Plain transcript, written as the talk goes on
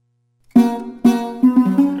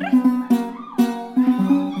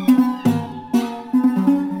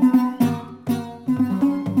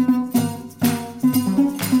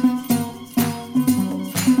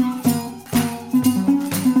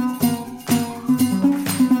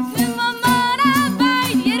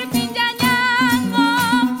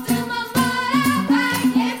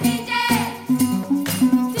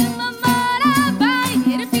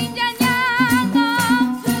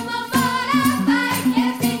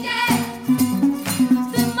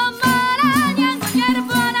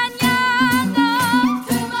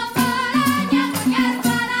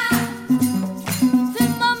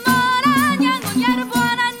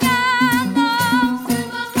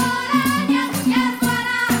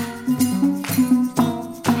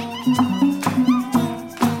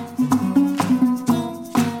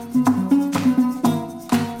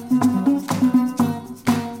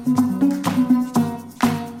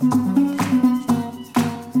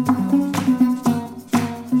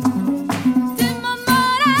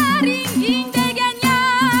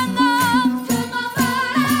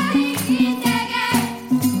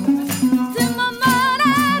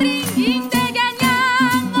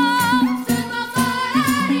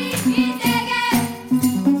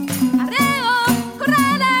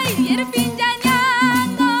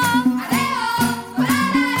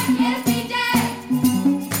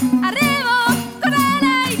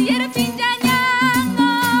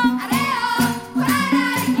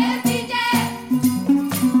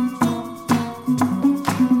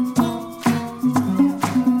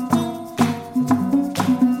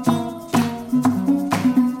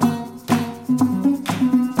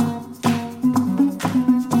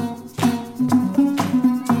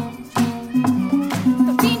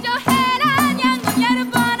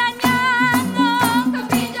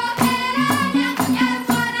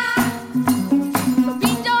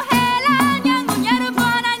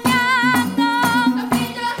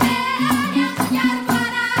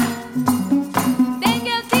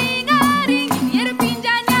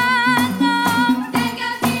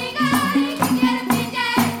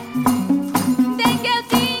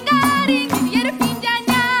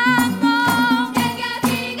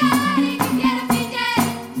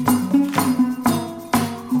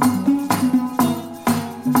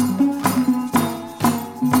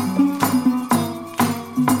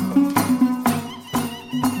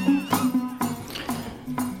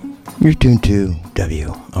You're tuned to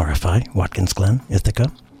WRFI, Watkins Glen,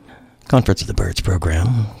 Ithaca. Conference of the Birds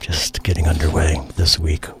program, just getting underway this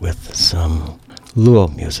week with some Luo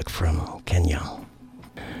music from Kenya.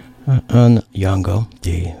 On Yango,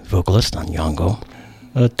 the vocalist on Yango,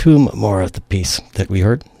 two more of the piece that we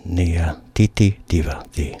heard, the Titi Diva,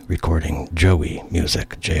 the recording Joey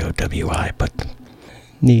music, Jowi, but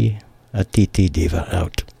the Titi Diva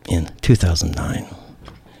out in 2009.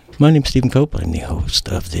 My name's Stephen Cope. I'm the host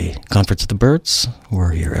of the Conference of the Birds.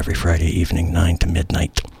 We're here every Friday evening, 9 to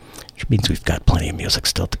midnight, which means we've got plenty of music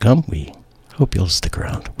still to come. We hope you'll stick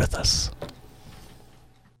around with us.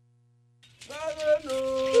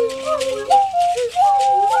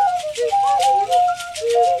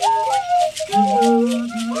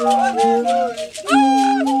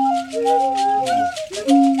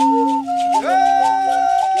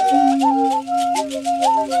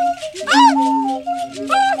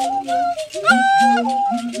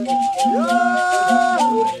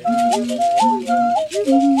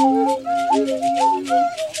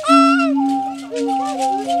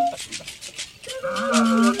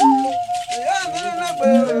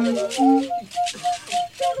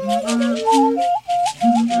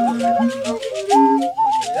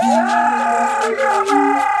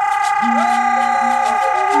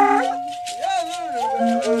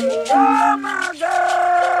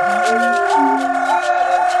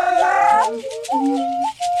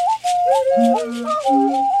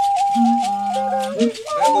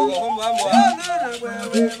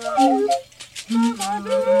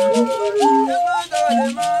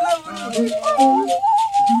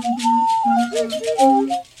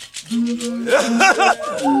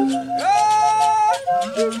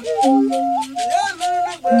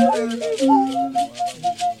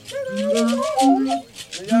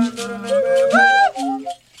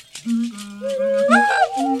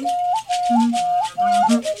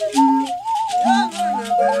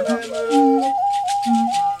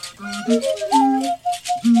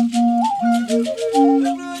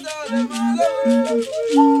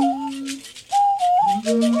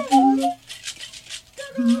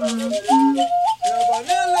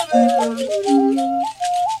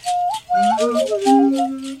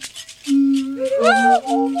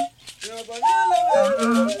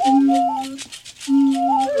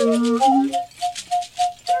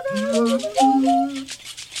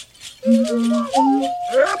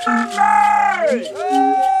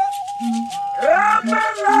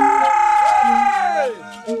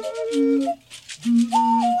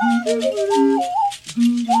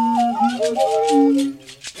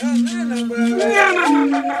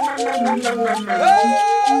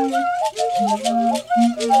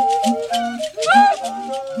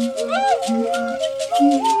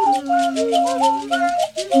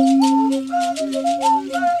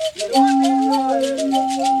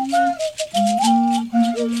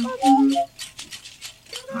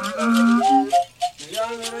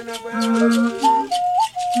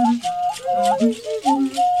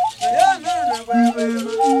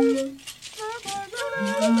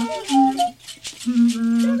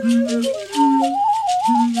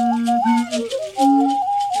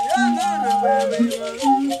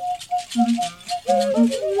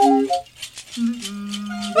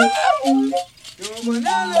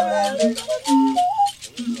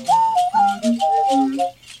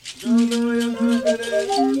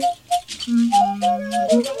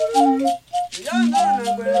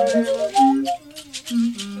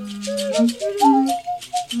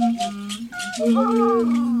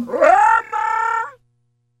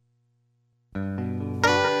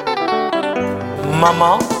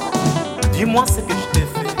 Maman, dis-moi ce que je t'ai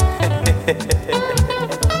fait.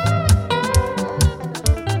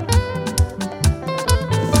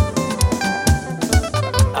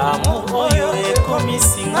 Amour oyo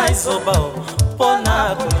ekomisi ngai zoba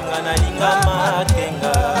pona kolinga na linga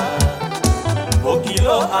makenga.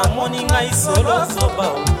 Bokilo amoni ngai solo zoba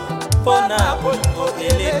pona kolingo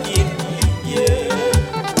eleki ye.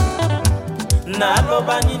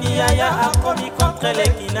 Naloba nini yaya akomi contre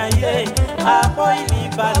leki na ye. Aboy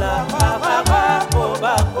libala mababa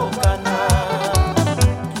koba kokana.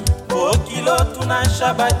 Bokilo tuna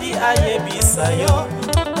shabadi ayebisa yo.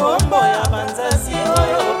 Kombo ya banzazi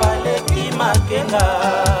oyo baleki makenga.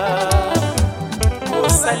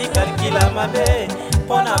 Osali kalkila mabe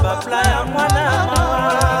pona bapla ya mwana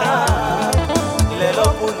mama. Lelo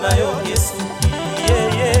kuna yo esuki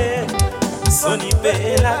yeye. Soni pe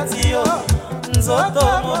elati yo nzoto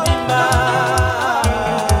mobimba.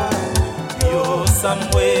 Yo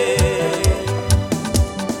samwe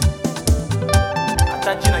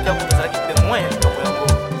Atajina kia kutazala kite mwen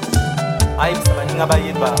Ayi bisa baninga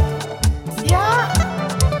bayeba Yeah.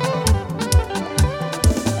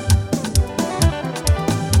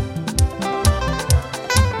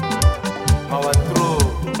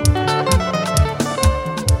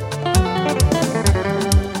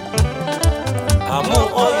 amour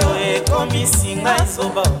oyo ekomisi ngai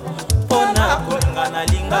zoba mpona kolinga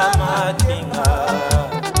nalinga makinga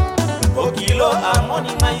okilo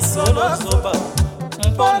amoni ngai solo zoba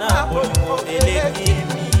mpona bolingo eleki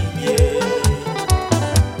mibie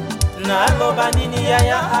naloba nini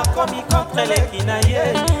yaya akomi contre eleki na ye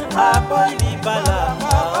aboyi libala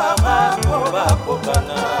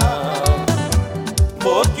bakokana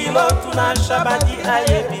bokilo tuna shabadi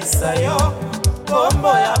ayebisa yo kombo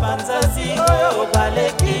ya banzazi oyo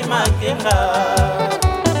baleki makenga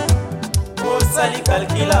osali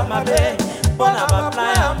kalkila mabe mpona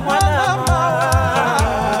baplan ya mwana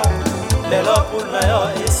lelo pulma yo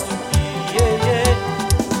esuki yeye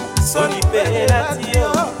soni mpe elati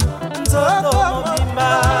yo nzoto mobimba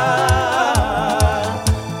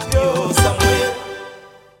yo Samuel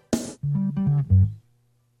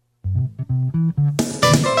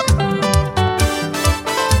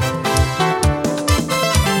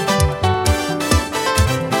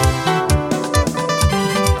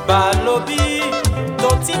balobi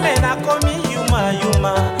totime nakomi yuma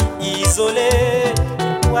yuma isole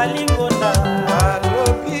walingonda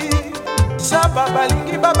balobi shaba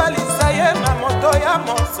balingi babalisa ye na moto ya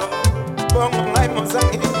moso bongo ngai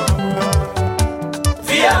mozangi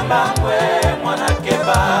viambangwe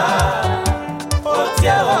mwanakeba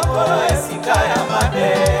otia okolo esika ya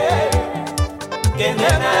mabe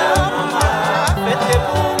kende na yo mama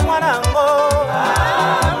petebu mwanango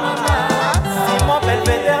Simon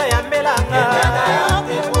Belvedere ya mbelanga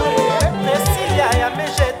Nesilia ya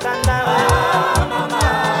mejetanda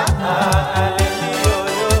Alémi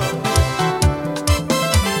yoyo.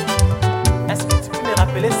 Est-ce que tu peux me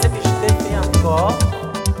rappeler ce que je t'ai fait encore?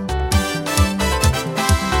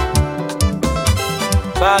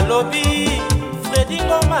 Balobi Freddy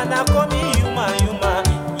Ngoma nakomi yuma yuma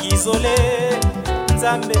isolé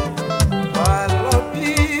Nzambe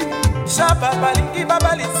balobi shaba balingi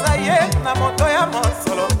babalisa ye na moto ya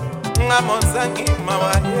mosolo nga mozangi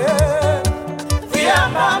mawa ye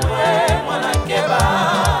viambangwe mwanakeba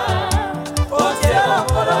otia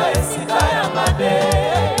okolo esika ya mabe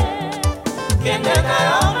kende na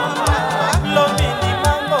yo mama lomini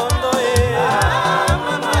mangondo e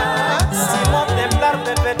Simon Templar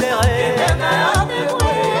Belvedere kende na yo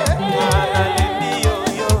bebwe alembi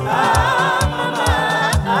yoyo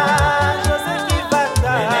José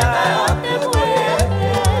Kivata kende na yo bebwe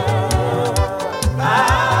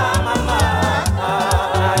mama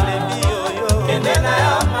alembi yoyo kende na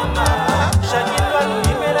yo mama Shakilwa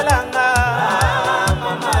luimelelanga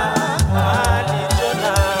mama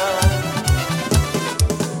alijona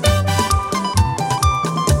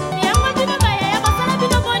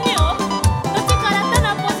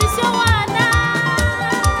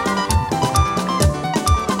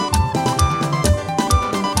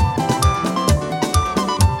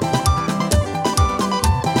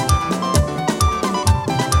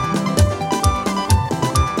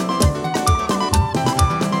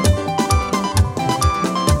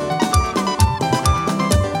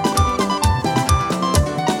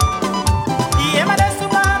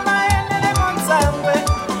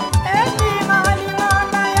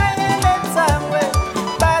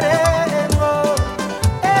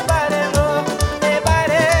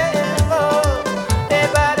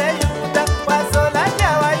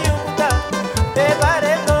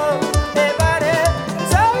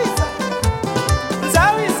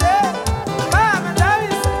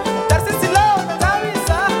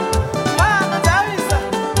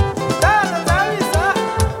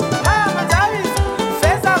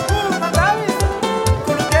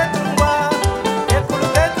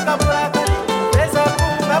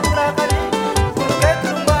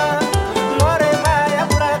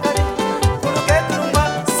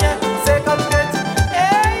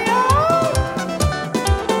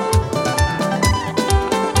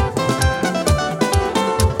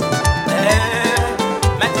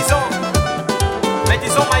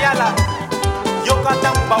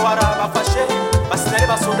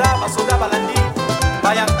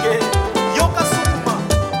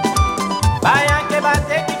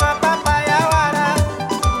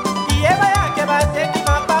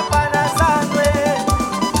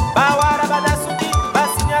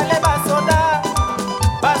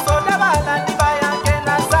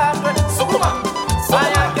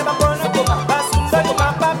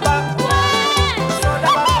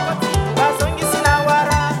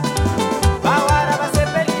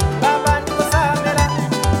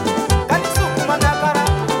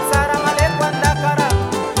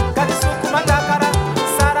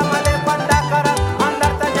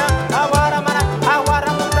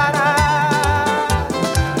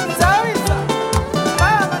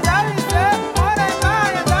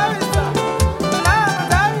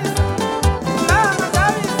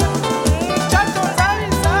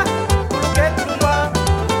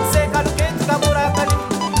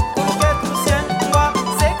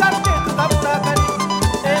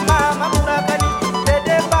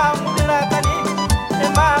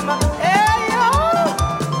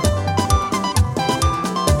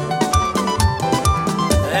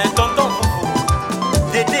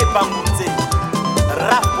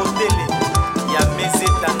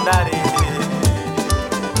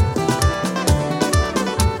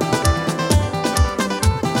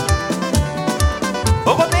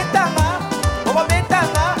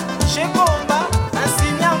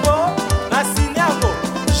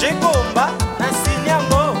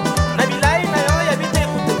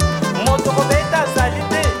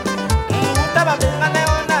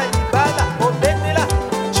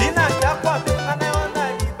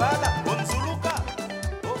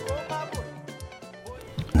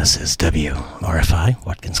WRFI,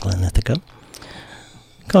 Watkins Glen, Ithaca.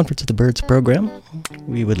 Conference of the Birds program.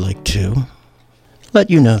 We would like to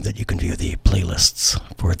let you know that you can view the playlists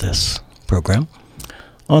for this program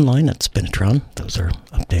online at Spinitron. Those are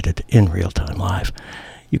updated in real time live.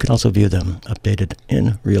 You can also view them updated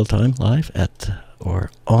in real time live at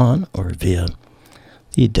or on or via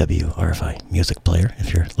the WRFI music player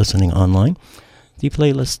if you're listening online. The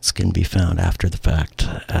playlists can be found after the fact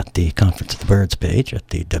at the Conference of the Birds page at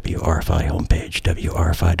the WRFI homepage,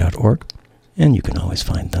 wrfi.org. And you can always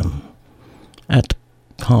find them at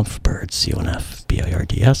confbirds,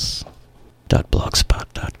 CONFBIRDS,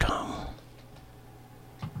 .blogspot.com.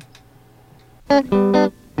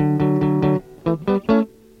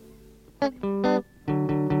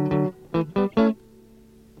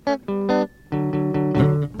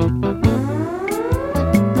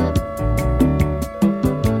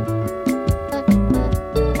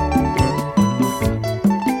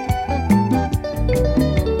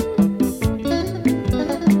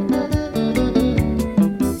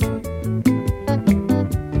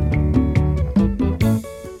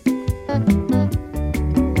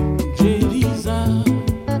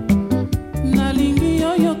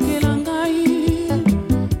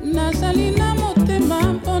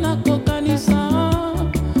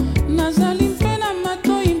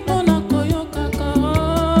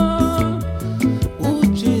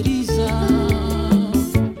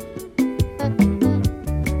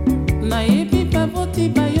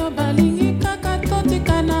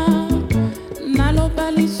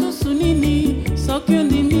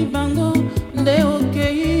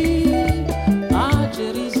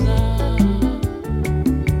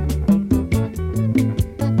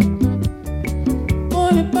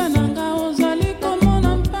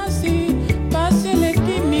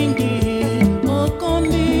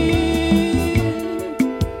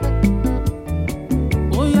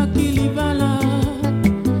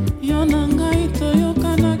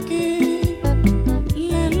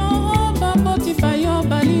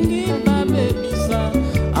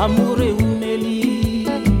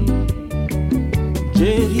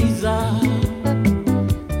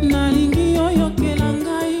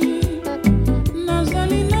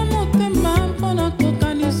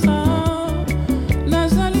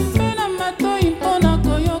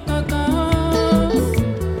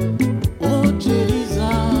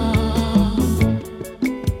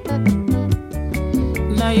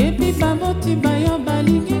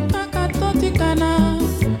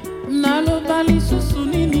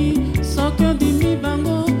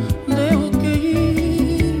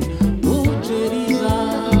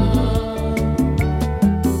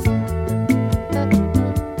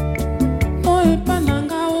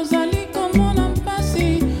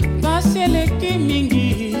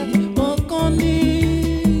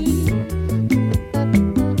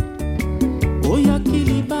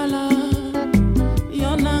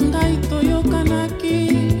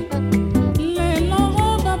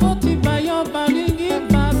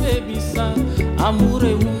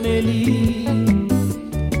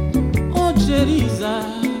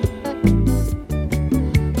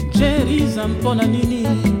 mpona nini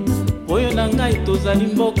oyo na ngai tozali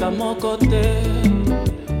mboka moko te.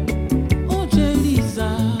 O Jeriza,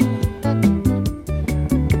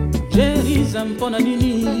 Jeriza mpona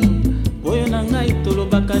nini oyo na ngai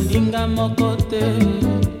tolobaka ndinga moko te.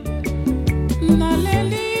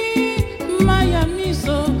 Naleli maya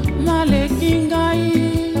miso naleki ngai.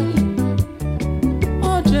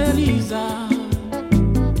 O Jeriza,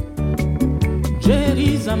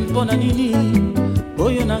 Jeriza mpona nini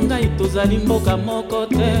oyo na ngai tozali mboka moko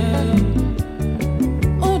te.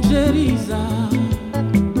 O Jeriza,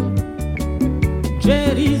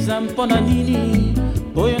 Jeriza mpona nini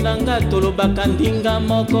oyo na ngai tolobaka ndinga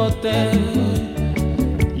moko te.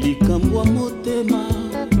 Likambo ya motema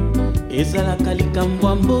ezalaka likambo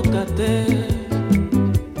ya mboka te.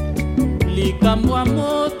 Likambo ya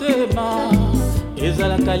motema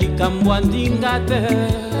ezalaka likambo ya ndinga te.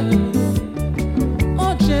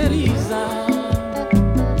 O Jeriza,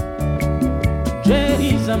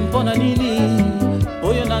 Jeriza mpona nini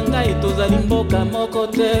oyo na ngai tozali mboka moko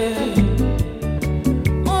te.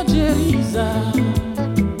 O Jeriza,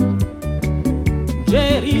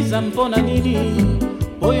 Jeriza mpona nini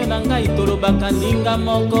oyo na ngai tolobaka ndinga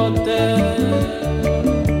moko te.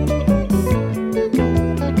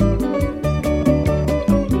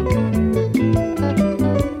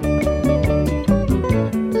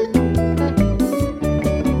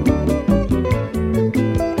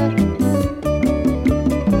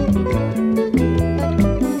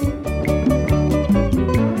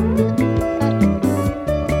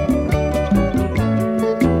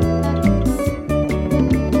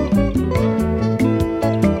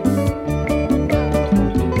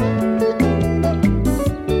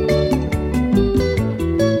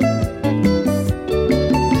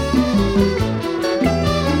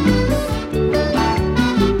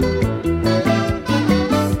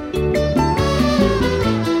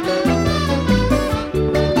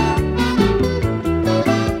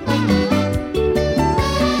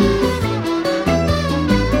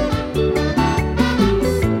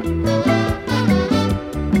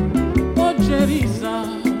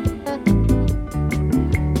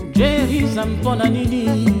 Jerisa mpona nini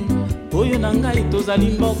oyo na ngai tozali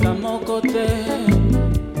mboka moko te.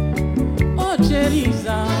 Oh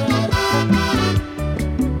Jerisa,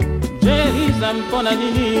 Jerisa mpona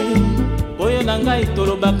nini oyo na ngai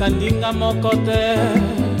tolobaka ndinga moko te.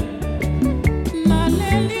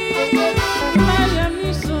 Naleli maya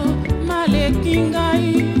miso maleki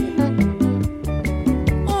ngai.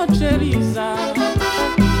 Oh Jerisa,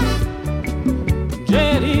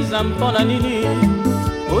 Jerisa mpona nini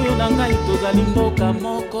oyo na ngai tozali mboka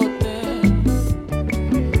moko te.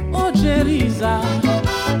 Oh Jerisa,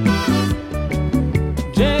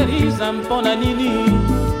 Jerisa mpona nini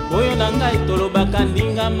oyo na ngai tolobaka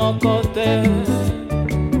ndinga moko te.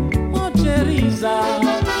 Oh Jerisa,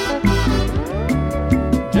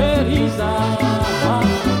 Jerisa,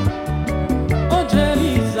 oh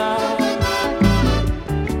Jerisa,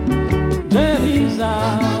 Jerisa,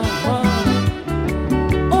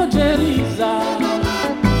 oh Jerisa,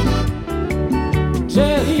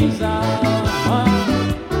 Jerisa, oh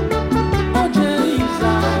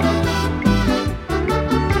Jerisa,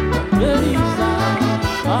 Jerisa,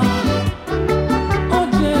 oh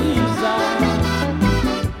Jerisa,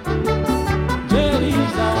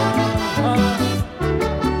 Jerisa, oh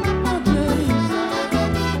Jerisa,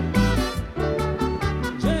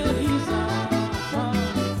 Jerisa,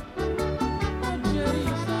 oh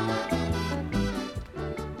Jerisa.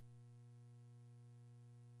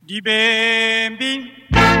 Dibembi,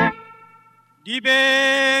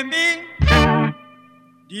 dibembi,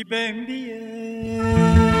 dibembi.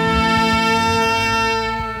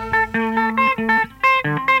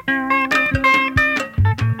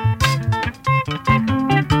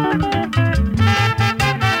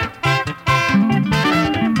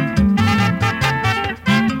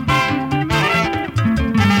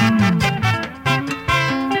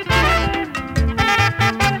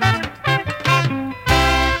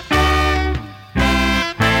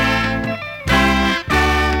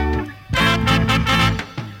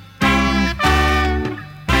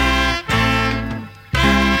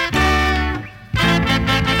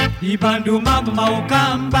 Dibandu mama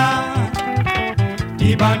ukamba,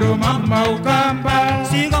 dibandu mama ukamba,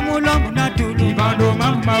 sigo mulombu na tulu. Dibandu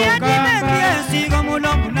mama ukamba, sigo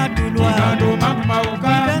mulombu na tulu. Dibandu mama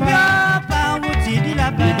ukamba, dibembia pa wuti di la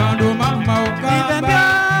pa. Dibandu mama ukamba, dibembia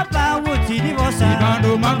pa wuti di bosa.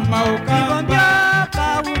 Dibandu mama ukamba, dibembia pa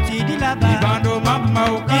wuti di la pa. Dibandu mama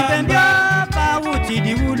ukamba, dibembia pa wuti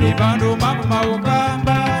di wulu. Dibandu mama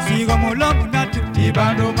ukamba, sigo mulombu na tulu.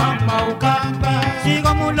 Dibandu mama ukamba,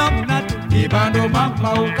 sigo mulombu na tulu. Dibandu mama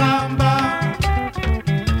ukamba.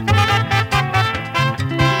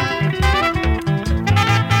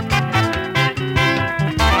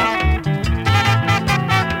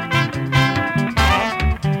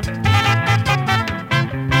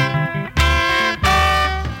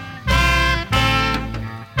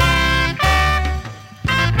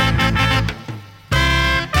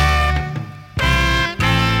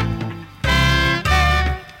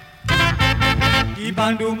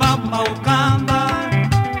 Dibandu mama ukamba,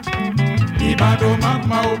 dibandu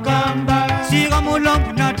mama ukamba, sigo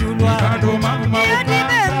mulombu na tulwa. Dibandu mama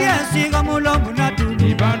ukamba, sigo mulombu na tulwa.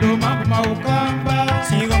 Dibandu mama ukamba,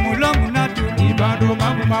 sigo mulombu na tulwa. Dibandu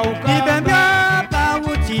mama ukamba, dibembia pa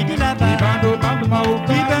wuti di la ba. Dibandu mama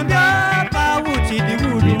ukamba, dibembia pa wuti di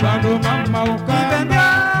wulu. Dibandu mama ukamba, dibembia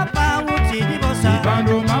pa wuti di bosa.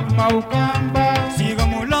 Dibandu mama ukamba, sigo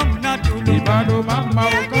mulombu na tulwa. Dibandu mama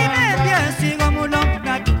ukamba, sigo mulombu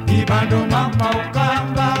na tulwa. Dibandu mama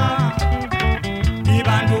ukamba,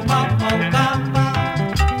 dibandu mama ukamba.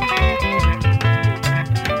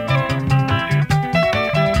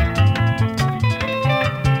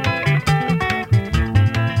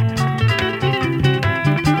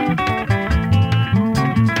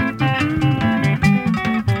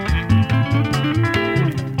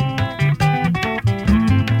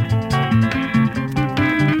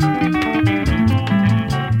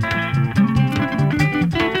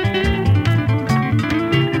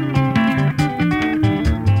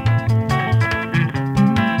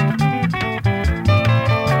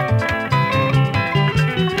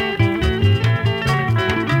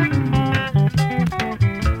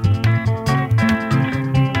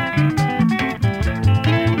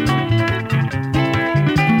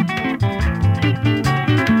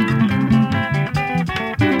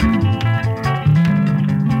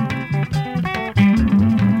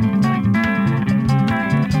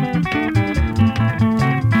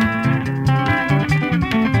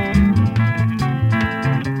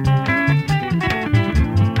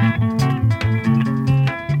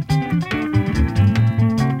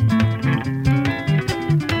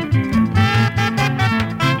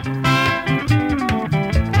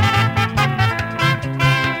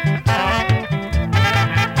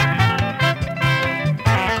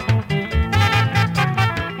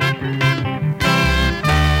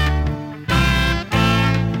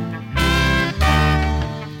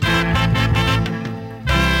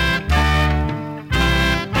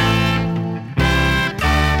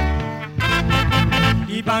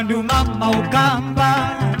 Dibandu mama ukamba,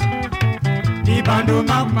 dibandu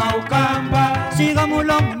mama ukamba, siga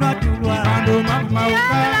mulom na tulwa. Dibandu mama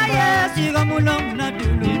ukamba, siga mulom na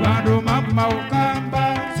tulwa. Dibandu mama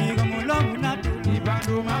ukamba, siga mulom na tulwa.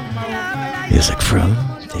 Dibandu mama ukamba. Music from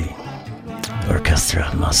the Orchestra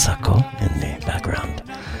Masako in the background.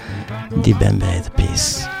 Dibembe, the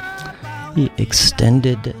piece, the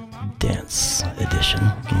extended dance edition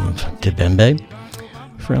of Dibembe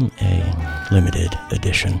from a limited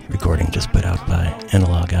edition recording just put out by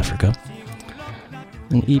Analog Africa.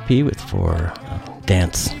 An EP with 4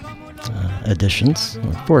 dance editions,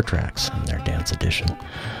 or 4 tracks in their dance edition.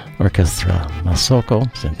 Orchestra Masoko,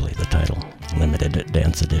 simply the title. Limited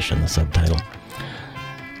dance edition, the subtitle.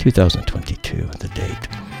 2022, the date.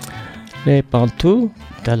 Les Bantous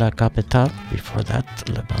de la Capitale, before that,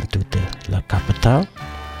 Les Bantous de la Capitale.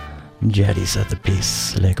 Jetties of the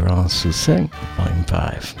piece, Les Grands Succès, Volume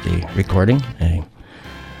 5. The recording, a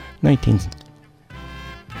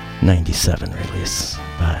 1997 release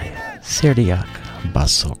by Cyriac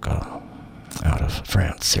Basoka, out of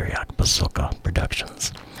France, Cyriac Basoka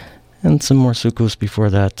Productions. And some more soukous before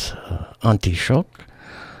that, Anti-Choc,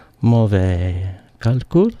 Mauvais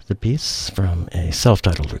Calcul, the piece from a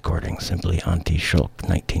self-titled recording, simply Anti-Choc,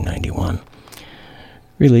 1991.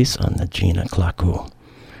 Release on the Gina Klaku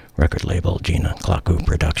record label, Gina Klaku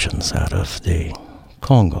Productions, out of the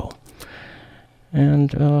Congo.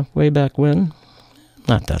 And way back when,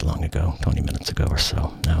 not that long ago, 20 minutes ago or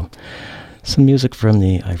so now, some music from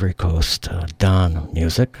the Ivory Coast, Dan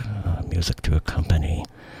music, music to accompany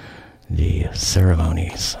the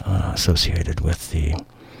ceremonies associated with the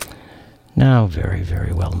now very,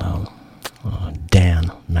 very well-known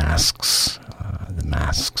Dan masks, the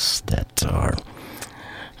masks that are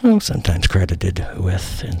sometimes credited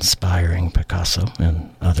with inspiring Picasso and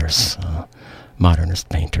others, modernist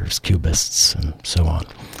painters, cubists, and so on.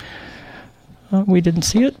 We didn't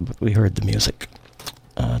see it, but we heard the music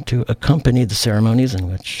to accompany the ceremonies in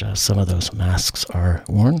which some of those masks are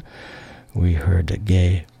worn. We heard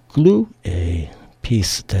Gay Glue, a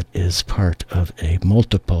piece that is part of a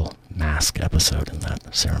multiple mask episode in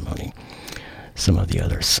that ceremony. Some of the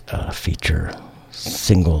others feature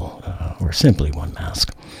single or simply one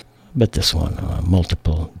mask, but this one,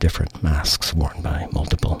 multiple different masks worn by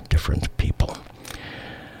multiple different people.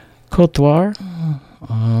 Cotoir,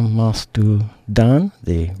 Mas du Dan,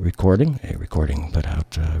 the recording, a recording put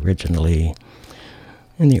out originally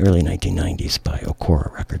in the early 1990s by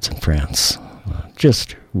Okora Records in France,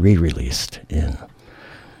 just re-released in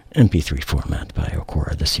MP3 format by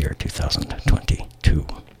Okora this year, 2022.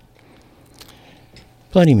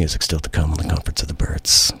 Plenty of music still to come on the Conference of the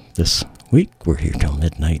Birds. This week, we're here till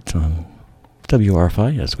midnight on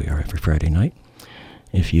WRFI, as we are every Friday night.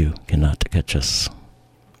 If you cannot catch us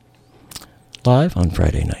live on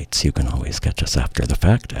Friday nights, you can always catch us after the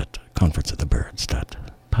fact at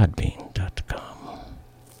conferenceofthebirds.podbean.com.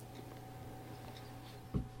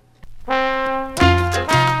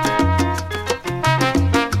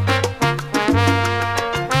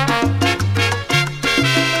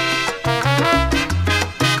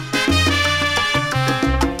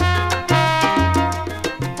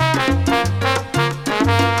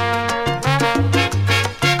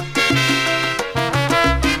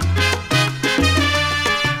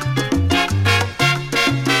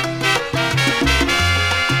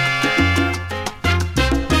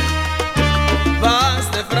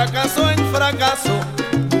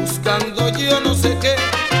 Buscando yo no sé qué,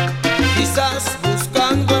 quizás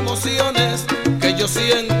buscando emociones que yo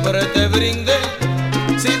siempre te brindé.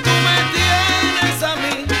 Si tú me tienes a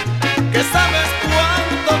mí, que sabes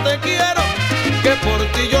cuánto te quiero, que por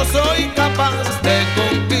ti yo soy capaz de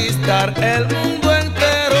conquistar el mundo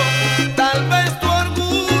entero. Tal vez tu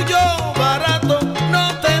orgullo barato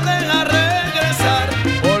no te deja regresar.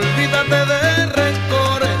 Olvídate de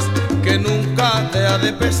rencores que nunca te ha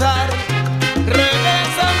de pesar.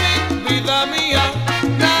 Regresa mi vida mía,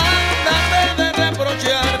 nada te de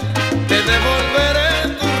reprochar. Te devolveré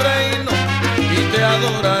tu reino y te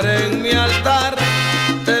adoraré en mi altar.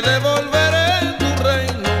 Te devolveré tu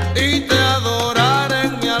reino y te adoraré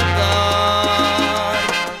en mi altar.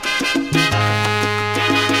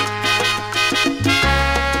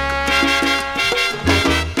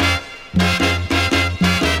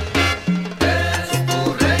 Es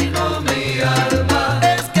tu reino mi alma.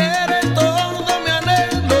 Es que eres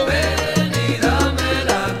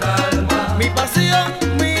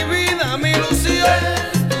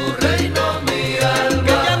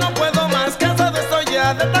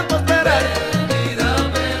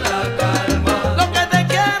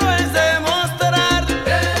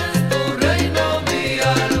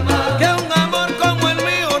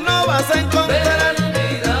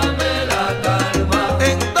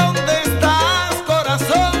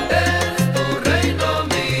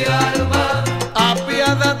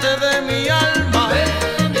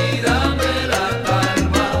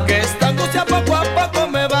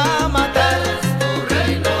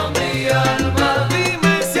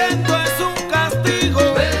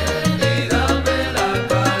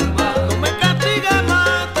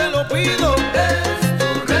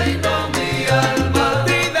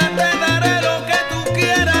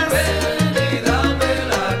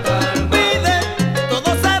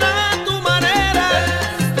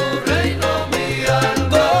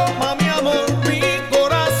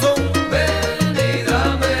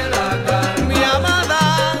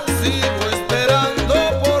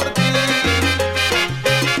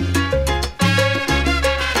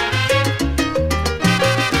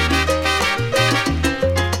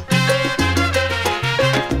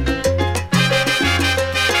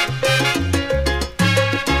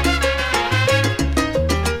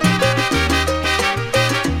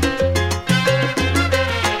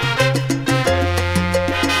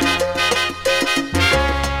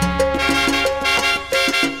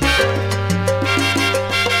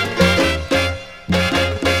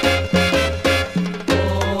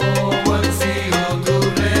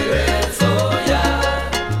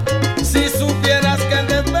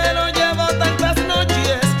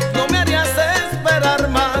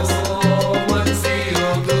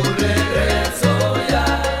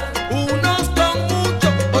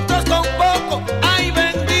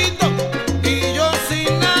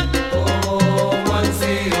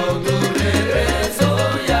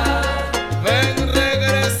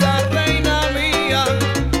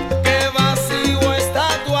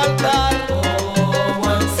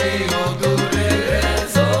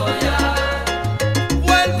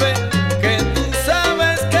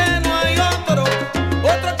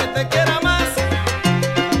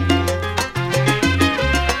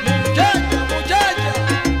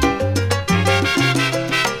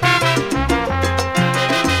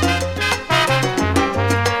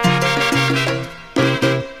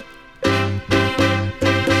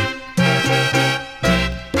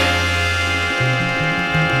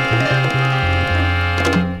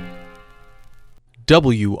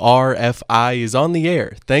WRFI is on the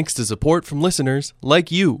air thanks to support from listeners like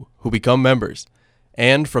you who become members,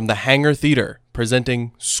 and from the Hangar Theater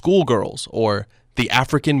presenting Schoolgirls, or The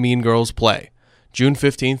African Mean Girls Play, June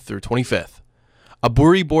 15th through 25th.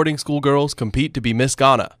 Aburi boarding school girls compete to be Miss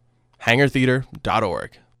Ghana.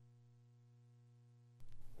 HangarTheater.org.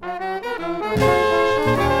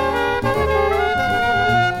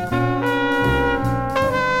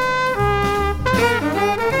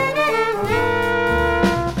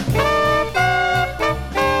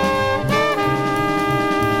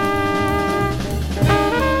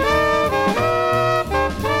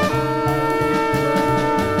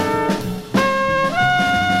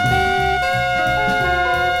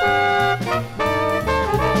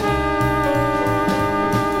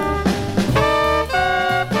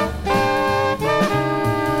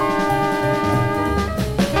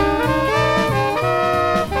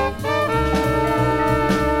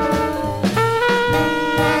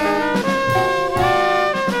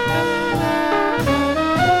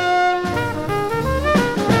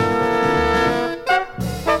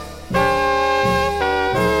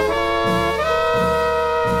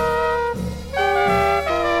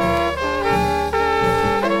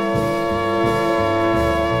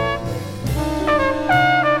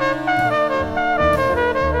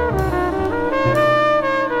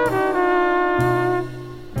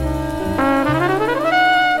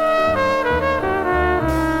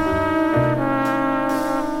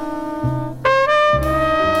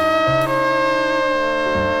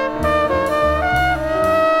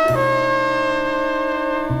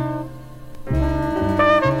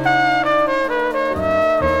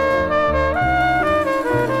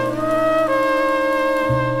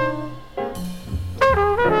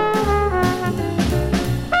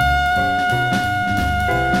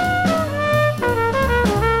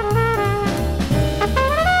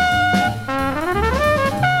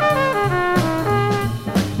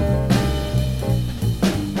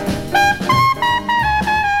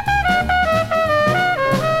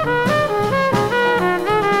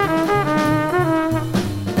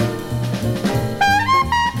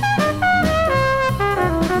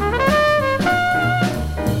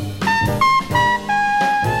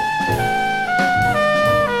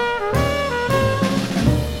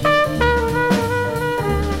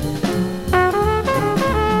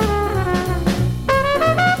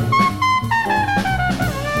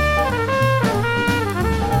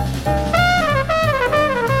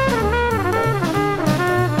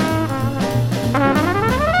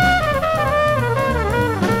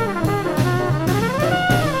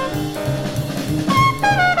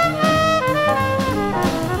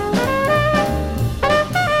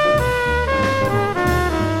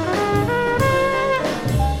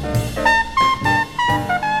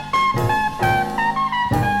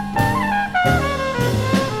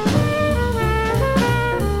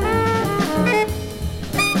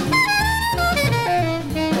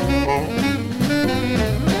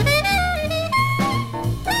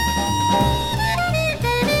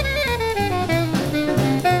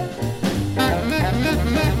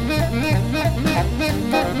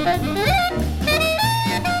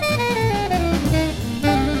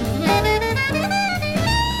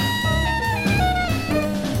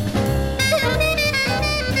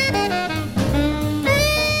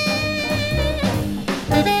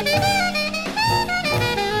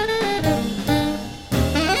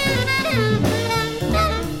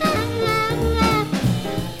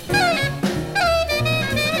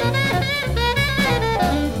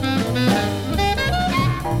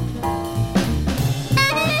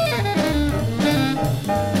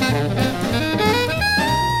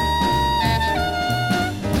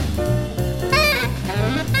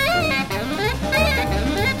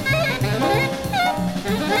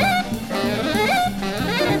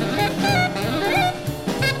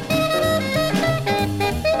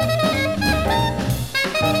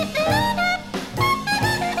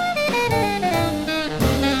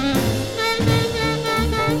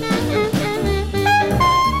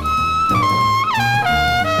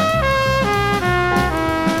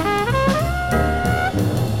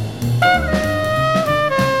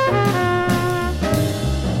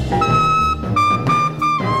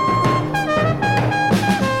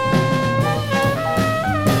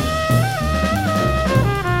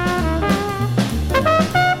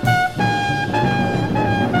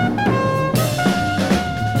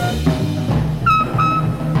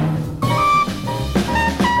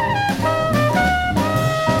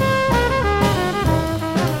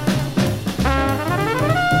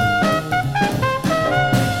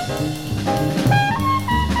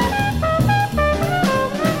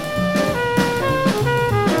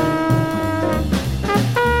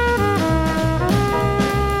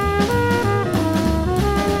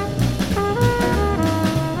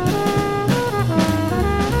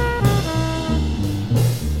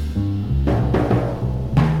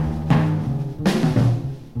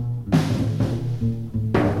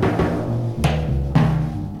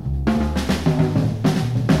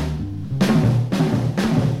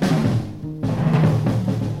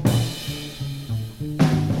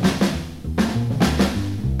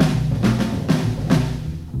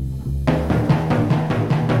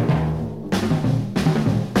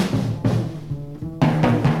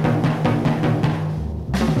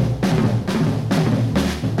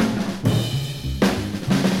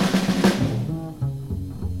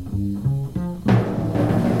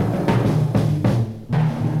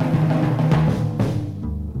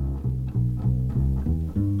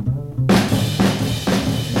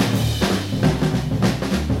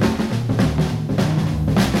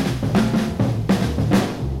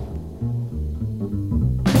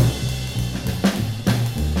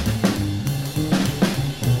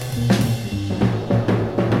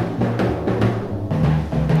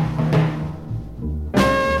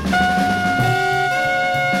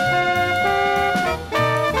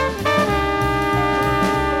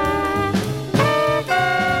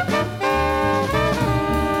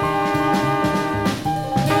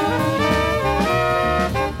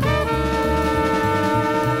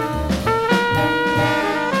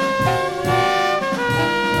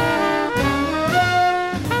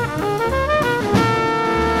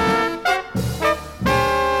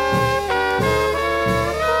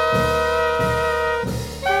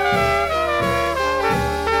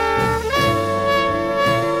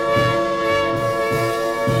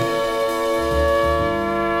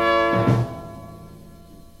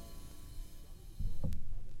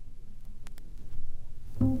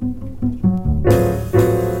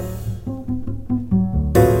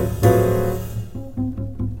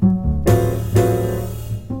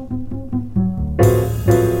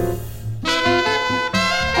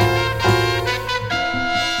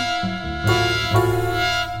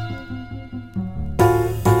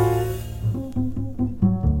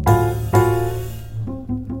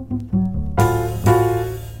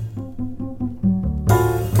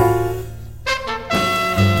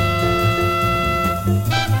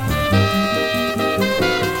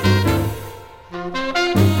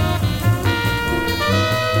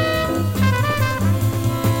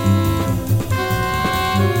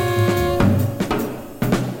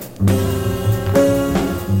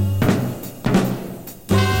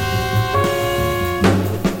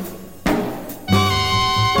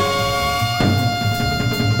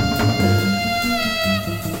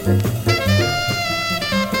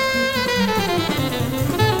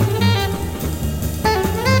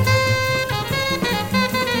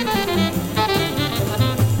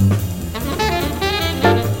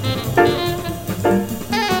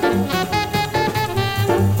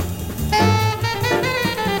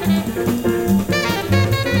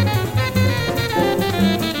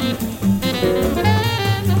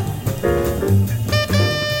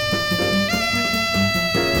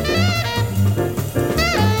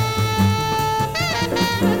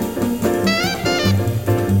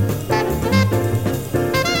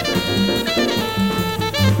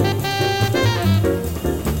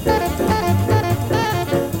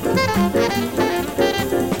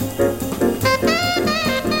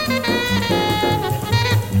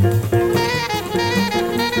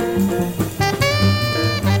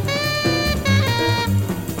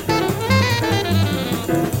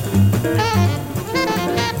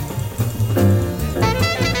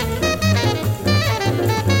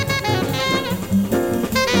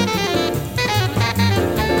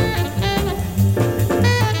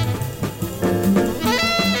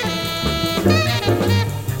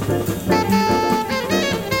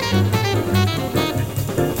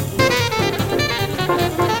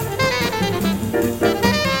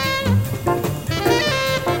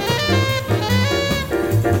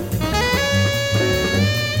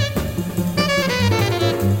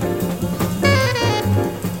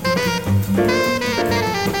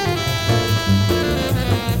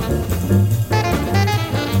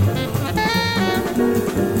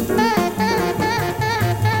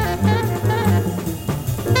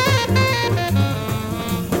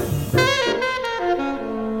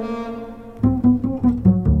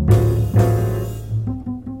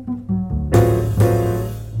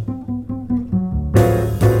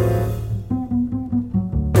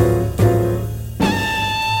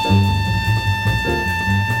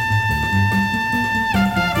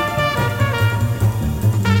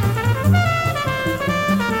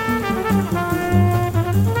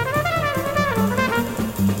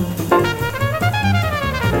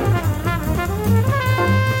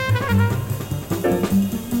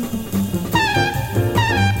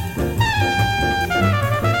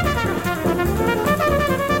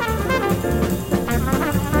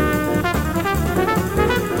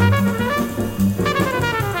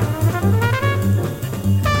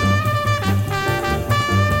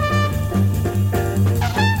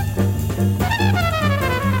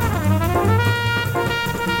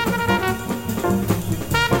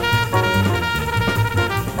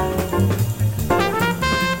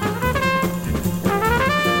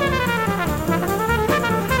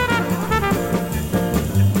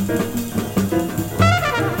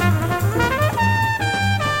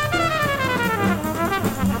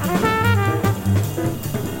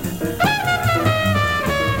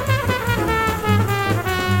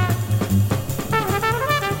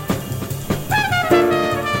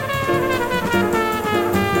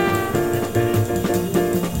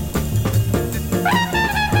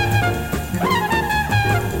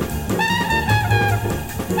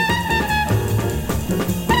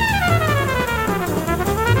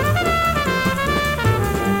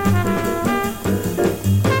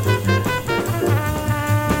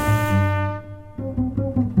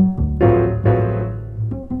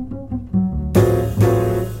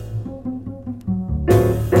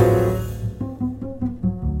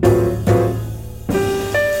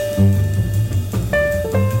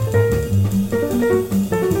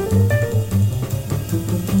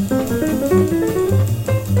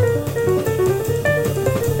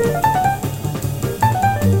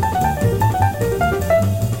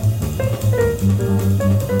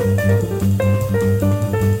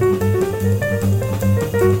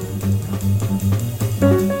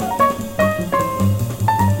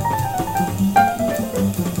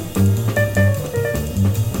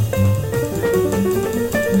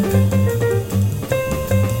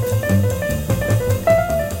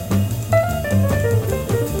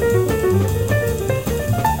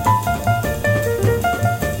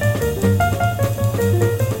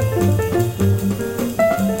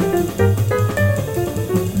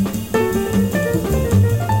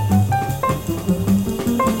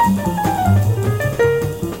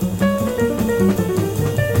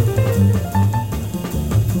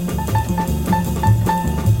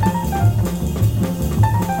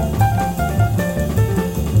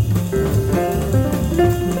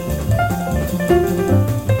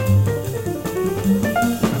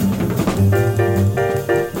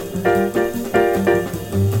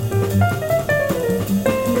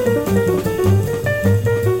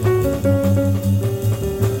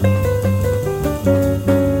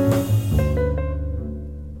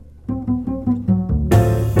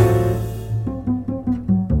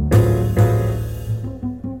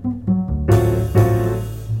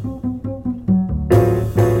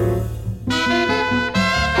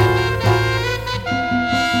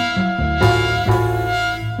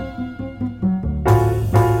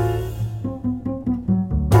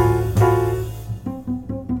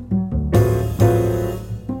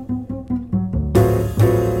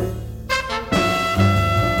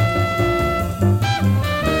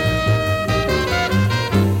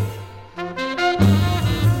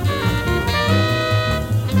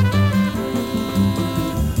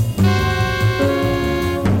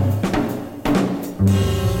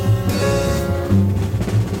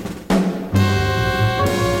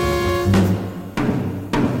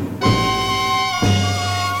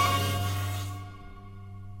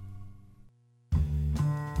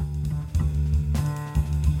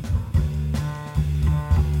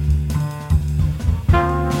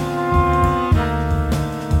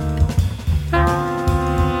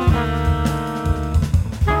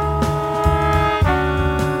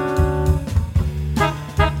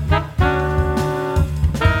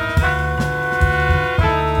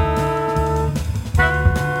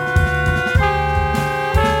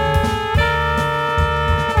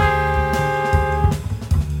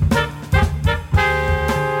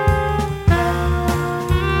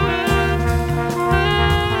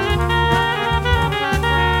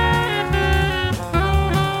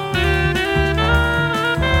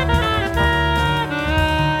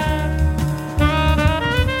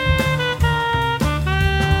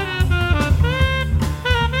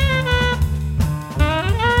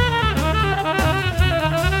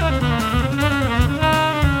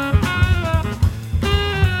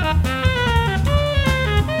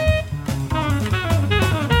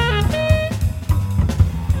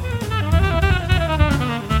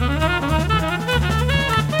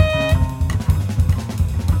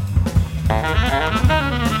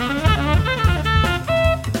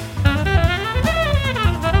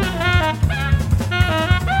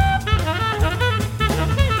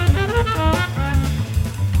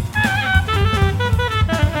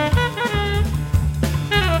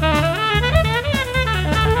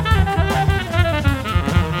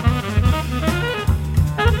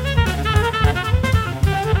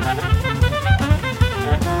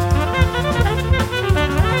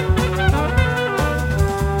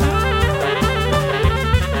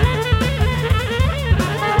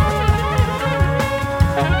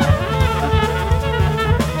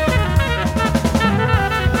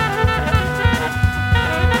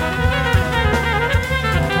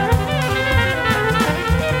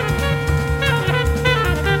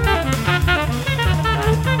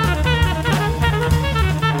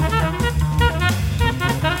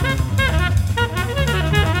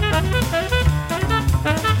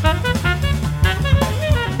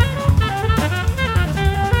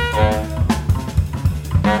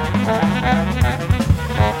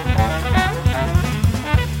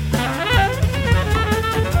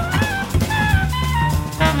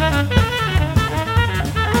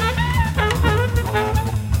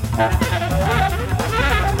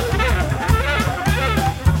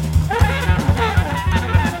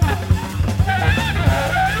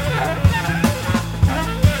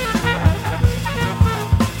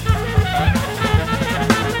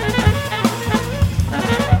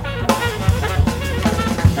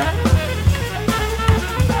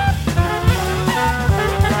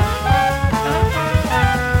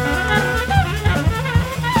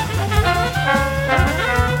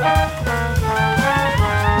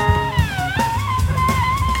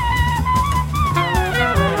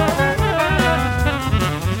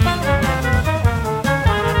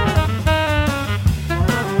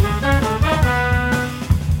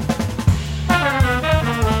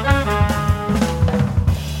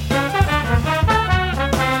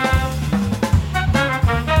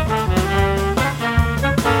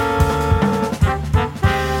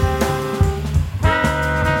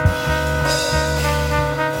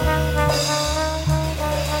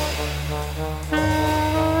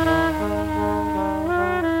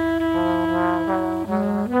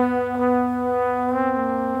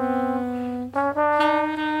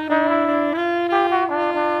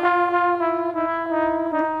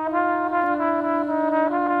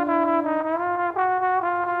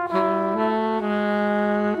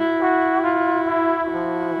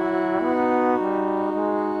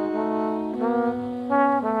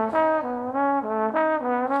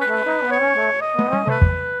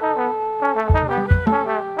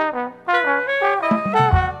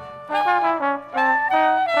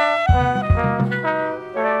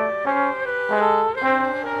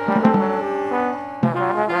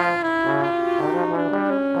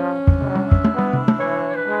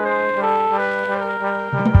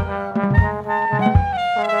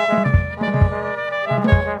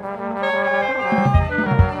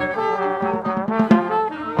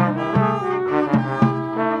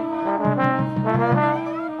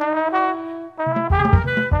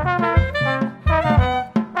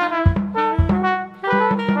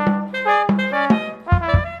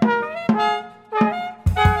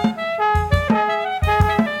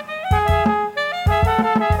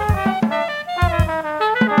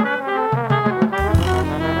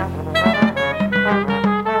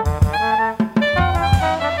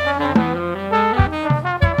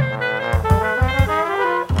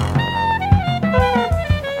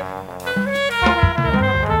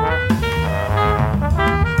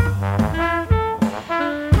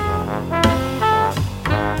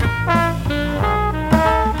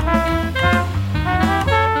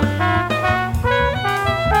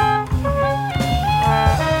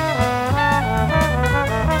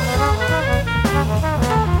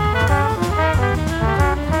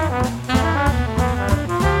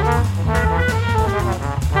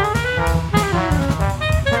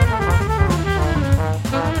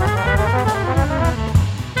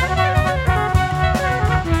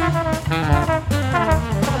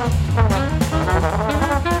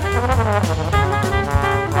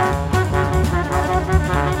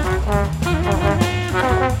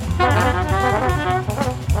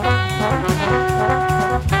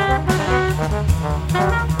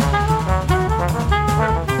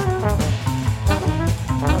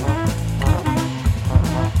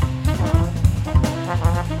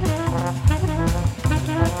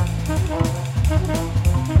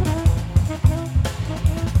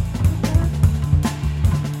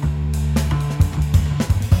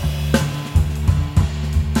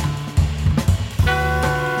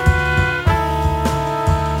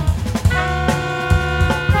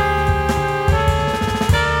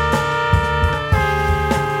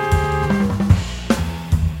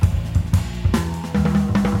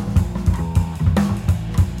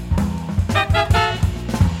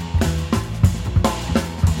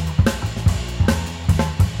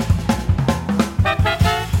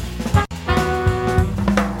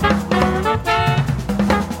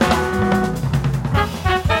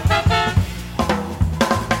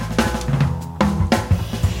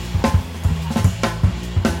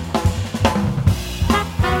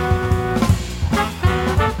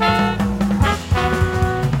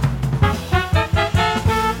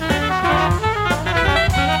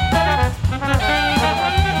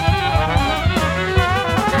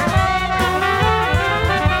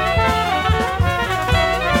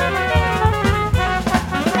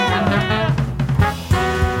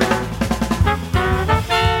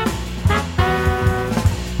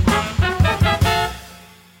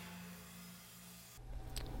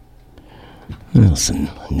 Some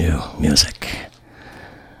new music.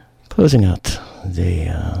 Closing out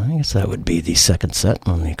I guess that would be the second set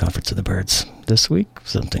on the Conference of the Birds this week.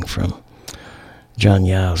 Something from John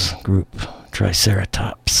Yao's group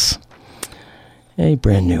Triceratops. A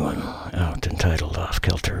brand new one out entitled Off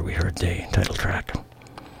Kilter. We heard the title track.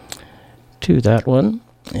 To that one,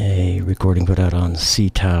 a recording put out on Sea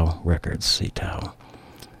Tao Records. Sea Tao.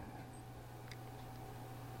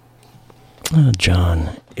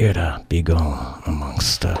 John Ira Bigon,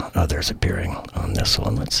 amongst others appearing on this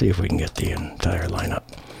one. Let's see if we can get the entire lineup.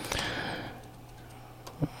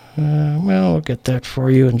 Well, we'll get that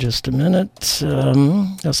for you in just a minute.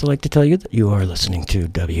 I'd also like to tell you that you are listening to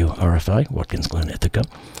WRFI, Watkins Glen, Ithaca.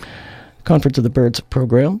 Conference of the Birds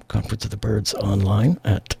program, Conference of the Birds online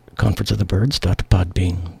at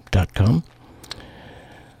conferenceofthebirds.podbean.com.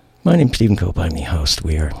 My name's Stephen Cope. I'm the host.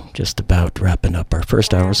 We are just about wrapping up our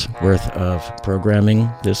first hour's worth of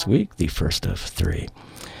programming this week, the first of 3.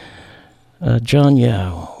 John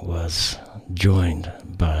Yao was joined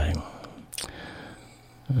by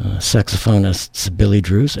saxophonists Billy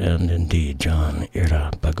Drews and indeed John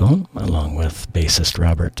Ira Bagon, along with bassist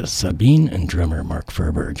Robert Sabine and drummer Mark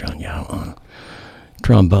Ferber. John Yao on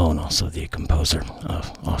trombone, also the composer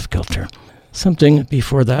of Off Kilter. Something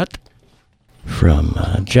before that from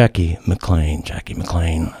Jackie McLean,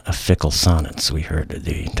 A Fickle Sonnets. We heard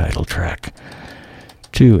the title track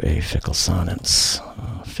to A Fickle Sonnets.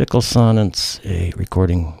 Fickle Sonnets, a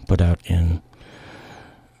recording put out in,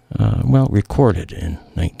 recorded in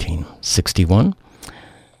 1961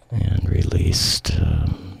 and released,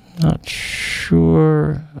 not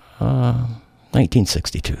sure,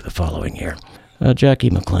 1962, the following year.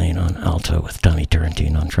 Jackie McLean on alto with Tommy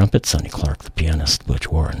Turrentine on trumpet, Sonny Clark the pianist, Butch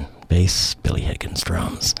Warren bass, Billy Higgins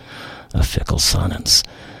drums, A Fickle Sonnets.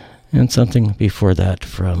 And something before that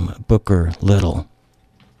from Booker Little.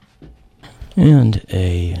 And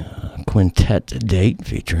a quintet date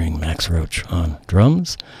featuring Max Roach on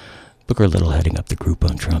drums, Booker Little heading up the group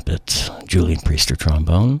on trumpet, Julian Priester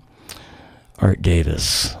trombone, Art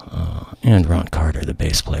Davis, and Ron Carter, the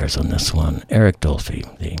bass players on this one, Eric Dolphy,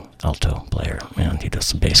 the alto player, and he does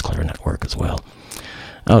some bass clarinet work as well.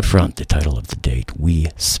 Out front, the title of the date, We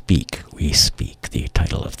Speak, the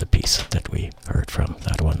title of the piece that we heard from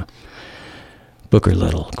that one. Booker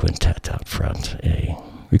Little Quintet out front, a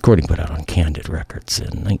recording put out on Candid Records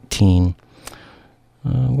in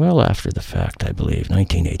after the fact, I believe,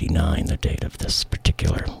 1989, the date of this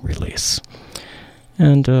particular release.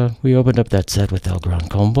 And we opened up that set with El Gran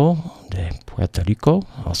Combo de Puerto Rico,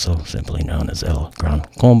 also simply known as El Gran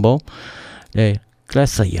Combo de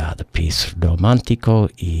Glesaya, the piece Romantico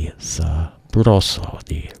y Sabroso,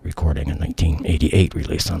 the recording in 1988,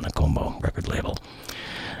 released on the Combo record label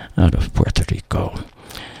out of Puerto Rico.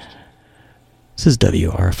 This is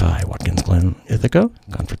WRFI, Watkins Glen, Ithaca,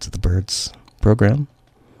 Conference of the Birds program,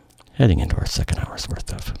 heading into our second hour's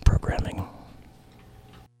worth of programming.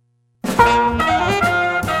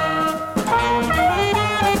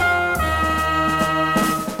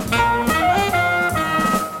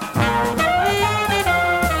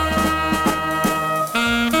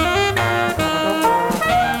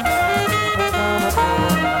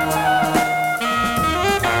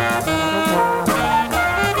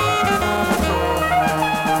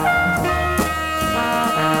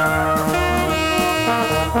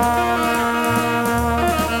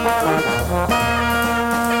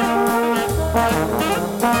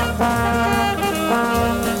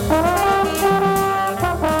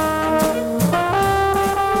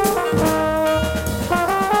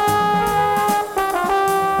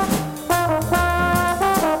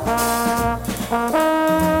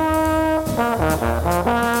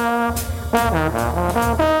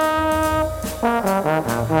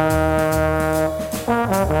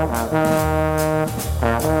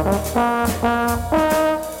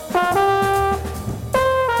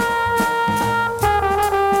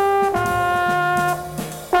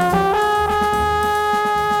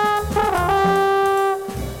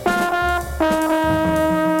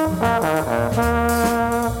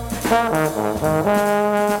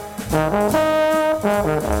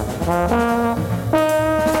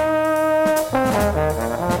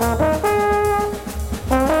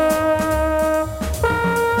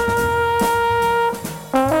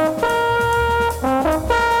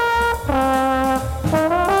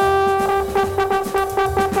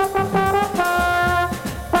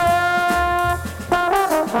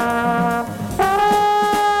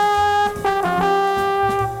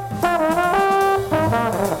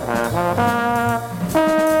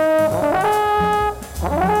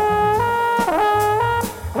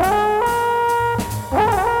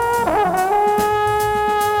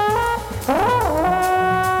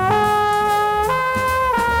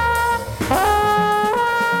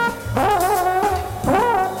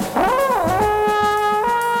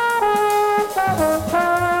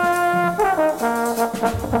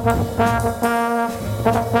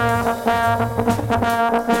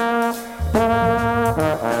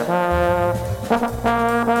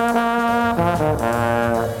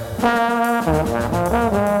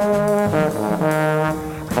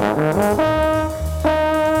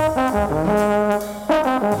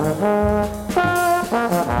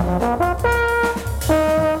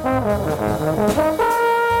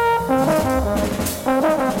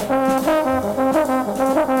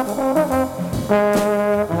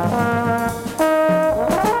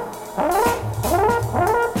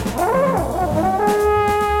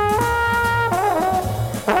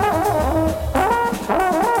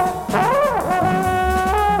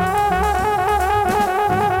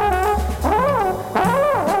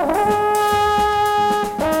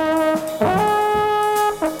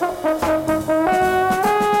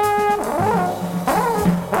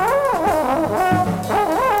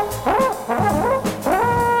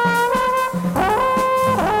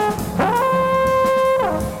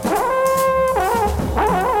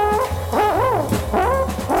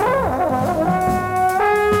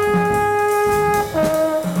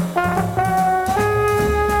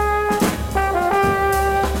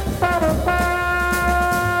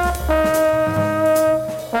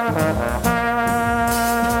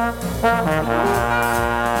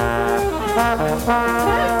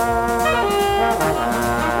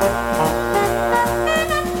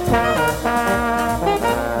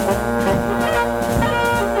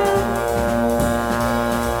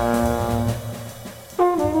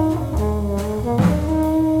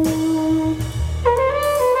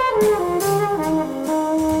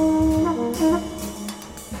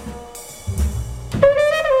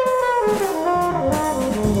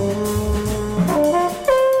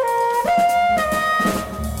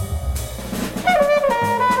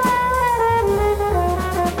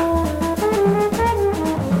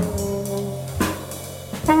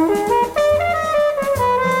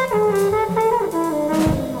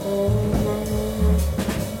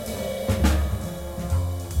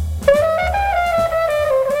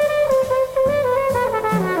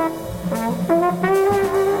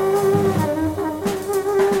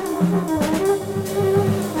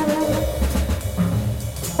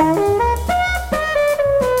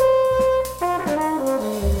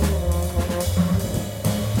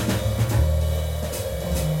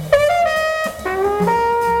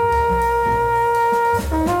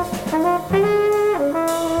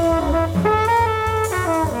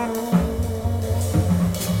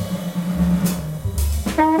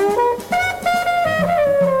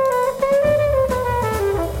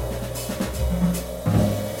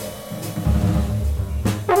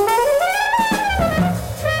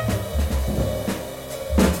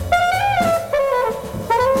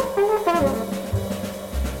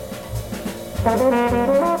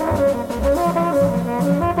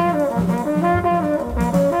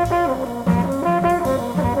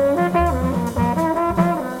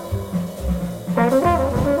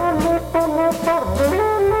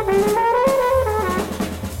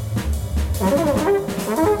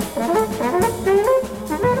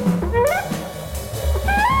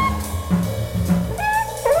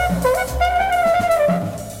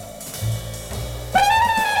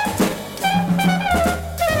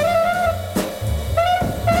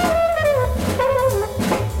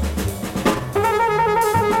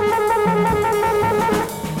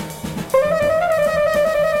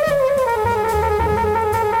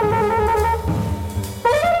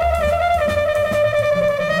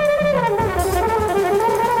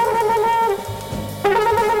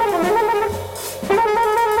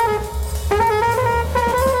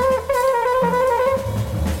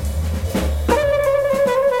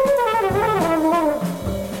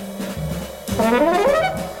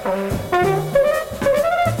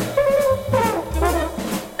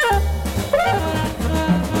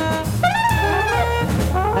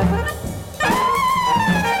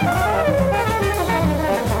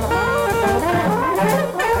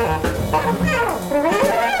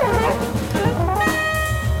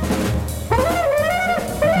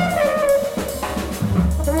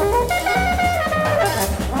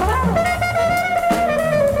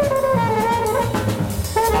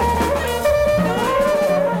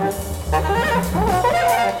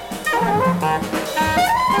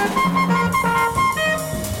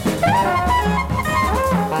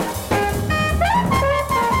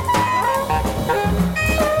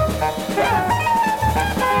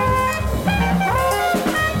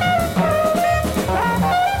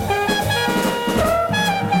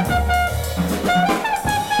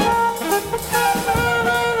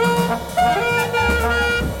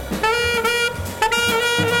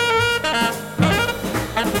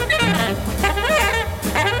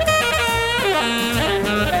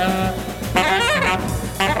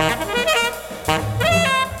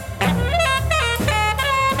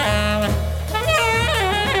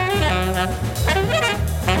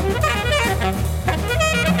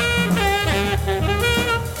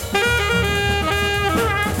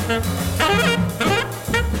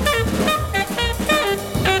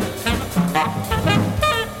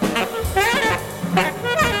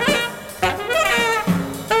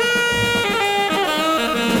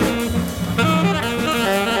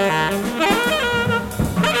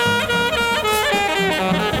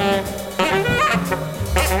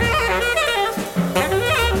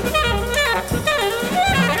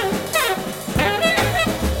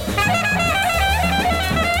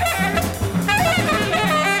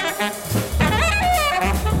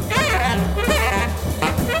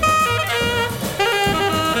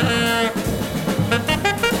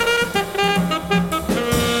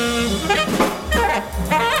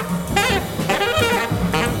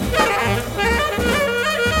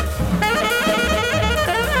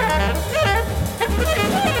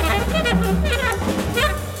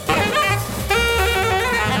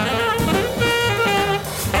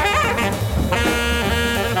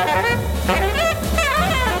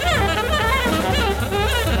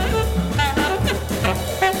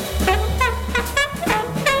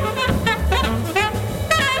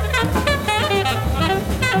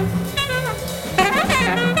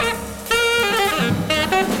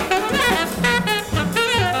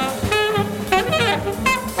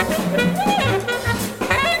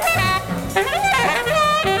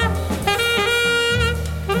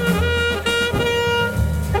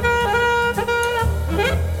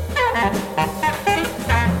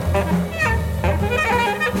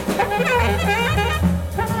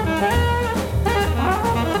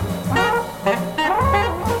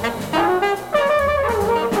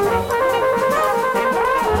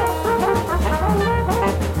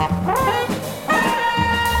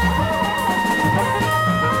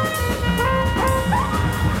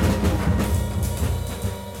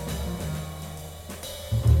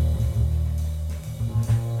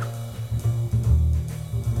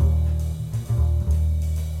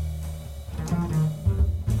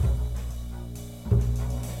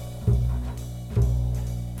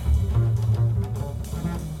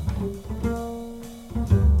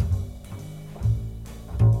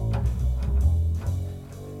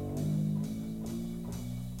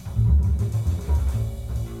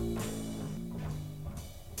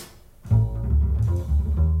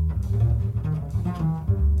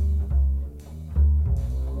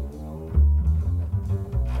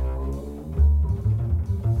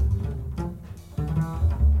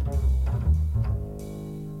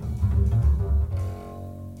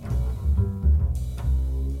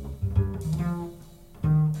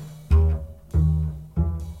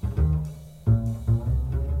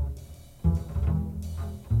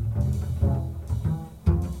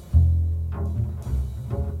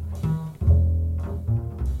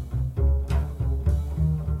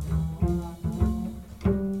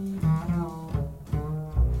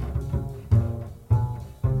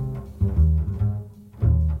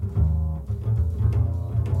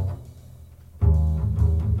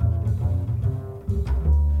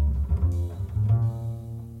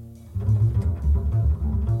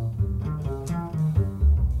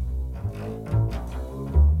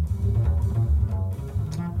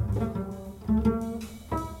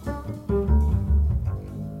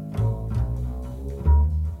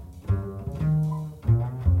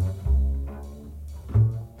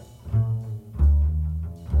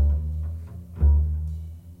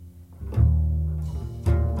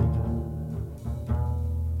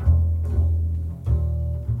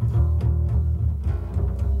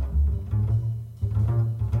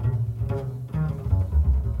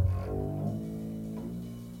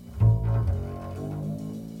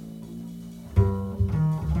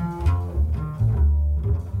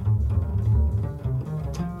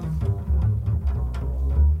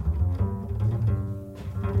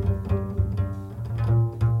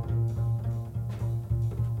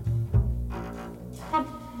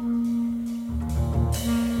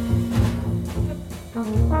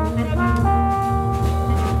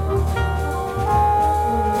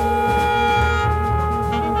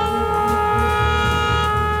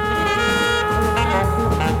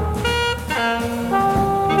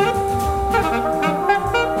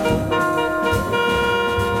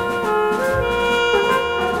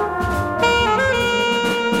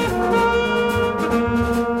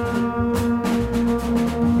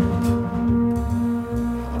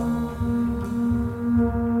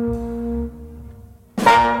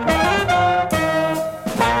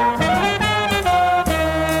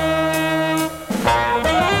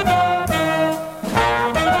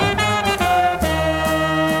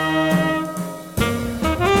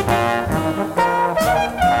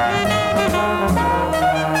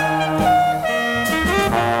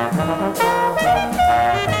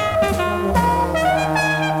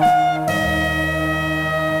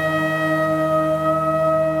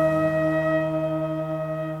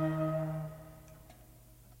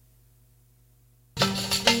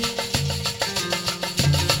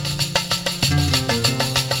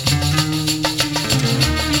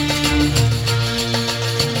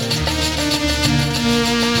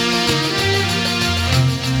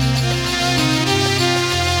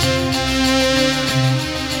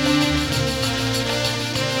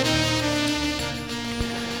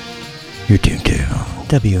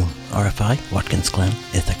 WRFI, Watkins Glen,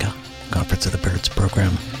 Ithaca, Conference of the Birds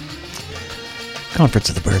program. Conference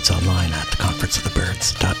of the Birds online at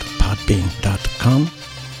conferenceofthebirds.podbean.com.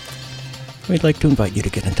 We'd like to invite you to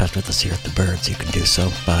get in touch with us here at The Birds. You can do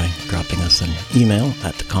so by dropping us an email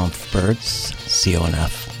at confbirds,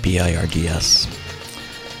 CONFBIRDS,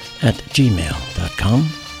 at gmail.com.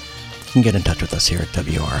 You can get in touch with us here at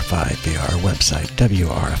WRFI via our website,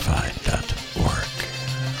 wrfi.org.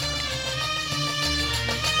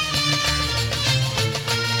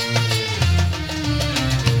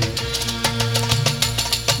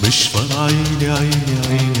 بشفر عيني عيني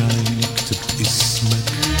عيني عيني كتبت اسمك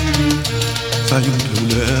في عيون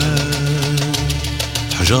الأولاد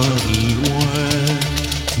حجار الواد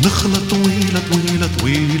نخلة طويلة طويلة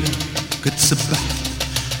طويلة كتسبح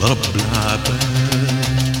لرب العباد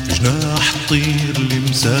جناح طير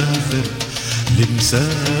لمسافر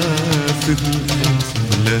لمسافر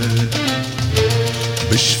البلاد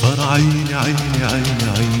بشفر عيني عيني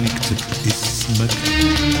عيني عيني كتبت اسمك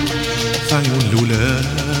في عيون الولاد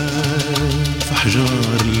في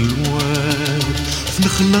حجار الواد في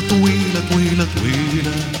نخلة طويلة طويلة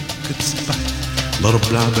طويلة كتسبح لرب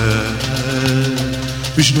العباد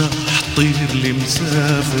بجناح طير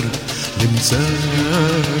لمسافر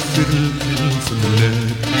لمسافر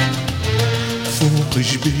البلاد فوق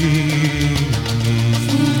جبيني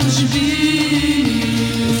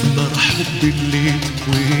وفي نار حب اللي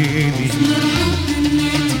تكويني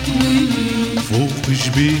فوق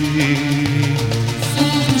جبيني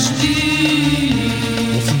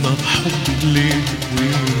وفي نار حب اللي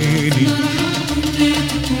تكويني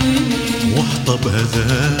واحطب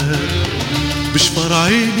هذا بشفر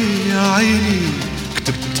عيني يا عيني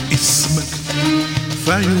كتبت اسمك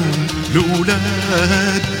في عيون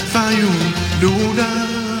الأولاد في عيون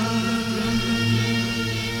الأولاد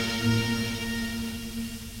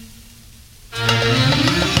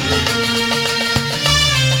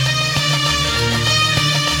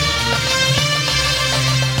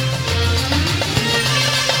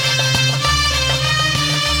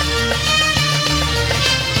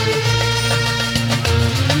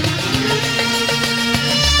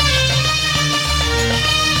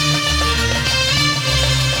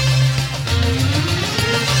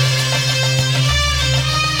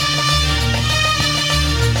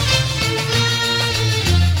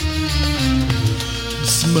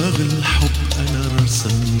صماغ الحب أنا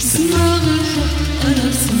رسمتك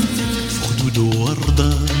في خدود وردة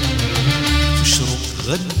في شروق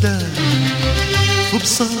غدا في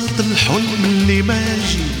بساط الحلم اللي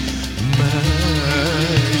ماجي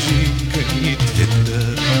كان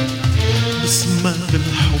يتهدى بصماغ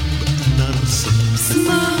الحب أنا رسمتك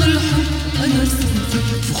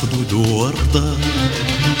في خدود وردة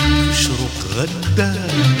في شروق غدا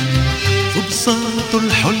في بساط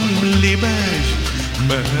الحلم اللي ماجي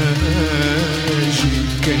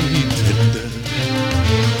كان يتهدى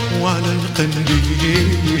وعلى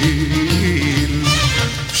القنديل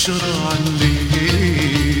في شرع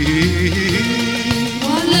الليل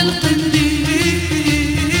وعلى القنديل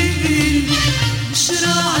في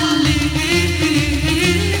شرع الليل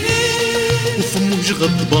وفي موج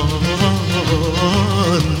غضبان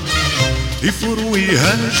يفور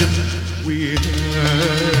ويهاجم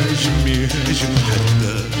يهاجم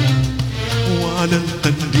حتى وعلى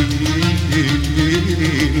القنديل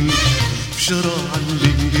في شرع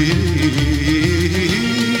الليل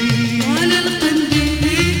وعلى القنديل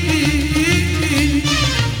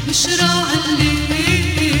في شرع الليل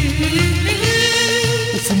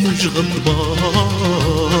وفي موج غضبان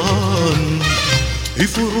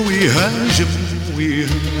يفور ويهاجم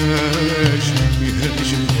يهاجم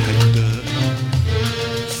حتى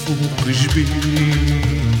فوق جبيني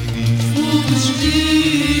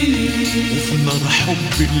وفي نار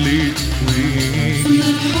حب اللي تكويني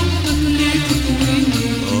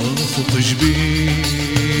فوق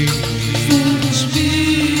جبيني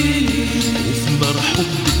وفي نار حب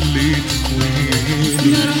اللي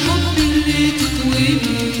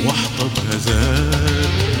تكويني واحطب هزال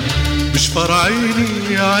بشفر عيني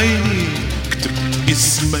يا عيني كتبت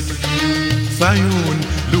اسمك في عيون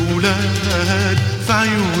الأولاد في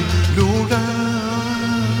عيون الأولاد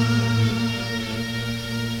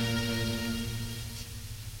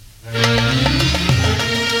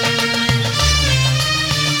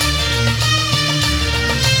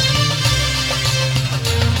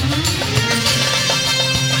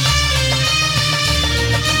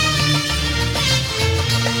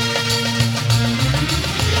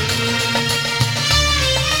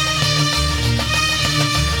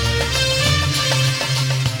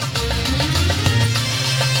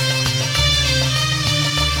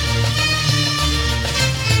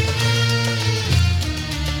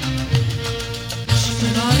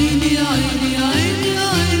عيني عيني عيني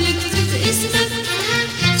عيني كتبت اسمك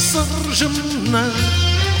صار جنة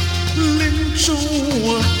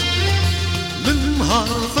للجوة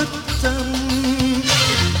للنهار فتن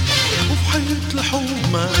وبحيط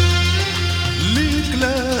الحومة ليك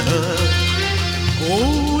لها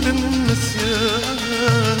قول النسيان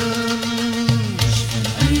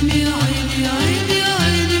عيني عيني عيني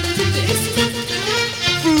عيني كتبت اسمك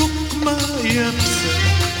في لقمة يابسة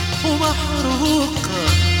ومحروقة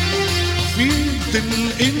في يد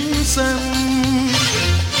الإنسان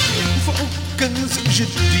فعكاز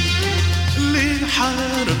جدي اللي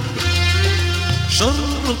حارب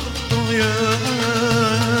شر الطغيان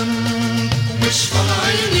مش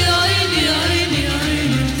عيني عيني عيني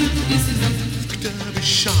عيني كتبت اسمك كتاب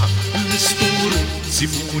الشعب الاسطوري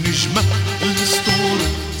سيف ونجمة الاسطوري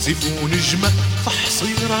سيف ونجمة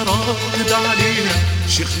فحصيرة راقد عليها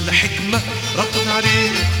شيخ الحكمة راقد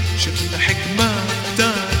عليها شيخ الحكمة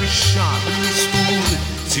كتاب الشعب الاسطوري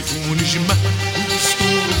سيف ونجمة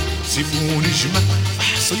الاسطوري سيف ونجمة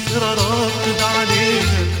فحصيرة راقد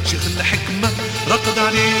عليها شيخ الحكمة راقد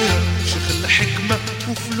عليها شيخ الحكمة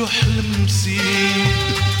وفلوح المسيد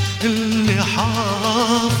اللي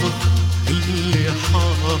حافظ اللي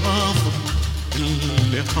حافظ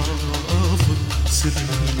اللي حافظ سر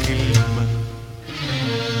الكلمة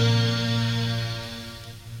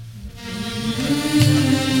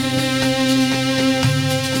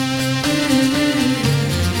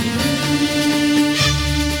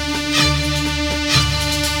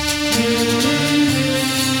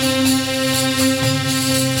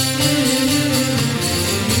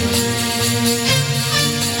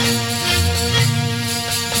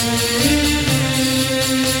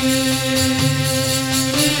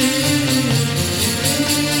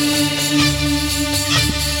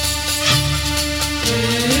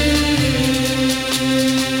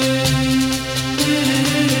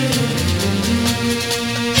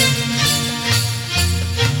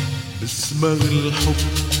اسمع الحب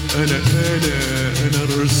أنا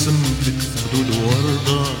رسمت لك خدود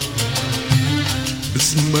وردة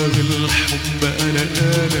اسمع الحب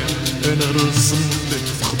أنا رسمت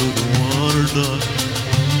لك خدود وردة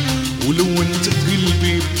ولو انت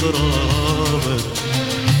قلبي بترابك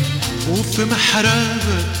وفي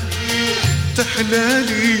محرابك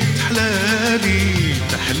تحلالي تحلالي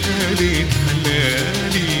تحلالي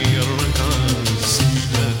تحلالي الركعة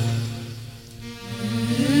السجدة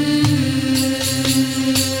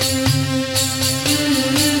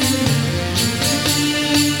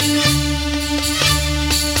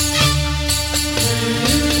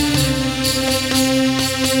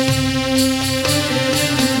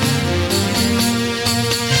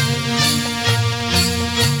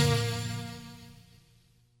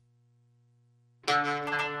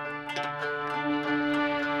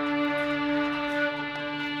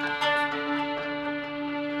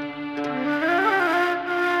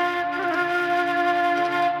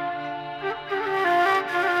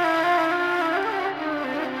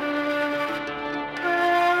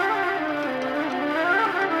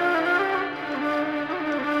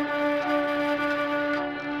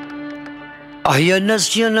يا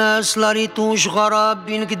ناس يا ناس لا ريتوش غراب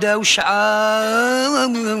بين كدا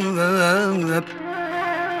وشعاب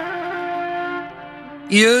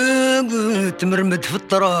يا تمرمد في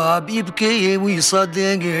التراب يبكي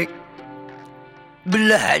ويصدق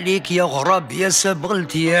بالله عليك يا غراب يا سابغ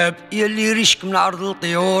التياب يا اللي ريشك من عرض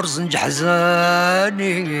الطيور زنج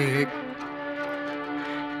حزاني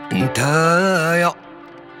انت يا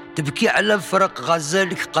تبكي على فرق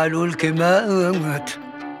غزالك قالوا لك مات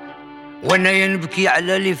وانا ينبكي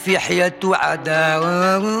على اللي في حياته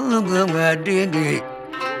عداوة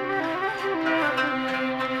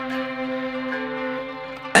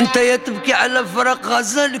انت يا تبكي على فرق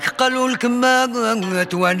غزالك قالوا لك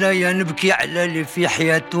مات وانا ينبكي على اللي في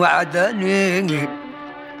حياته عداني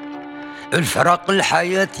الفراق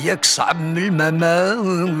الحياة ياك صعب من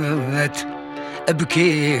الممات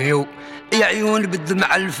ابكي يا عيون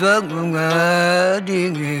بالدمع الفادي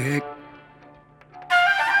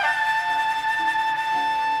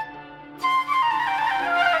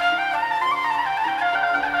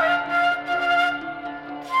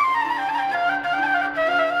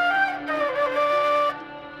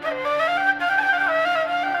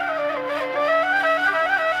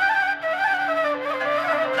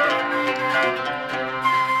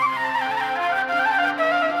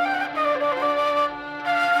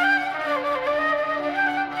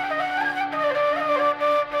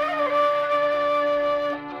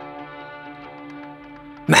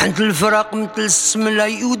محنت الفراق متلسم لا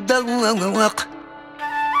يودق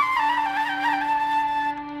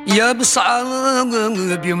يا بصعب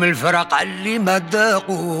يوم الفراق علي ما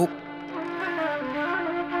داقو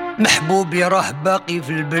محبوبي راه باقي في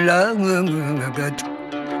البلاد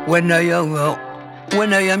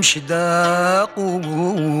وانا يا مشداق.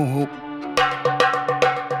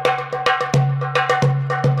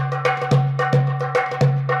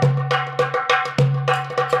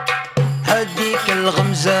 هذيك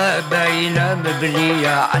الغمزة باينة مبنية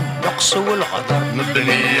على النقص والغدر،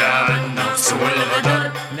 مبنية على النقص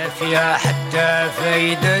والغدر، ما فيها حتى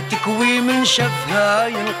فايدة تكوي من شافها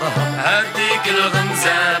ينقهر. هذيك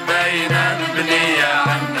الغمزة باينة مبنية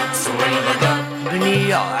على النقص والغدر،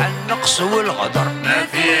 مبنية على النقص والغدر، ما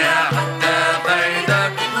فيها حتى فايدة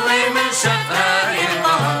تكوي من شافها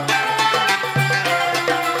ينقهر.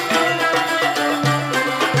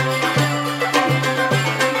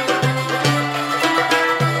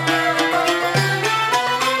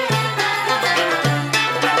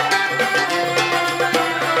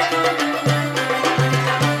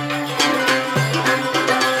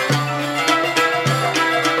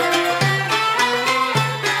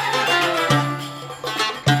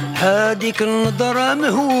 هاديك النظرة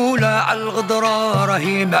مهولة عالغدرة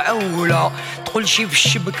راهي معولة، تقول شي في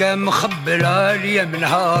الشبكة مخبلة ليا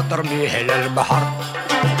منها ترميه للبحر.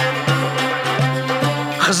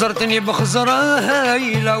 خزرتني بخزرة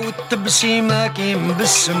هايلة والتبسيمة كيم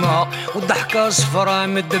بالسما، والضحكة صفرة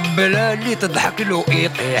مدبلة اللي تضحك له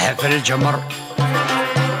يطيح في الجمر.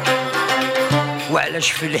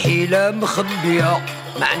 وعلاش في الحيلة مخبية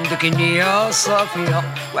ما عندك نية صافية،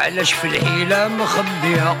 وعلاش في الحيلة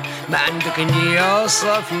مخبية ما عندك نية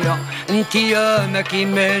صافية. انت يا ما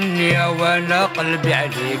كيما النية وانا قلبي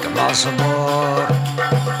عليك مصبور.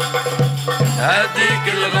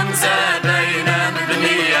 هذيك الغمزة باينة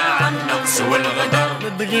مبنية على النقص والغدر،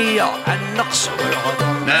 مبنية على النقص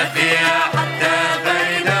والغدر، ما فيها حتى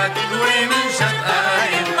فايدة تكوي من شفها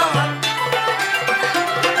ينقهر.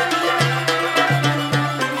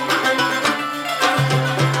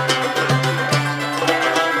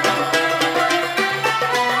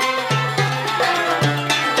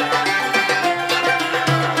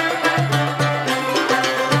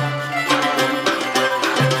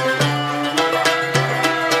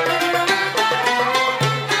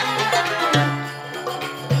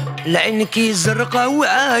 لعينكي زرقا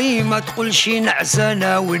وعايمة تقولشي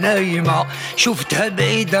نعسانة ونايمة، شفتها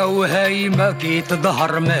بعيدة وهايمة كي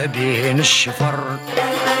تظهر ما بين الشفر.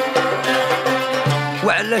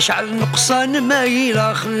 وعلاش على النقصان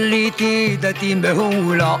مايلة خليتي ذاتي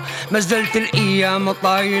مهولة، ما زالت الأيام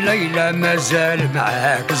طايلة إلا ما زال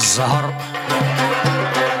معاك الزهر.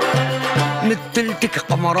 مثلتك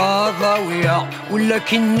قمرة ضاوية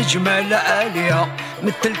ولكن نجمة لعالية،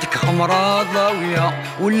 مثلتك قمرة ضاوية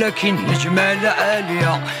ولكن نجمة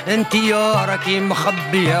لعالية. انت يا راكي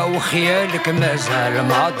مخبية وخيالك ما زال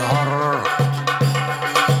ما ظهر.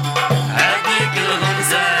 هذيك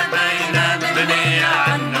الغمزة باينة مبنية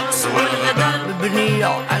على النقص والغدر، مبنية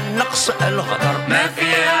على النقص الغدر، ما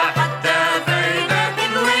فيها حتى فايدة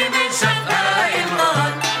تنوي من شفها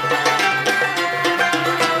ينقهر.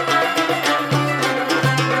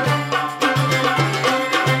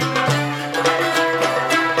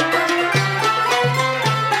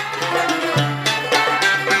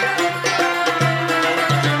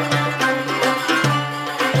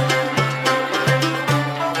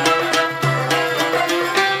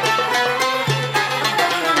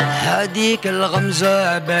 هذيك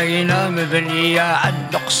الغمزة باينة مبنية على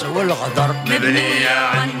النقص والغدر، مبنية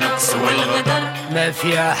على النقص والغدر، ما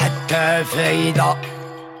فيها حتى فايدة،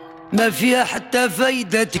 ما فيها حتى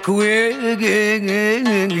فايدة تكوي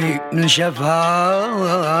من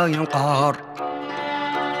شافها ينقهر.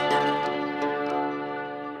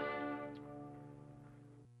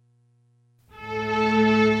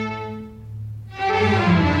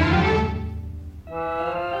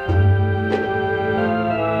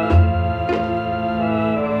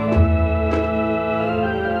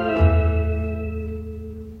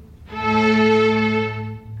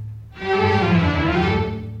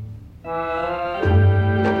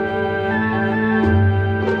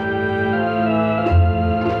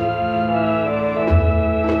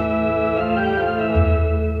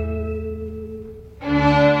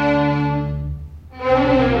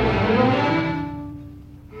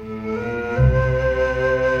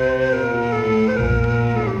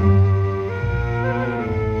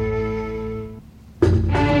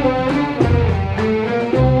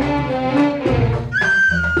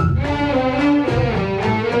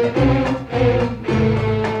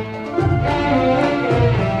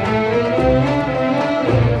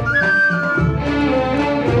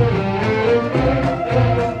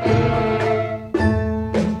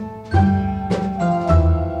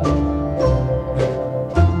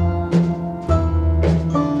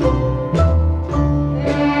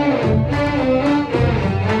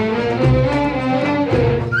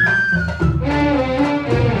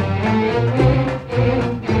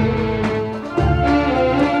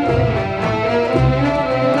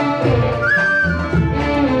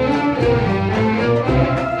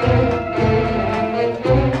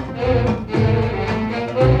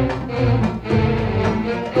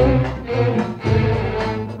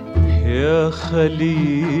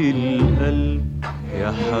 خلي القلب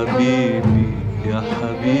يا حبيبي يا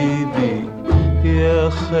حبيبي يا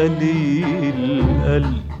خلي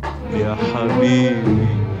القلب يا حبيبي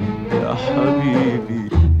يا حبيبي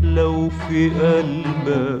لو في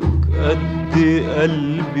قلبك قد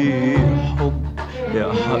قلبي حب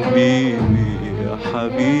يا حبيبي يا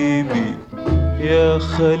حبيبي يا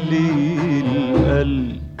خلي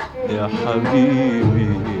القلب يا حبيبي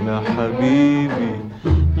يا حبيبي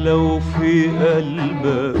لو في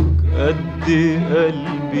قلبك قد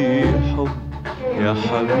قلبي حب يا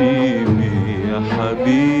حبيبي يا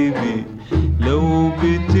حبيبي لو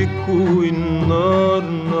بتكوي النار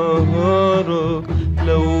نهارك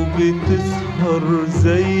لو بتسهر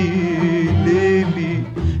زي ليلي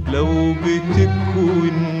لو بتكوي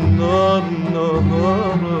النار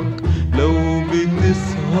نهارك لو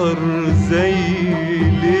بتسهر زي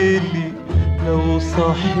ليلي لو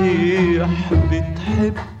صحيح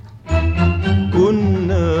بتحب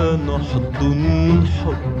كنا نحضن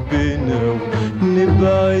حبنا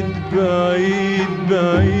ونبعد بعيد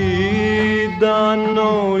بعيد عن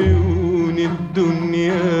عيون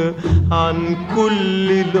الدنيا عن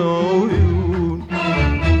كل العيون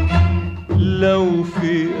لو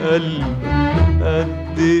في قلبك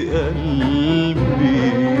قد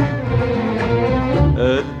قلبي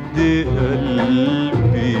قد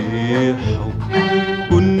قلبي حب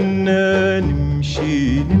كنا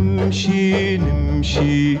نمشي نمشي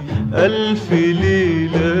نمشي ألف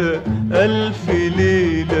ليلة ألف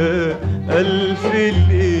ليلة ألف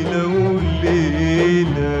ليلة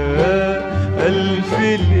وليلة ألف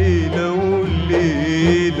ليلة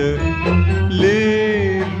وليلة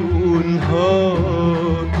ليل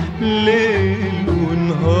ونهار ليل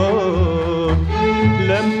ونهار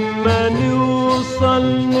لما نوصل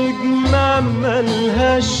نجمة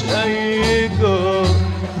ملهاش أي جار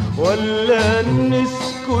ولا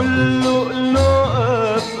نسكن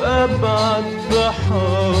لؤلؤة في أبعد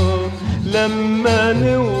بحار لما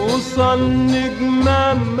نوصل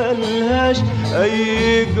نجمة ملهاش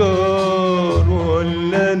أي جار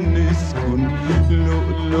ولا نسكن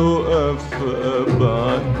لؤلؤة في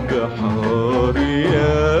أبعد بحار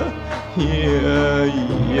يا يا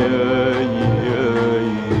يا يا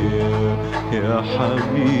يا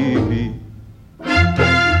حبيبي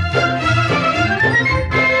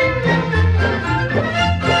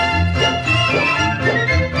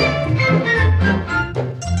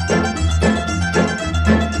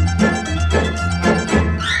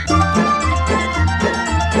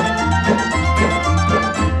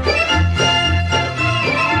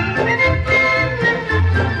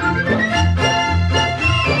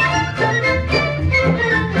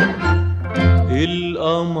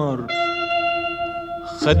القمر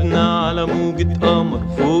خدنا على موجة قمر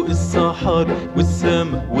فوق الصحر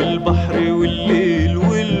والسما والبحر والليل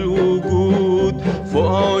والوجود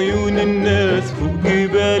فوق عيون الناس فوق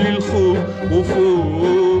جبال الخوف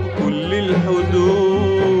وفوق كل الحدود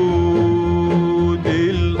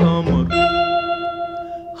القمر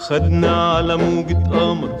خدنا على موجة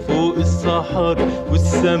قمر فوق الصحر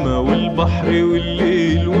والسما والبحر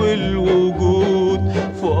والليل والوجود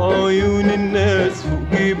فوق عيون الناس فوق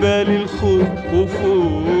جبال الخوف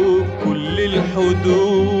وفوق كل الحدود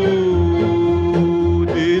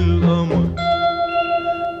القمر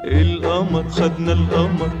خدنا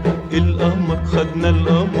القمر خدنا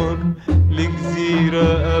القمر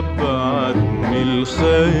لجزيرة أبعد من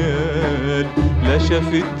الخيال لا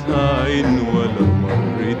شافتها عين ولا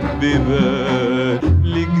مرت ببال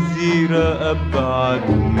لجزيرة أبعد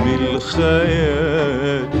من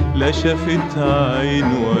الخيال لا شافتها عين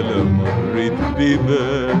ولا مرت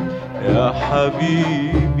ببال يا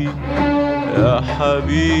حبيبي يا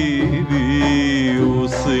حبيبي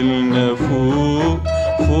وصلنا فوق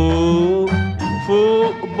فوق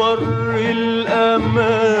فوق بر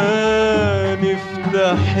الأمان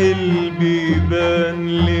افتح البيبان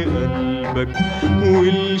لقلبك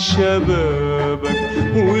ولشبابك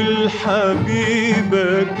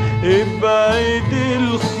ولحبيبك ابعد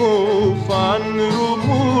الخوف عن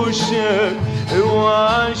رموشك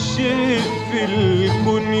اوعى شيء في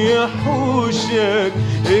الكون يحوشك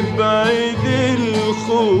ابعد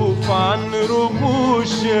الخوف عن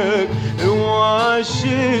رموشك اوعى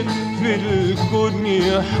شيء في الكون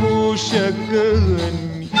يحوشك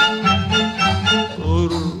غني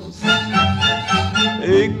ارقص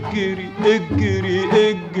اجري اجري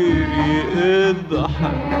اجري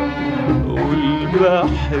اضحك قول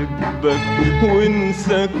بحبك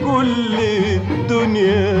وانسى كل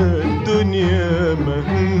الدنيا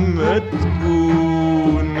مهما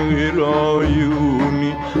تكون غير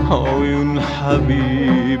عيون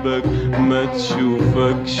حبيبك ما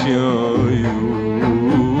تشوفكش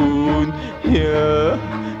عيون يا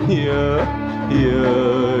يا يا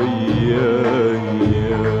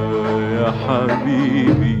يا يا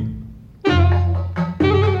حبيبي.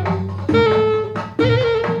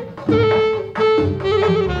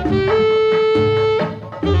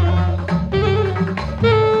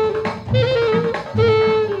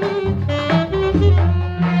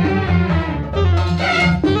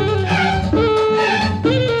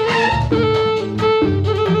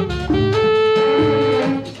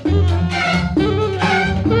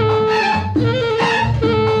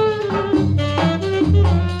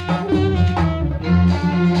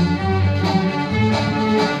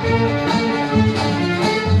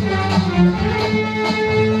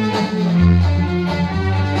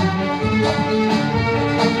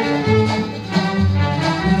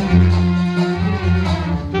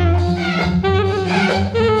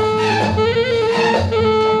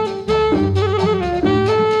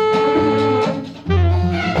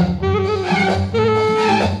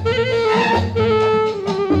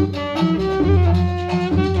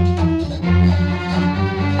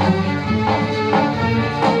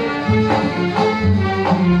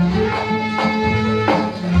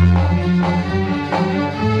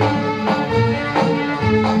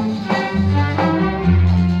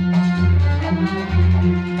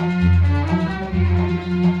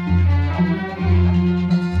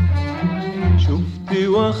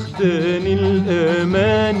 واخداني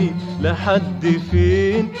الأماني لحد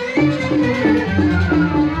فين،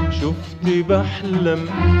 شفتي بحلم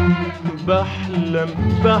بحلم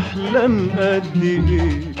بحلم قد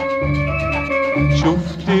ايه،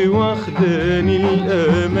 شفتي واخداني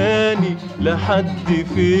الأماني لحد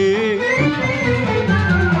فين،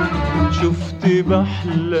 شفتي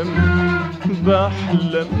بحلم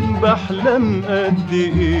بحلم بحلم قد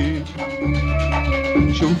ايه،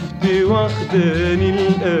 شفتي واخداني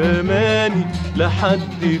الأماني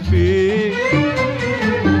لحد فين،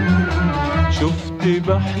 شفتي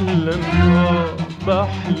بحلم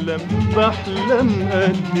بحلم بحلم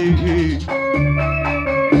قد ايه،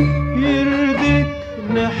 يرضيك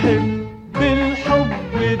نحب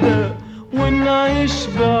بالحب ده ونعيش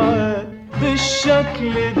بعاد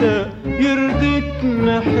بالشكل ده، يرضيك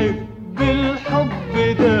نحب بالحب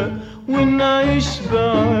ده ونعيش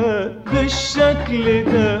بعاد بالشكل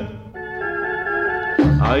ده،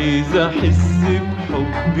 عايز احس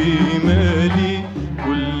بحبي مالي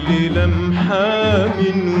كل لمحة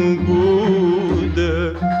من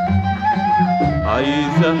وجودك،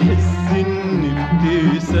 عايز احس ان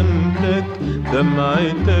ابتسامتك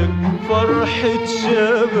دمعتك فرحة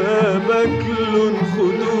شبابك لون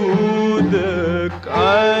خدودك،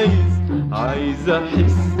 عايز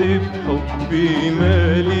احس بحبي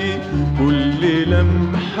مالي كل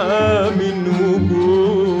لمحة من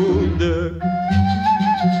وجودك،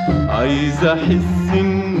 عايز احس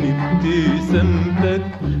ان ابتسامتك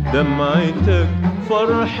دمعتك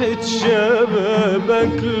فرحة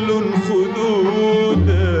شبابك لون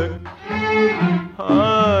خدودك،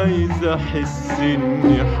 عايز احس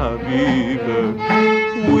اني حبيبك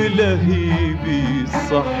ولهيبي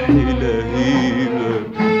صح لهيبك،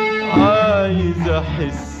 عايز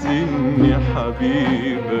احس اني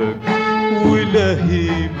حبيبك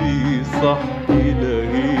ولهيبي صح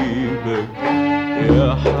لهيبك، يا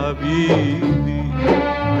حبيبي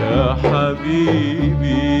يا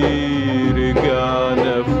حبيبي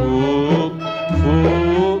رجعنا فوق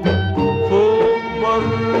فوق فوق بر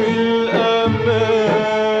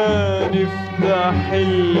الأمان، افتح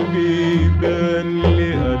البيبان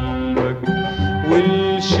لقلبك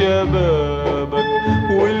ولشبابك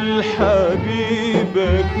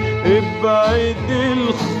ولحبيبك، ابعد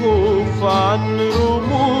الخوف عن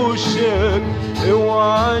رموشك،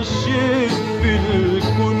 اوعى الشيء في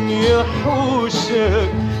الكون يحوشك،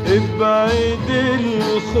 ابعد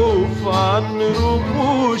الخوف عن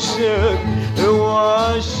رموشك،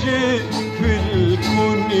 اوعى الشيء في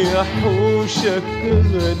الكون يحوشك،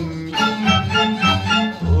 غني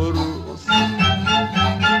ارقص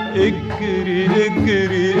اجري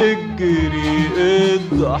اجري اجري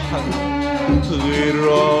اضحك، غير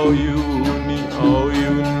عيوني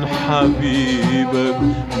عيون حبيبك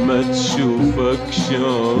ما تشوفكش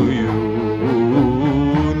عيون،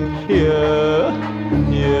 يا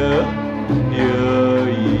يا يا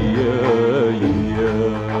يا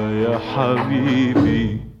يا حبيبي.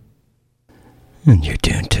 And you're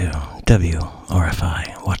tuned to WRFI,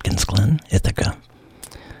 Watkins Glen, Ithaca.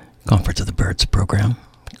 Conference of the Birds program.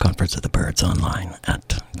 Conference of the Birds online at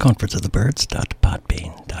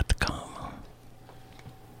conferenceofthebirds.podbean.com.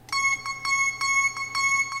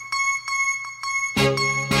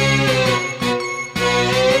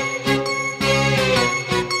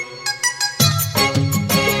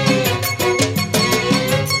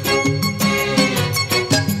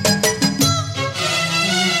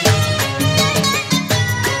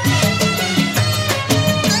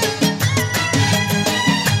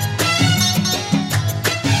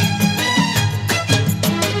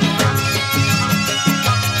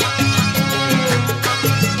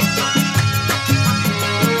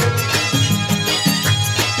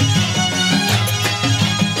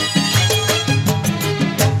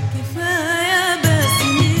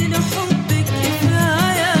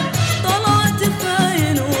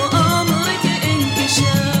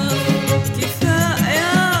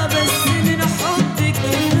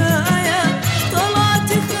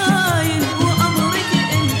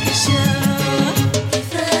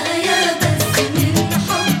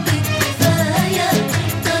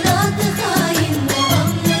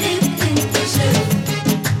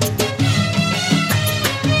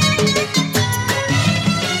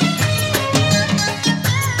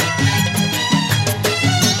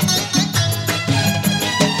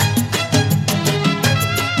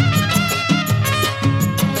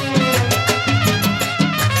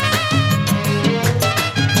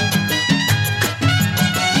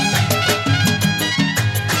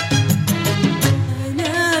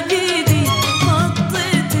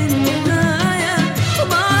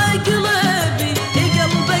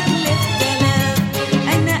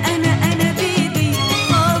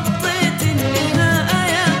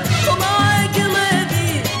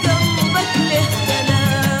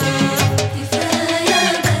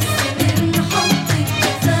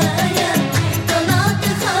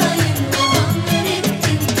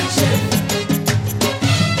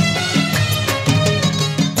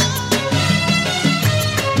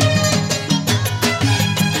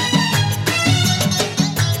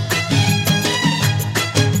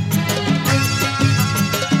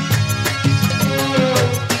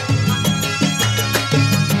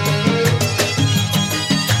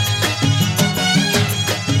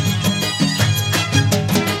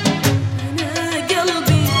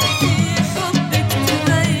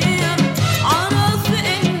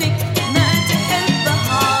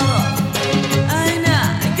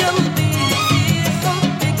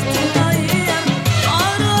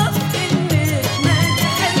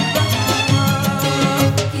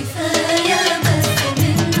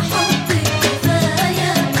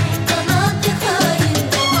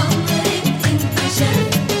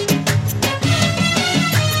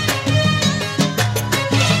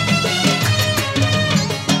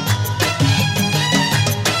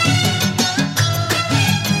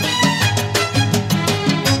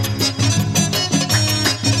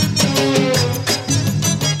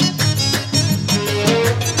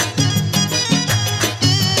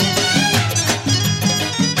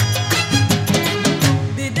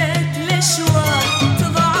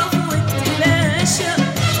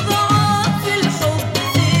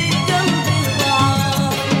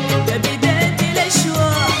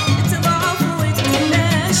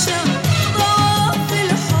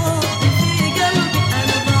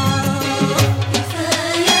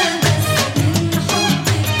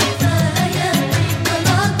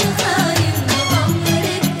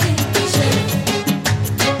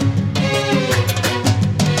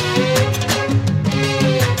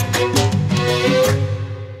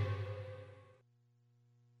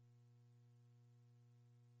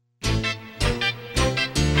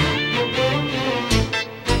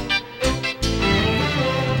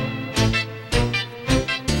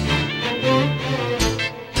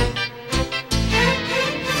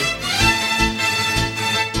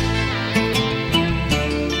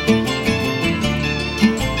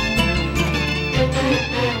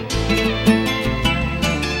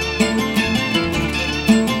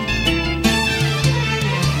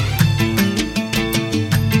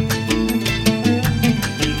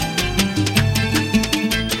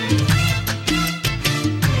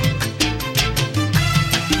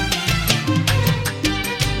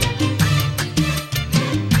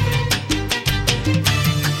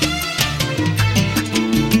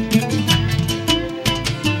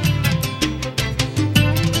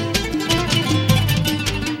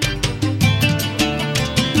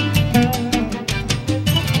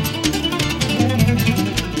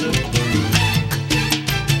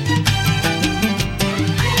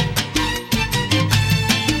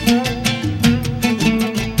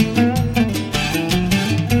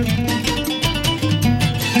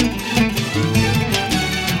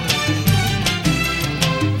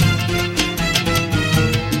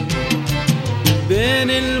 بين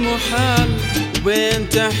المحال وبين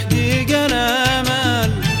تحقيق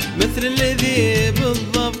الآمال، مثل الذي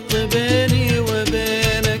بالضبط بيني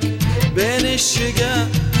وبينك، بين الشقاء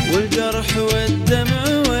والجرح والدمع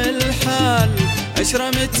والحال، عشرة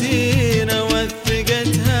متينة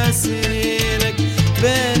وثقتها سنينك،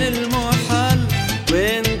 بين المحال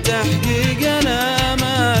وبين تحقيق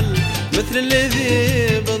الآمال، مثل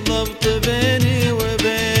الذي بالضبط بيني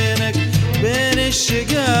وبينك، بين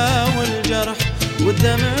الشقاء والجرح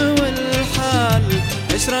والدمع والحال،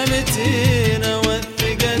 عشرة متينة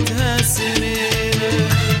وثقتها سنينك.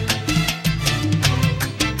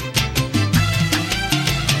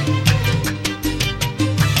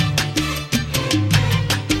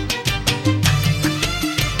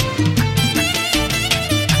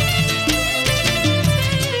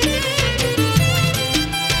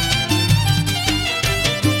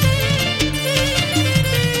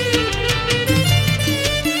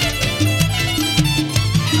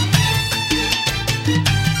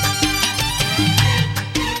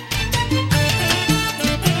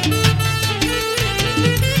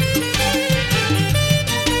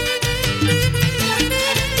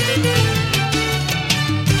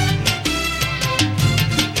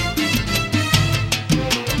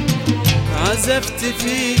 عزفت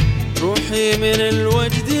في روحي من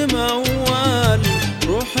الوجد موال،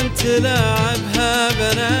 روح تلاعبها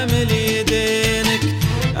بنامل يدينك،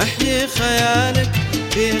 احيي خيالك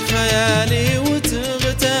في خيالي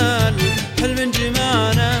وتغتال، حلم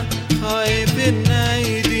جمعنا خايف انه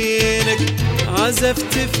يدينك.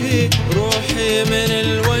 عزفت في روحي من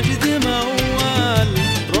الوجد موال،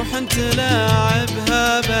 روح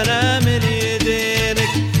تلاعبها بنامل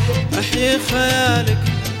يدينك، احيي خيالك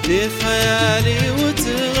في خيالي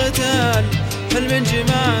وتغتال، حلم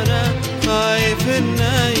جمعنا خايف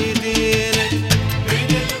انه يدينك.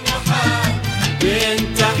 بين المحال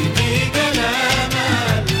بين تحقيق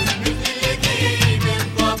الامال، مثل الذي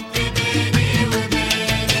بالضبط بيني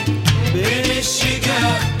وبينك، بين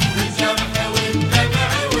الشقاء والجرح والدمع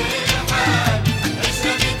والحال،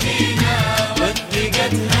 عشرتينا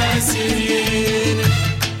وثقتها سنينك.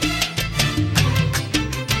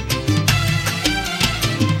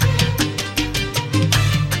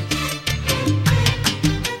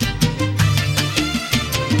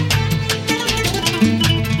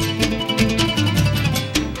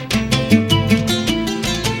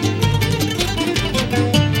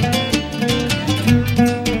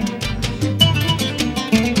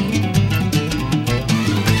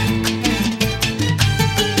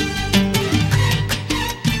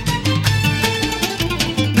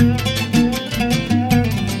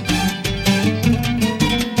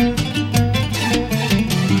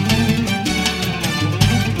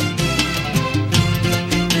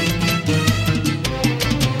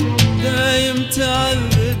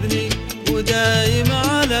 تعذبني ودايم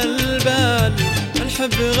على البال،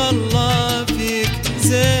 الحب غلا فيك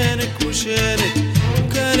زينك وشينك،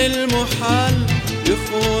 وكان المحال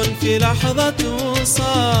يخون في لحظة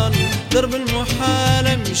وصال، درب المحال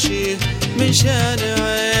امشيه من شان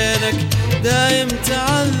عينك. دايم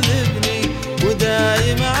تعذبني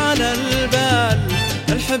ودايم على البال،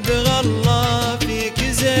 الحب غلا فيك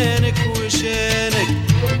زينك وشينك،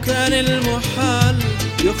 وكان المحال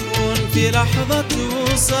يخون في لحظة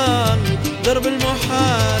وصال، درب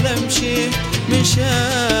المحال امشي من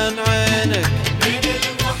شان عينك. بين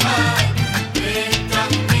المحال بين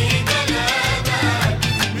تحقيق الآمال،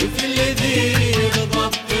 مثل الذي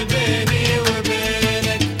بالضبط بيني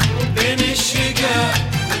وبينك، بين الشقاء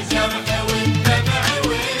والجرح والدمع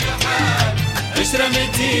والحال، عشرة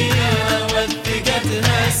متينة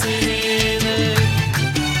وثقتها سنينك.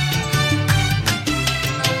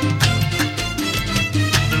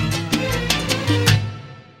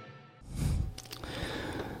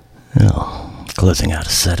 Closing out a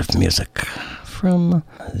set of music from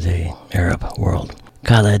the Arab world.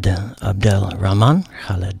 Khaled Abdel Rahman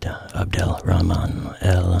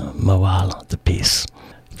El Mawal, the piece,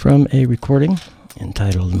 from a recording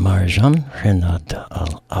entitled Marjan Renad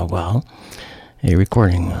Al Awal, a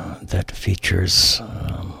recording that features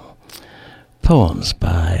poems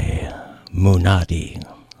by Munadi,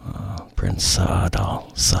 Prince Saad Al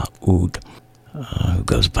Saud, who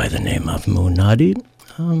goes by the name of Munadi.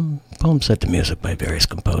 Poems set to music by various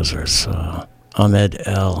composers. Ahmed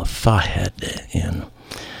El Fahed in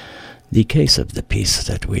the case of the piece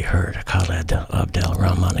that we heard, Khaled Abdel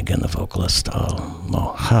Rahman, again the vocalist, El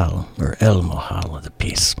Mohal of the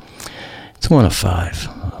piece. It's one of five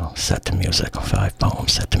set to music, 5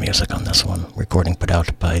 poems set to music on this one. Recording put out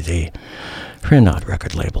by the Renad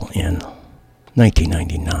record label in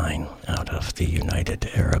 1999 out of the United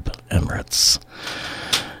Arab Emirates.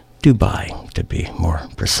 Dubai, to be more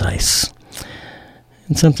precise.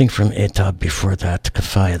 And something from Etab before that,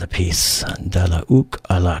 Kafaya, the piece, Dala Uk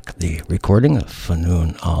Alak, the recording of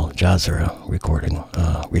Fanoun Al Jazira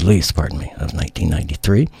release, of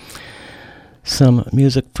 1993. Some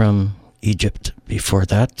music from Egypt before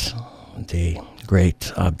that, the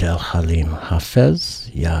great Abdel Halim Hafez,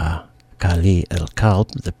 Ya Kali El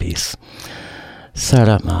Kalb, the piece,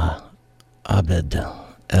 Sarama Abed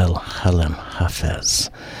El Halim Hafez,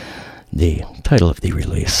 the title of the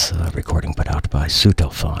release, recording put out by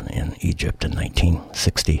Sutofan in Egypt in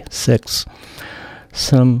 1966.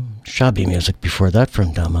 Some Shabi music before that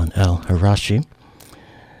from Daman El Harashi.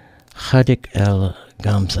 Khadik El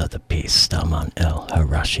Gamza, the piece, Daman El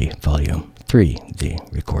Harashi, Volume 3, the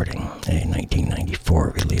recording, a 1994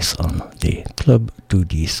 release on the Club du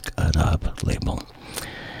Disque Arab label.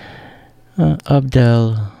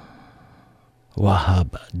 Abdel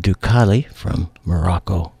Wahab Dukali from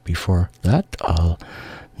Morocco before that, Al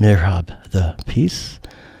Mirhab, the piece,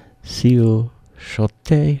 Siu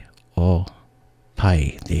Shote O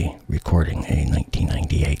Pai, the recording, a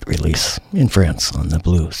 1998 release in France on the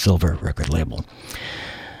Blue Silver record label.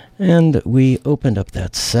 And we opened up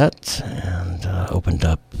that set and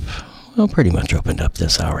pretty much opened up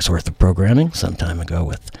this hour's worth of programming some time ago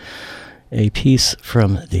with a piece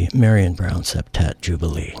from the Marion Brown Septet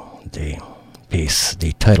Jubilee, the piece,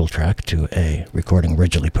 the title track to a recording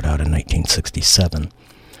originally put out in 1967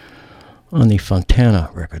 on the Fontana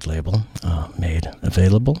record label, made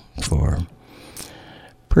available for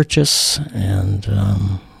purchase and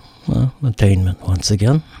attainment once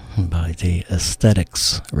again by the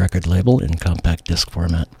Aesthetics record label in compact disc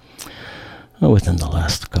format within the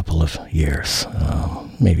last couple of years,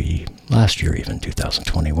 maybe last year even,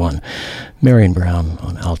 2021. Marion Brown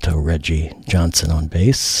on alto, Reggie Johnson on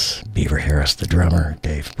bass, Beaver Harris the drummer,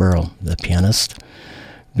 Dave Burrell the pianist,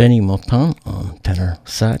 Benny Maupin on tenor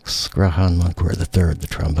sax, Grahan Moncourt III, the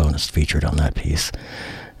trombonist, featured on that piece,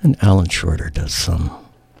 and Alan Shorter does some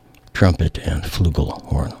trumpet and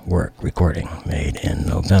flugelhorn work, recording made in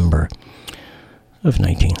November of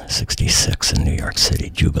 1966 in New York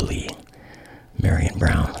City, Jubilee. Marion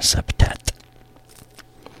Brown Septet.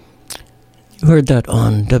 You heard that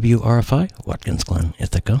on WRFI, Watkins Glen,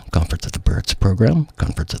 Ithaca, Conference of the Birds program,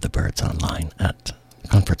 Conference of the Birds online at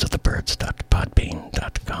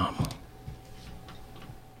conferenceofthebirds.podbean.com.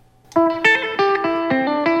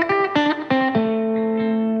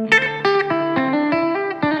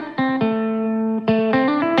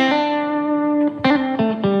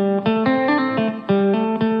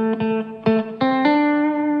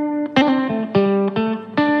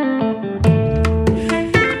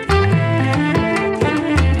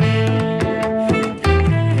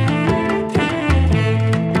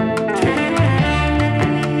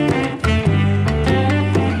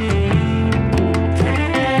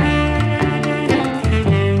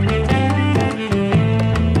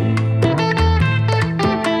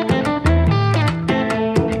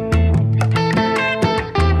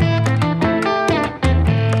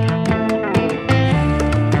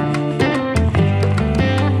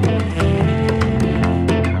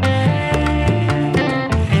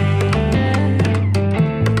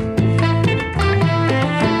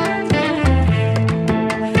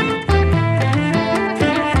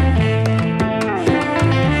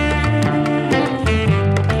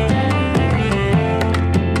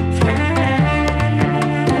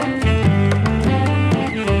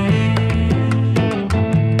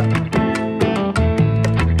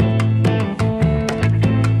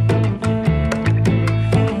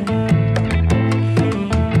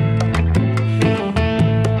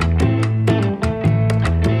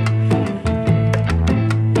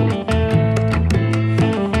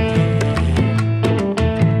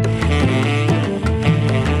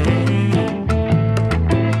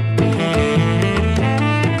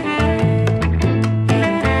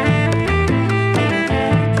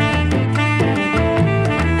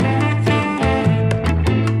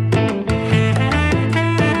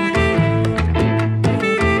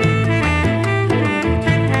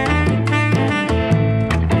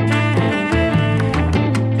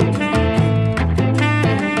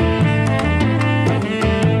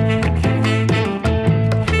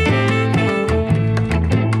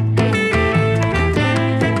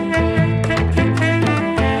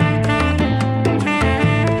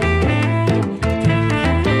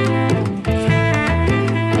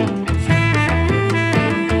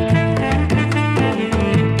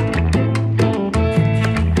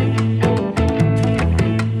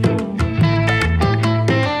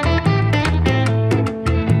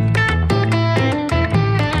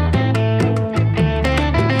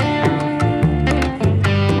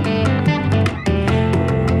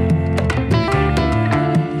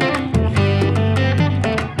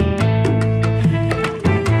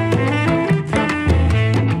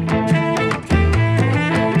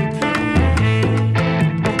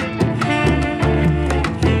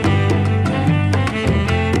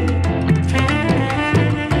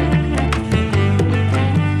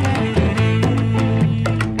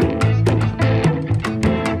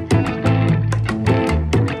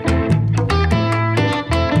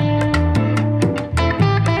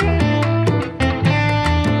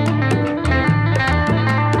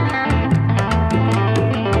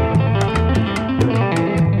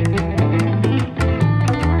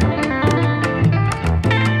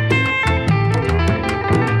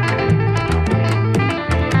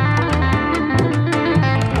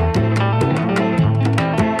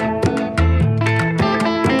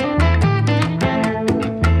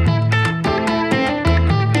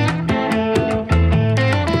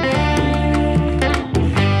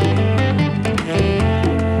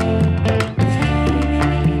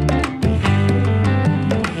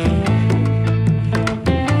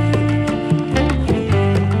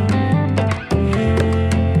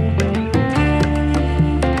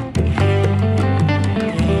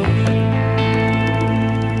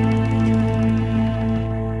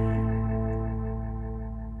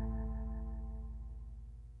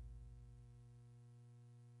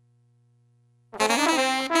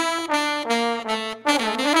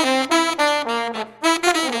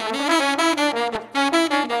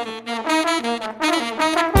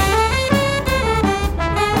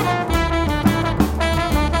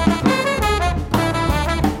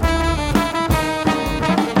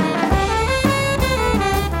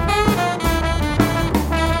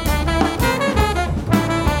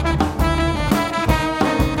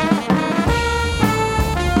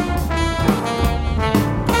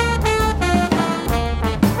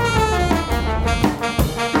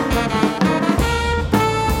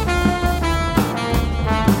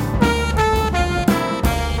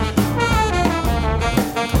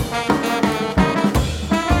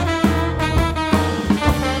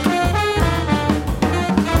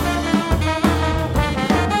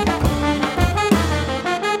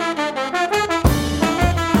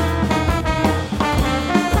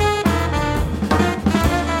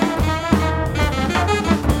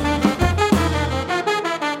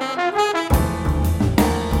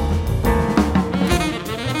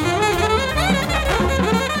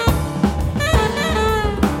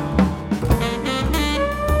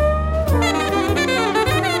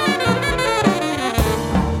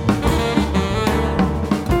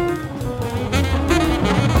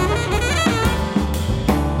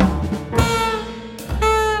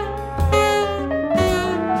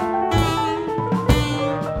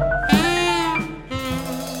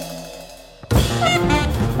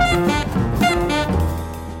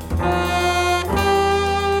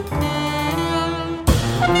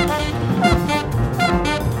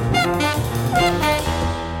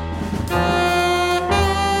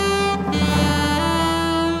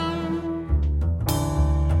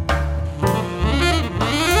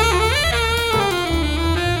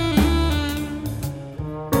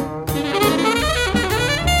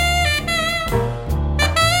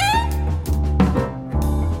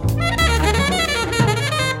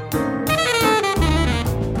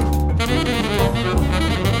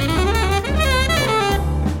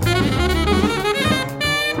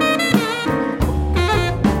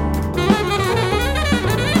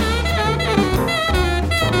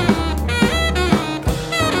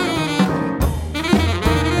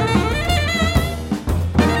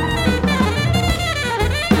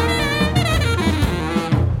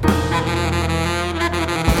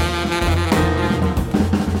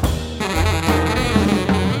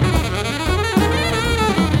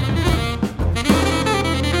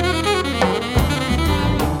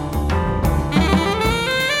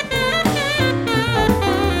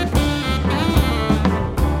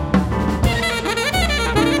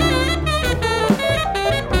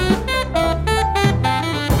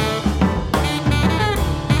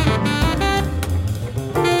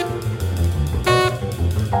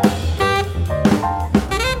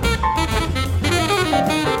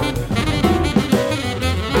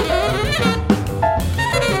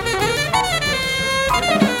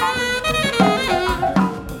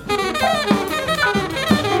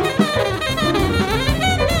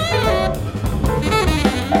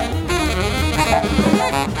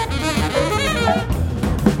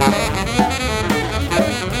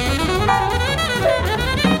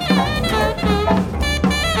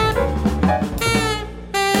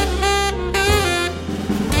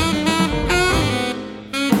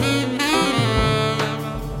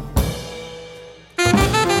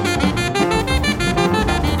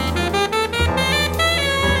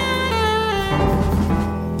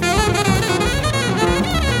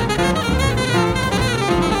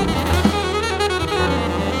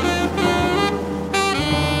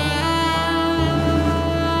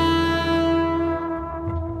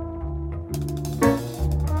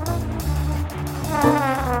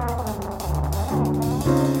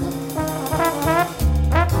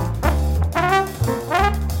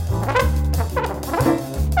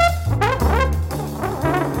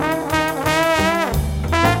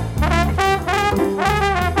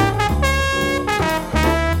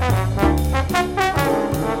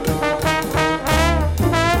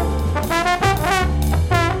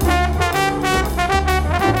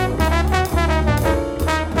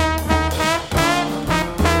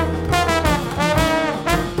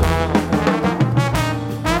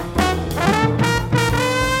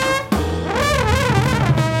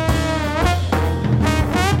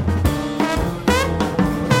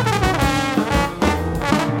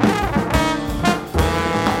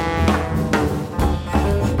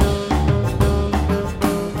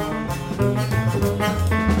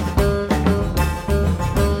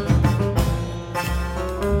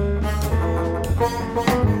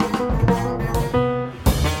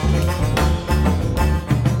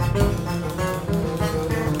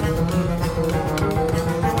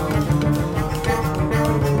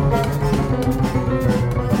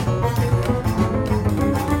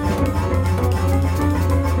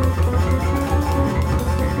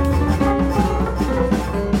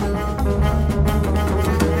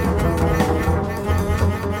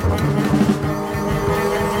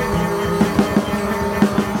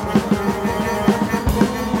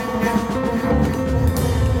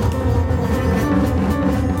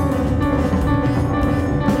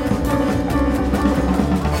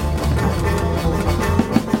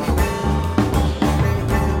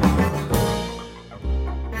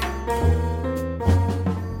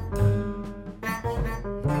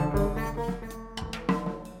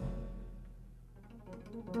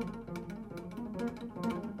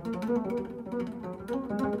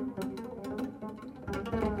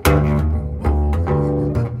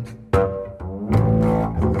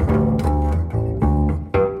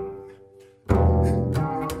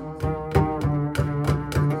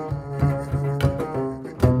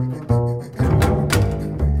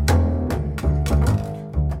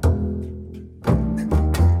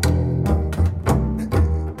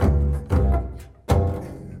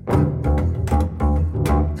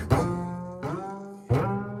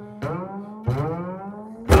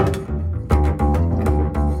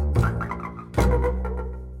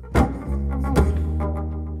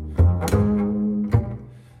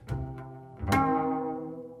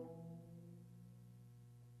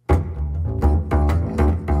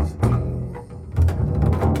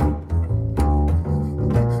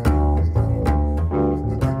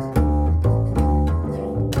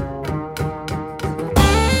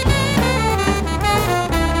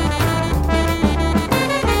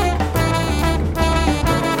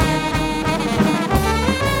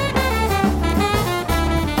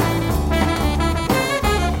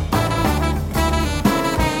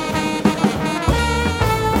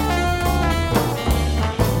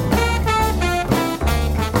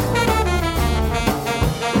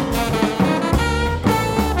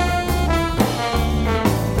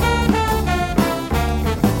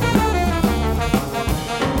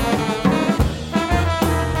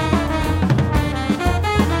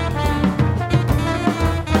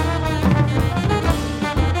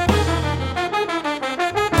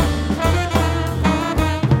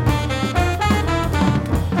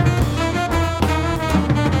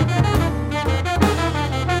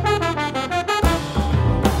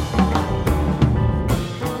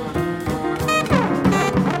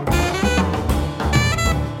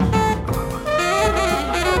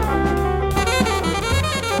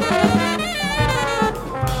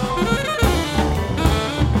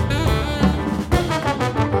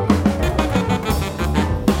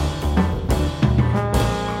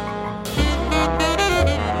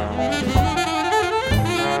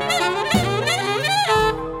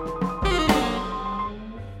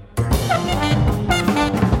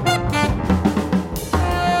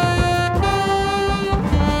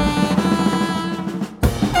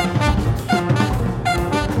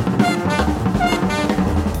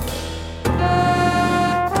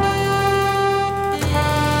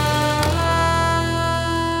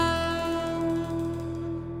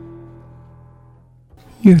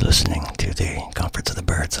 You're listening to the Conference of the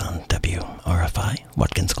Birds on WRFI,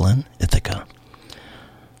 Watkins Glen, Ithaca.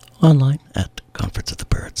 Online at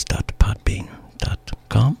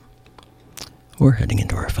conferenceofthebirds.podbean.com. We're heading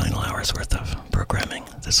into our final hour's worth of programming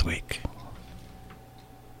this week.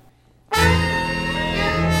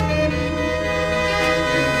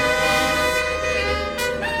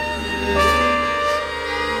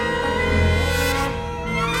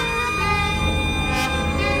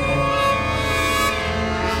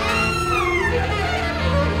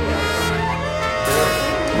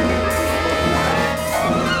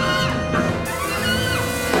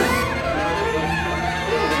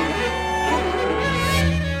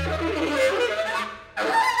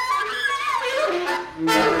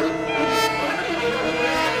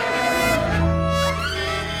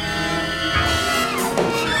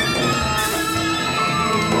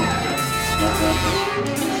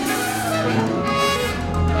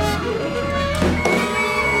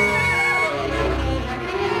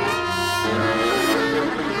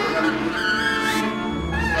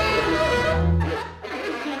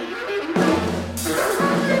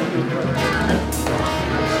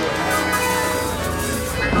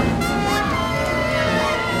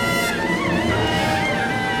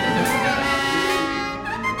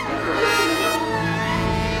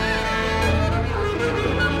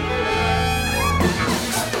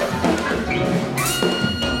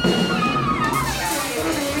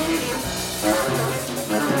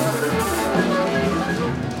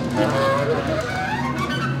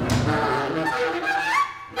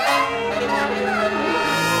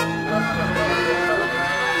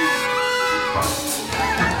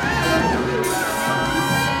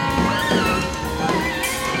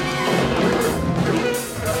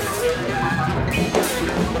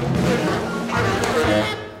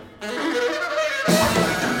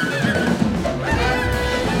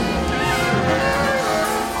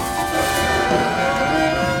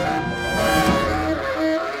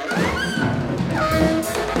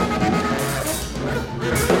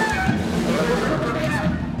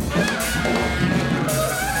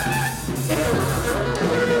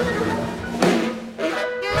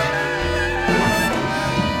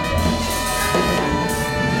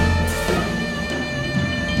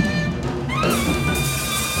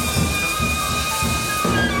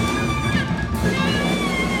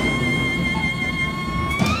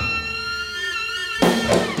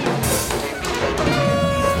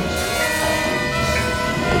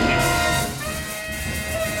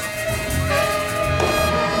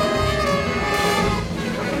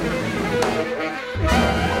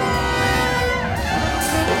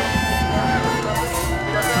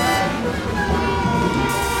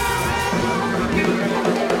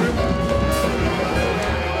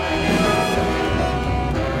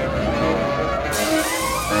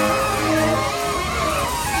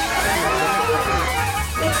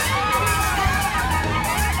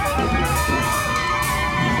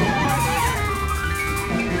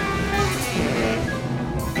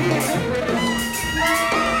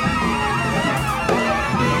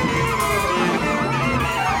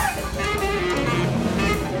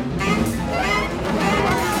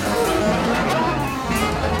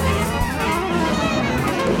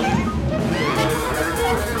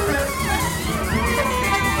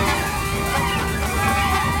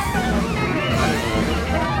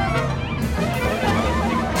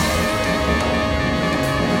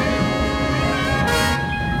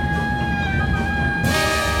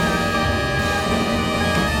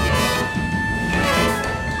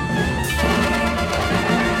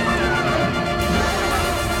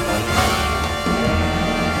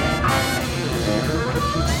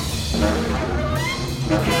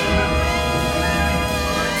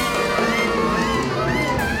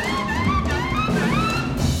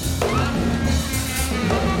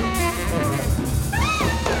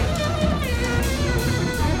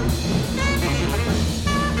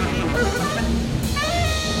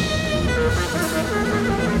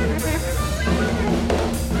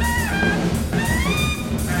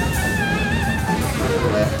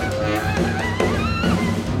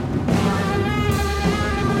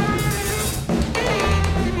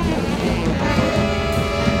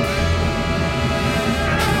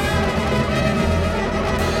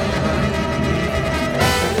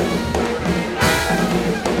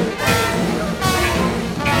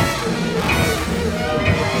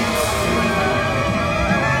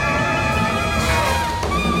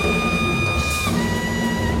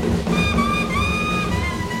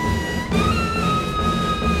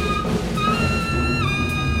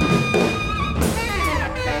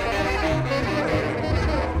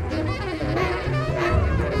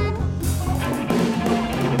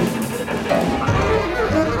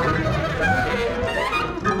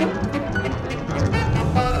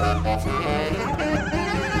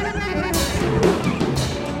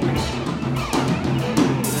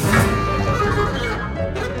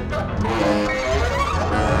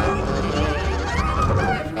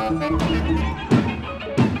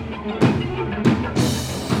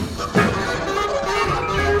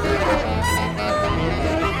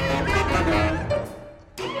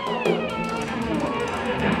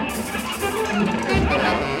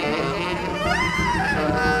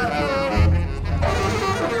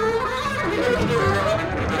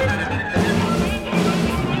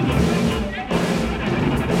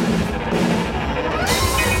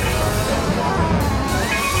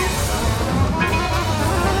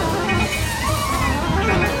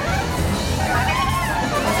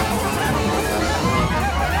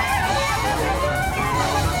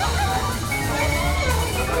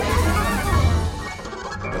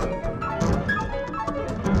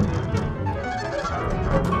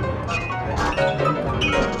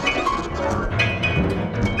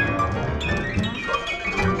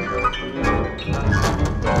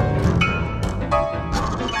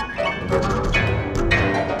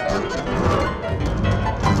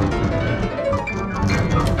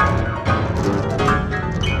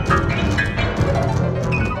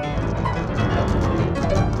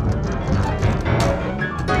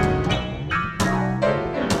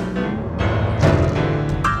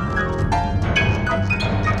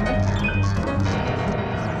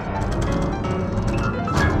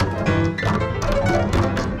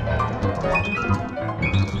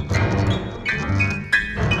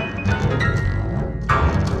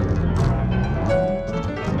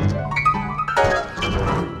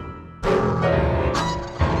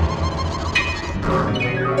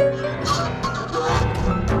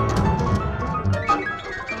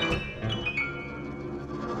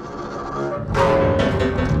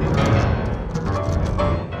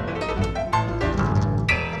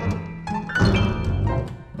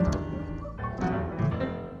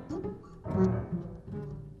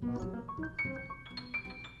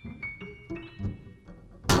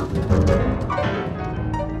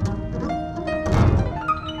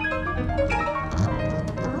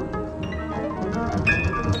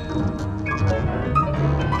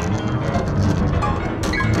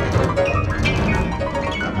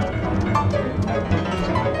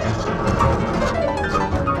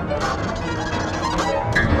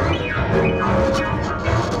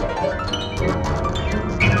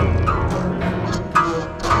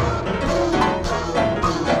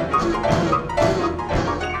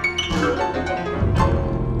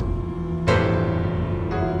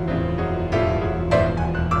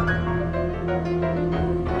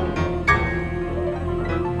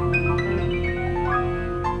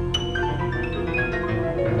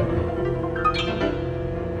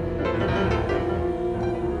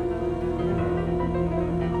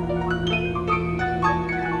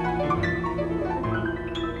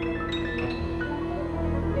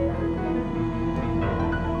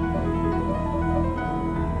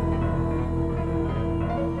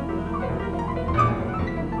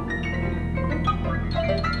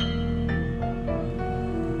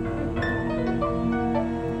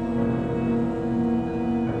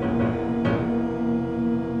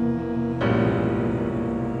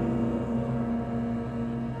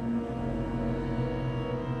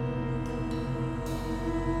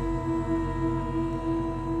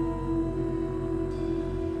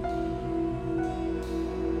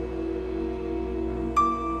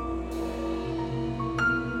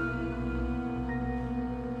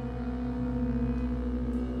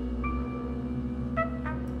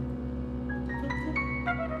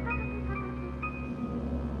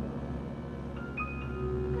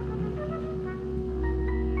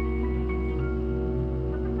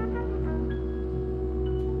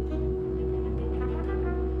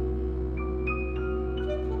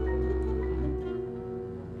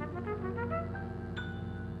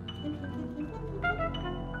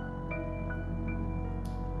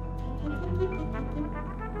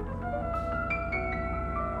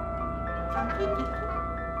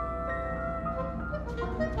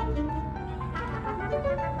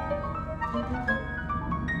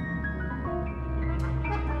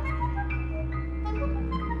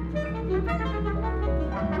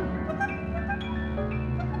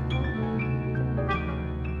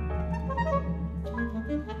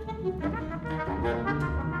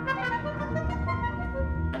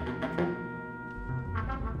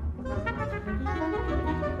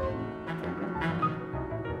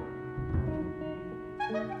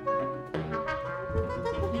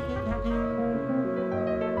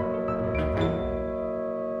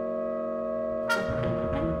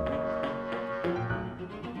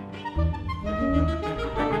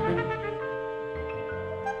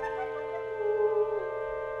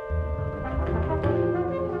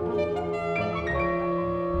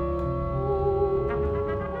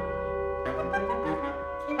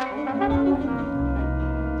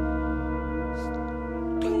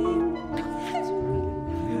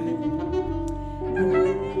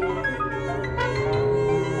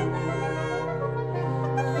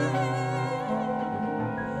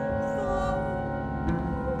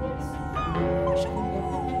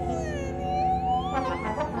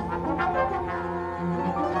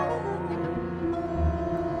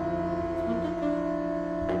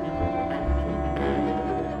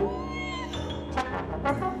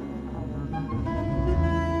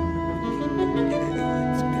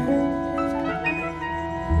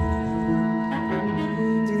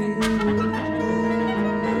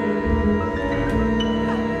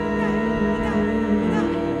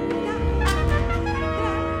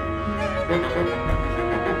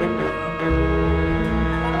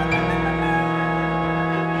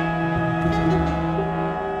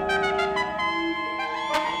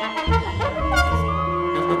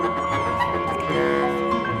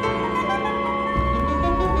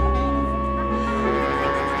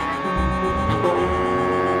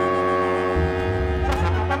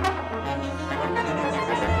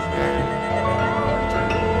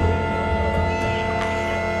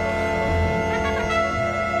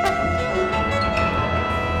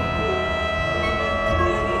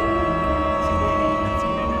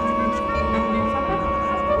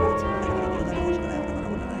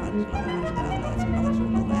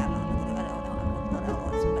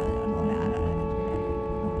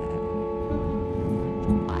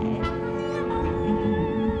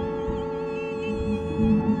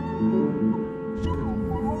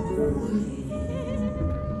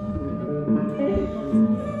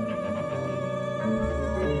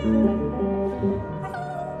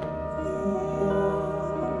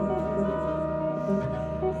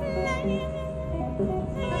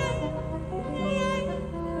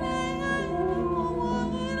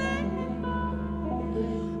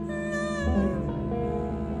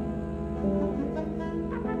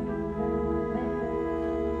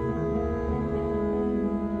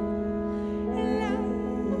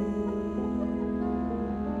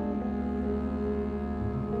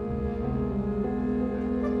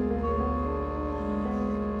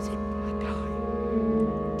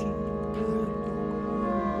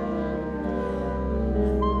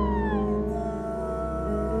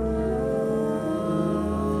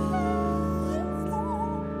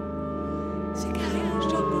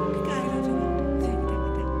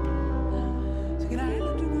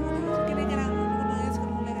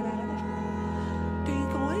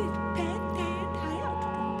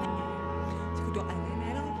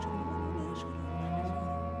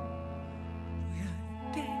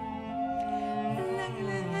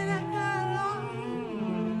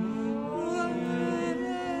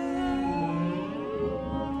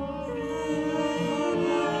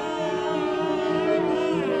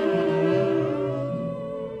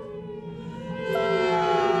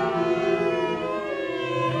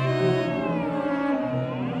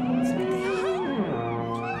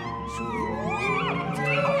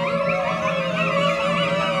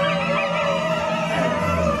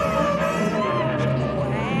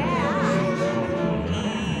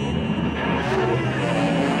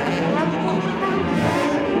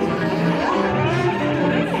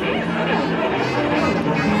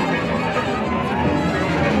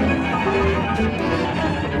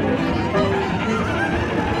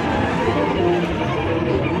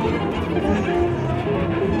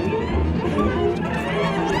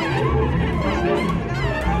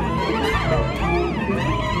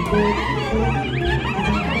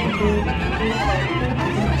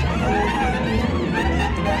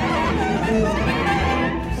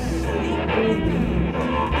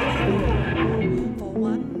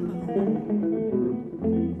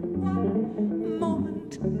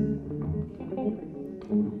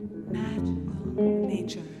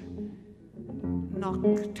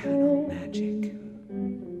 nocturnal magic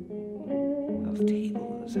of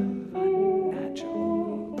tables of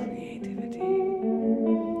unnatural creativity.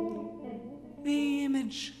 The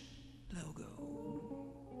image logo.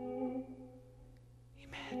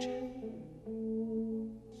 Imagine.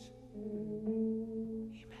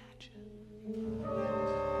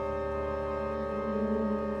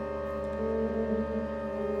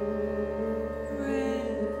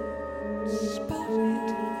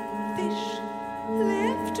 Spotted fish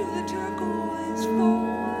lift to the turquoise floor.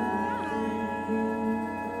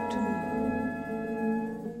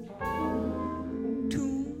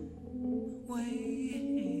 Two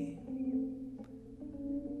way.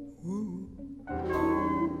 Woo.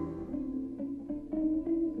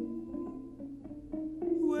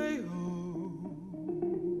 Way ho.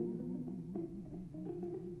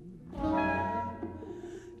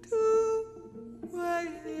 Two way.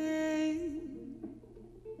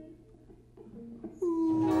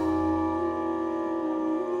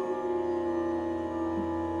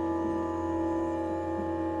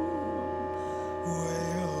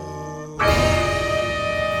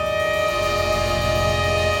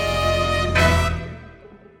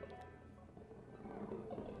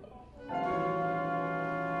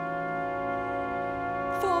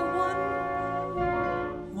 For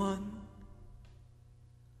one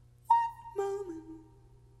moment.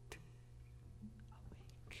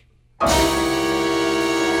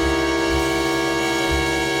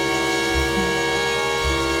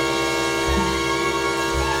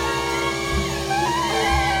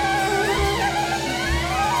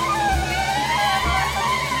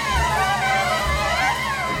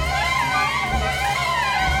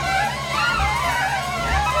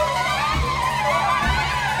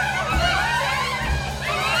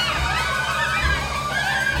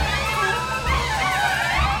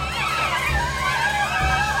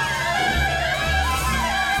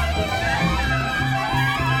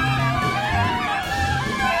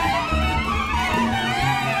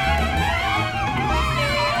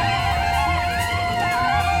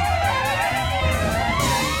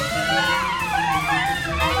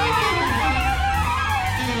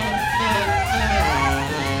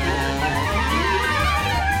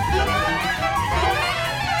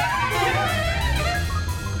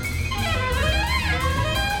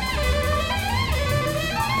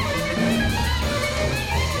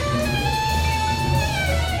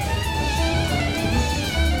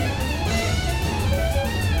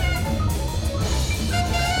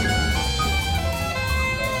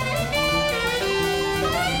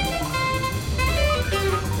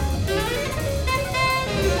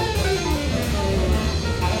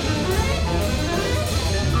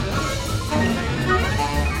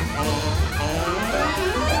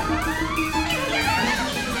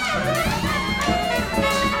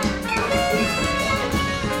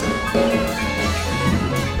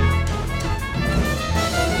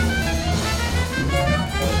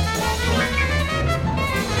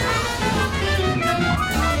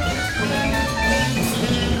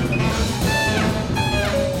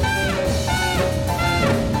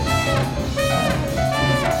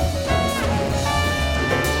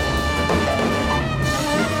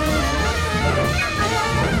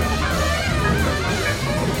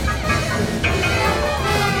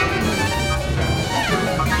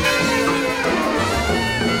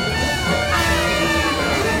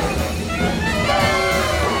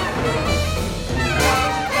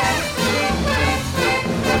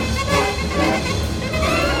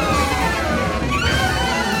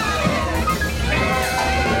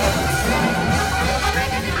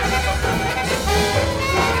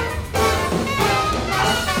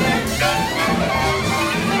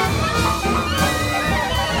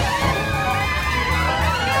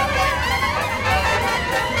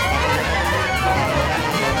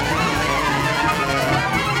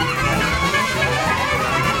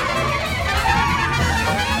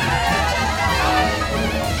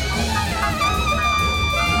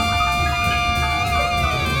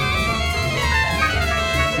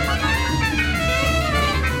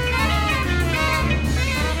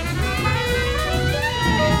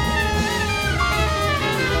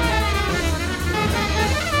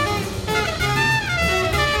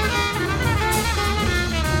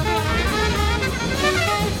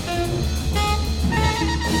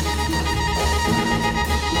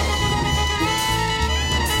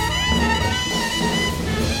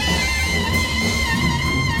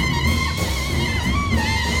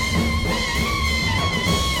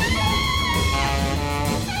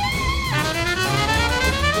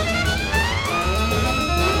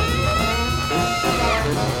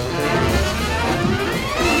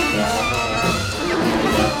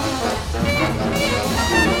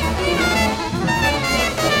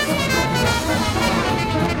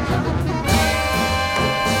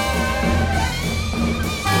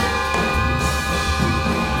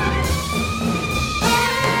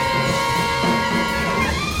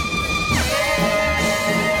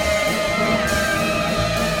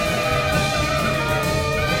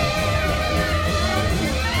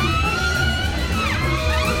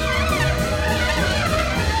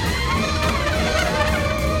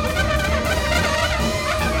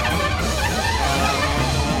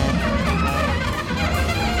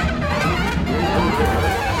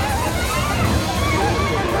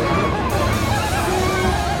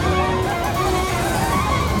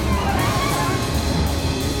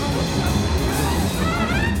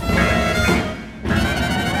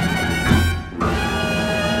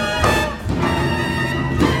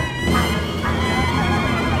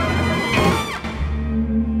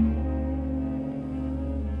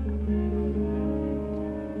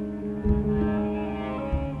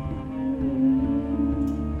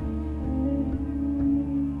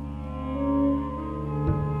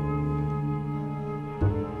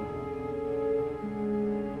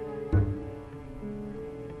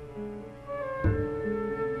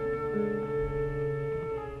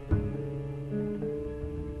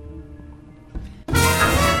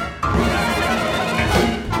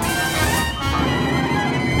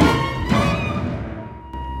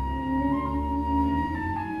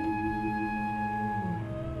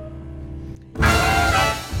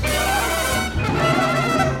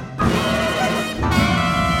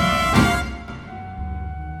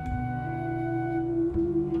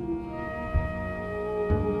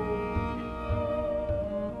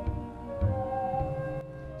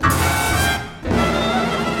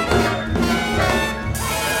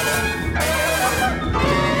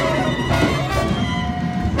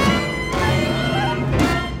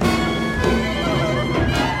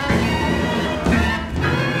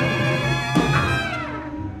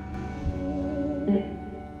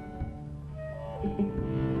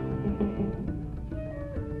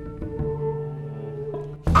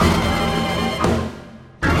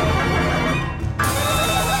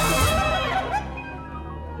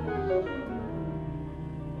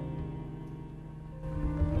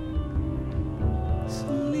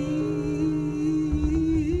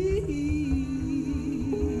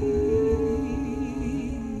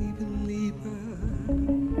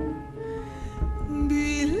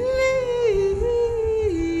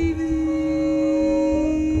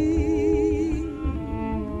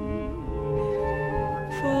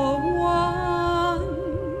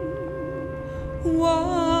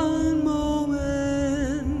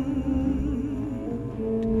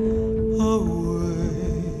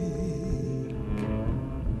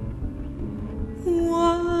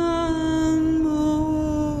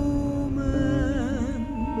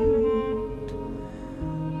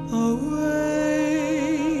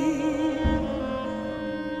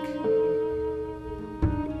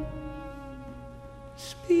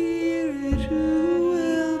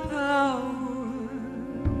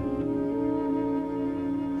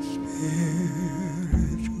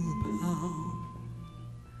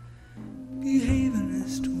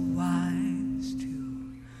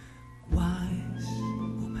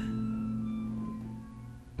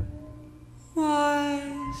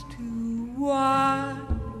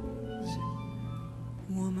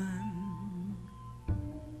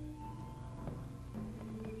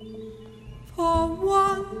 For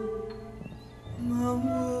one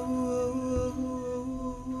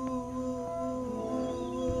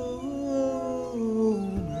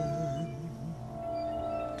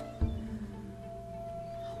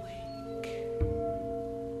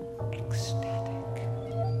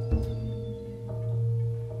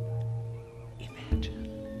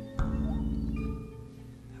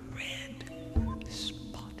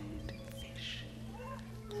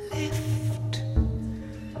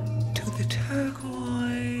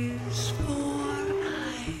turquoise, for I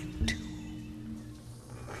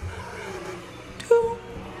do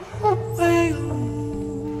wail.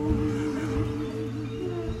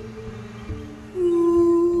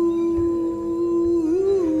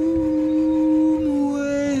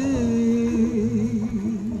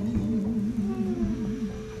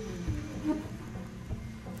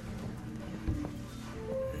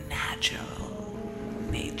 Natural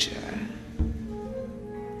nature.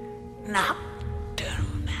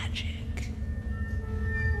 Nocturnal magic.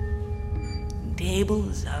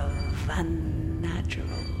 Tables of unnatural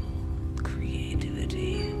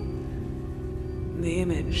creativity.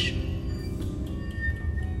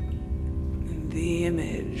 The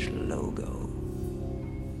image logo.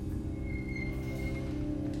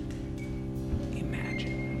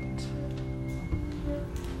 Imagine it.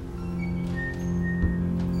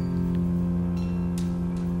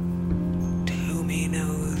 Who me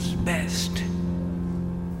knows best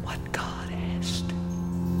what God asked.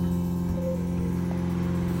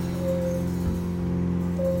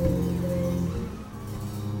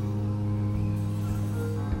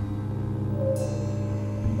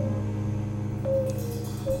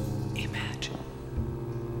 Imagine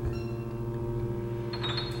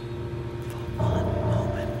for one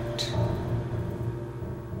moment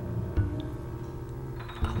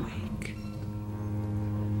awake.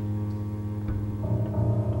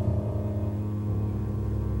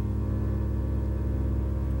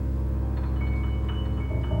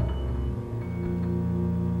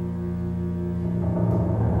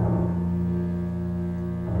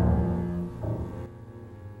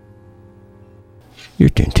 You're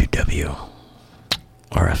tuned to WRFI,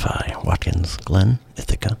 Watkins Glen,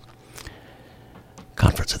 Ithaca.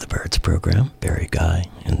 Conference of the Birds program. Barry Guy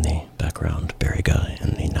in the background. Barry Guy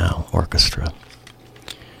in the Now Orchestra.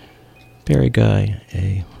 Barry Guy,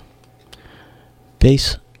 a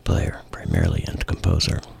bass player primarily and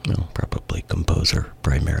composer. Well, probably composer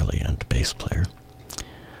primarily and bass player.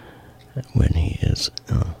 When he is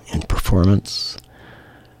in performance,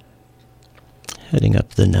 heading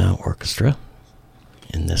up the Now Orchestra.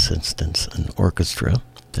 In this instance, an orchestra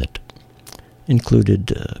that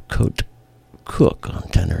included Coat Cook on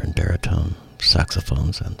tenor and baritone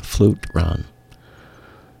saxophones and flute, Ron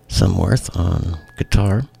Sumworth on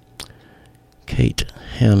guitar, Kate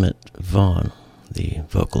Hammett Vaughn, the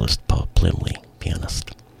vocalist, Paul Plymley,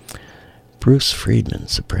 pianist, Bruce Friedman,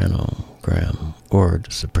 soprano, Graham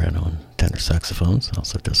Ord, soprano and tenor saxophones,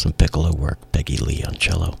 also does some piccolo work, Peggy Lee on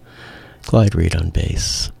cello, Clyde Reed on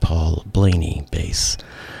bass, Paul Blaney bass,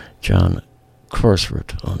 John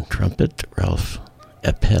Korsrud on trumpet, Ralph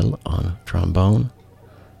Eppel on trombone,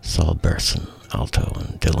 Saul Berson alto,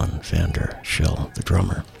 and Dylan Vander Schill, the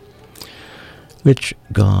drummer. Witch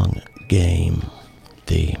Gong Game,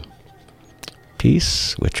 the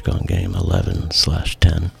piece, Witch Gong Game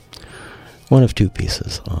 11/10, one of two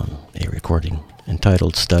pieces on a recording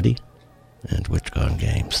entitled Study, and Witch Gong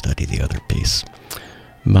Game Study, the other piece.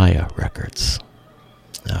 Maya Records,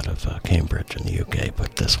 out of Cambridge in the UK,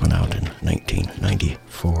 put this one out in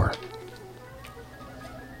 1994.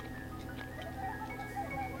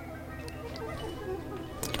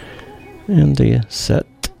 And the set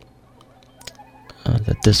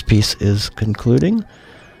that this piece is concluding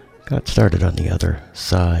got started on the other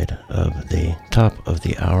side of the top of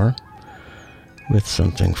the hour with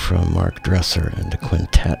something from Mark Dresser and a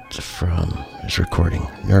quintet from his recording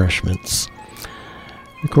Nourishments.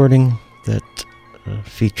 Recording that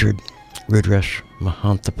featured Rudresh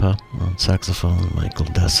Mahanthapa on saxophone, Michael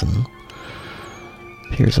Desson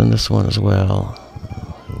appears on this one as well.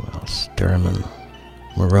 Who else? Derriman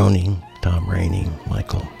Maroney, Tom Rainey,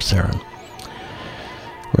 Michael Sarin.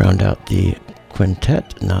 Round out the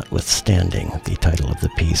quintet, notwithstanding the title of the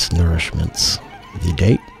piece, Nourishments. The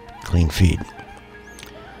date, Clean Feed.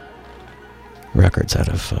 Records out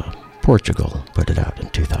of Portugal, put it out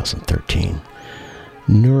in 2013.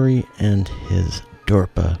 Nuri and his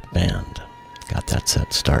Dorpa Band got that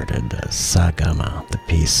set started. Sagama, the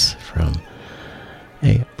piece from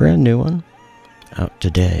a brand new one, out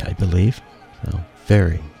today, I believe. So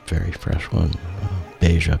very, very fresh one.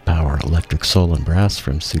 Beja Power Electric Soul and Brass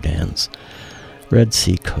from Sudan's Red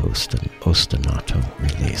Sea Coast and Ostinato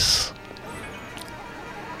release.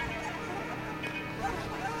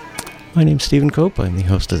 My name's Stephen Cope. I'm the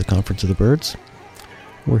host of the Conference of the Birds.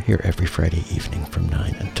 We're here every Friday evening from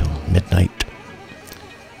 9 until midnight.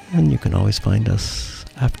 And you can always find us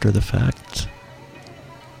after the fact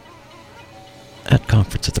at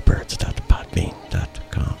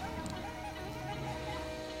conferenceofthebirds.podbean.com.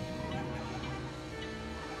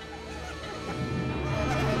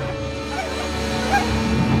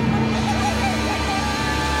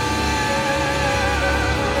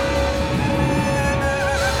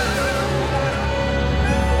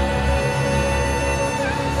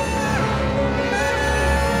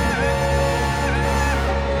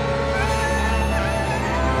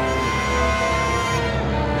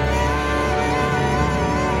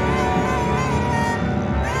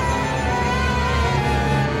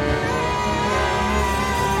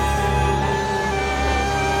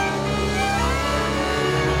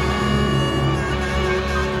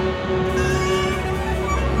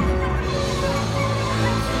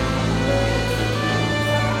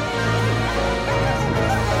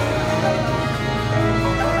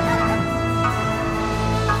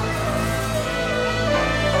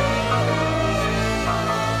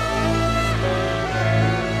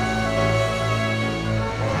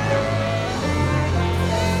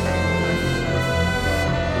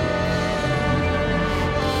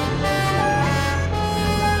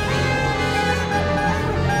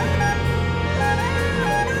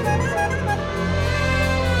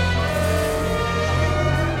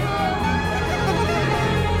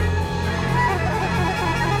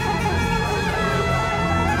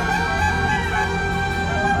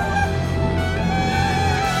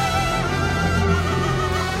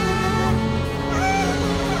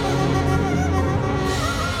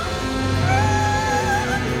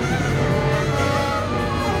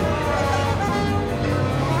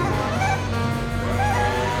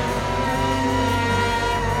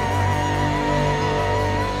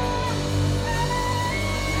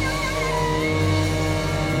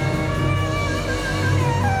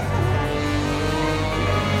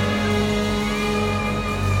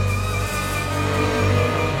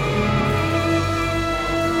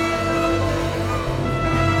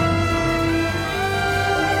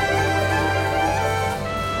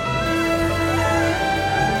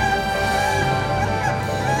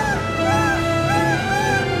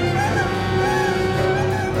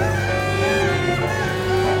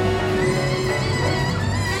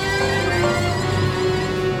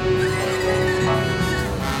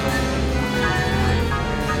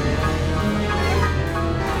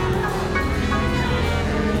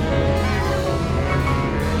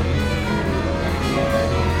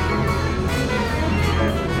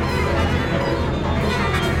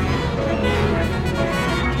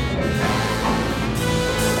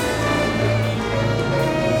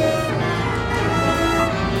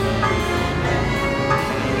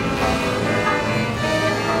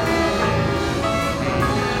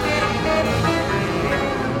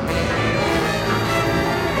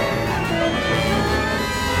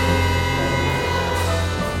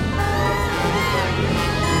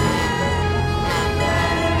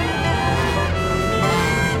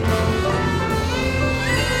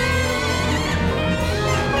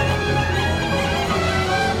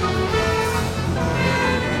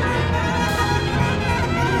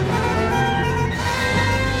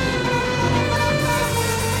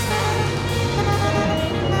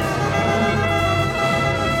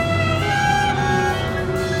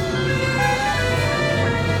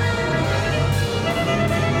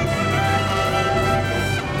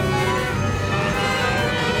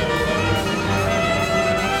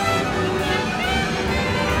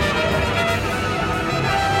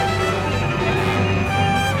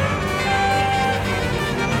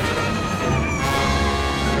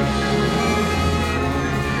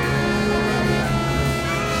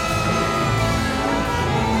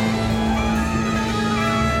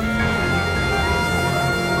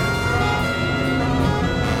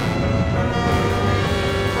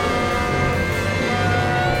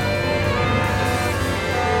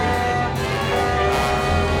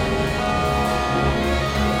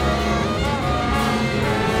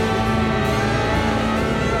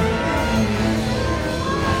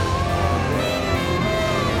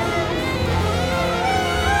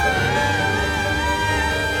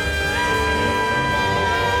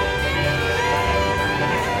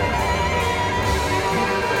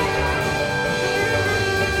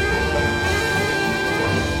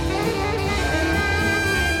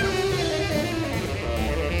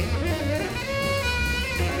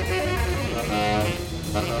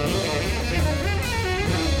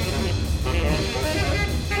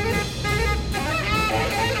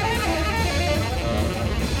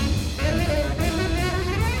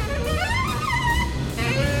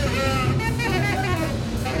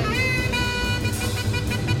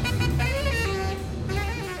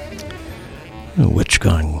 Witch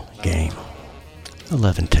Gone Game.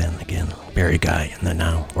 11:10 again. Barry Guy and the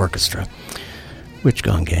Now Orchestra. Witch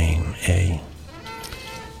Gone Game, a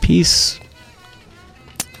piece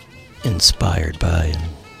inspired by and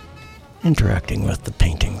interacting with the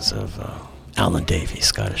paintings of Alan Davey,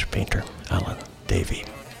 Scottish painter Alan Davey.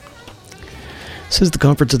 This is the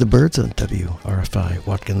Conference of the Birds on WRFI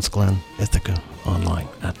Watkins Glen, Ithaca, online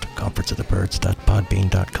at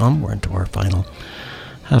conferenceofthebirds.podbean.com. We're into our final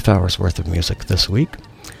half hour's worth of music this week.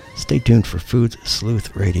 Stay tuned for Food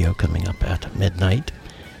Sleuth Radio coming up at midnight.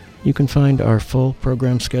 You can find our full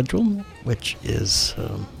program schedule, which is,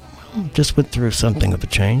 just went through something of a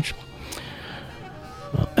change,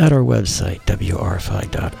 at our website,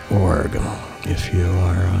 wrfi.org. If you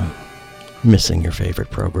are missing your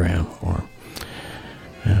favorite program or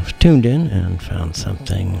have tuned in and found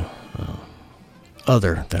something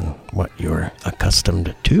other than what you're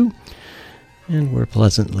accustomed to, and were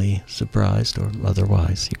pleasantly surprised or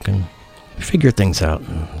otherwise, you can figure things out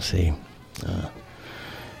and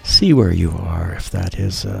see where you are, if that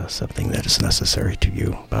is something that is necessary to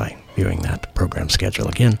you, by viewing that program schedule.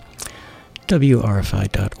 Again,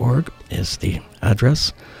 wrfi.org is the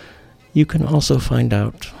address. You can also find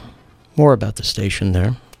out more about the station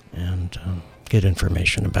there and get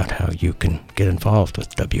information about how you can get involved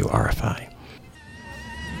with WRFI.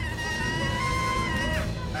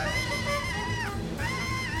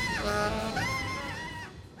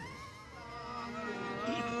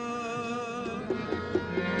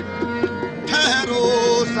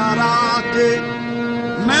 के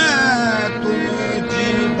मैं तुम्हें जी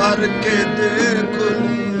भर के देखूं,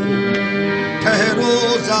 ठहरो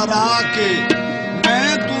जरा के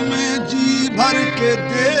मैं तुम्हें जी भर के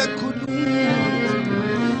देखूं,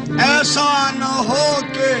 ऐसा न हो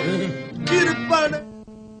के गिर पड़े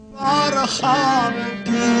और ख्वाब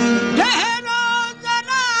की।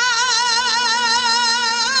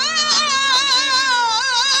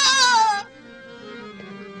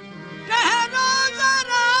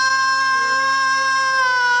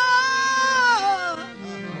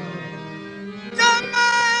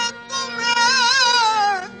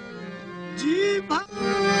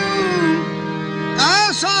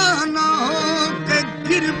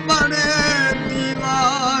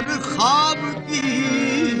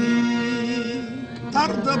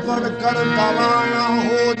 बढ़कर दवा न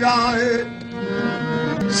हो जाए,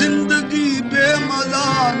 जिंदगी बेमजा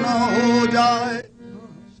न हो जाए,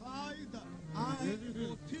 शायद आए तो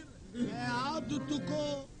फिर आदत को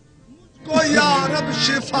मुझको यारब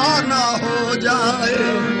शिफा न हो जाए।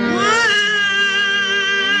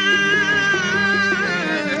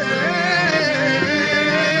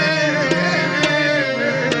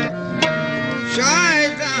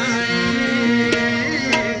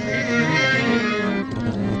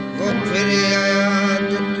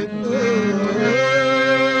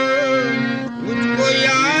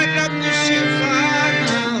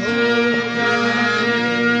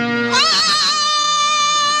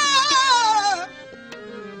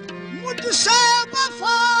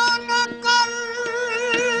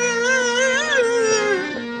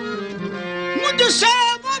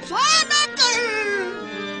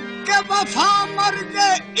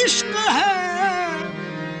 इश्क है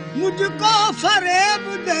मुझको फरेब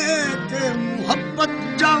दे के मोहब्बत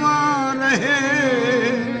जवां रहे।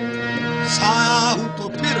 साया हूं तो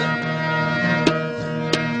फिर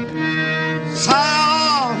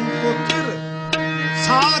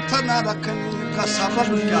साथ न रखने का सबब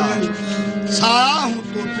क्या? साया हूं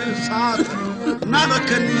तो फिर साथ न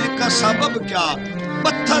रखने का सबब क्या?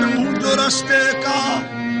 पत्थर हूं जो रास्ते का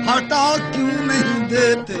हटा क्यों नहीं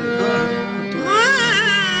देते?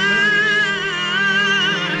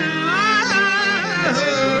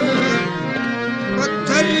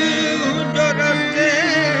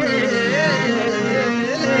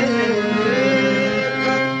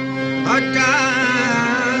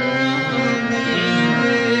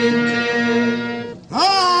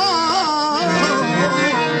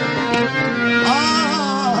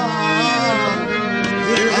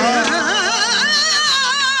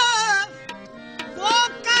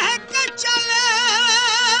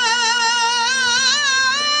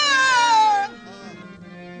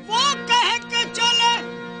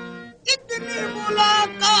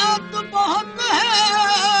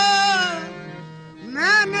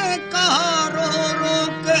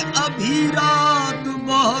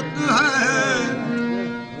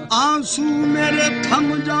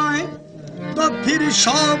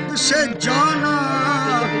 शौक से जाना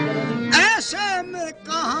ऐसे में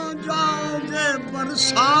कहाँ जाओगे,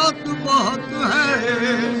 बरसात बहुत है।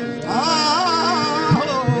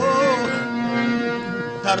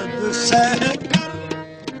 दर्द सह कर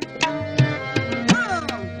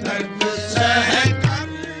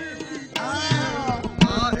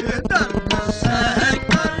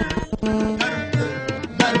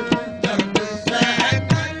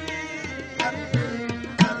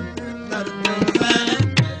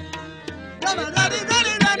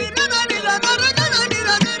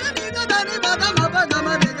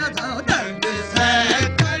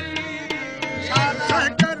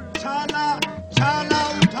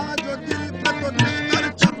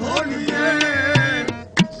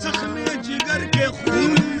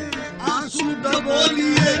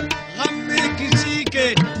बोलिए गम में किसी के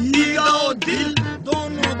दीदा और दिल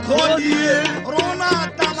दोनों खोलिए रोना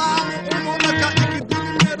तमाम उम्र का एक दिन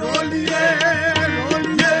में रोलिए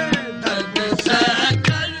रोलिए दर्द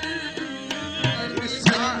सहकर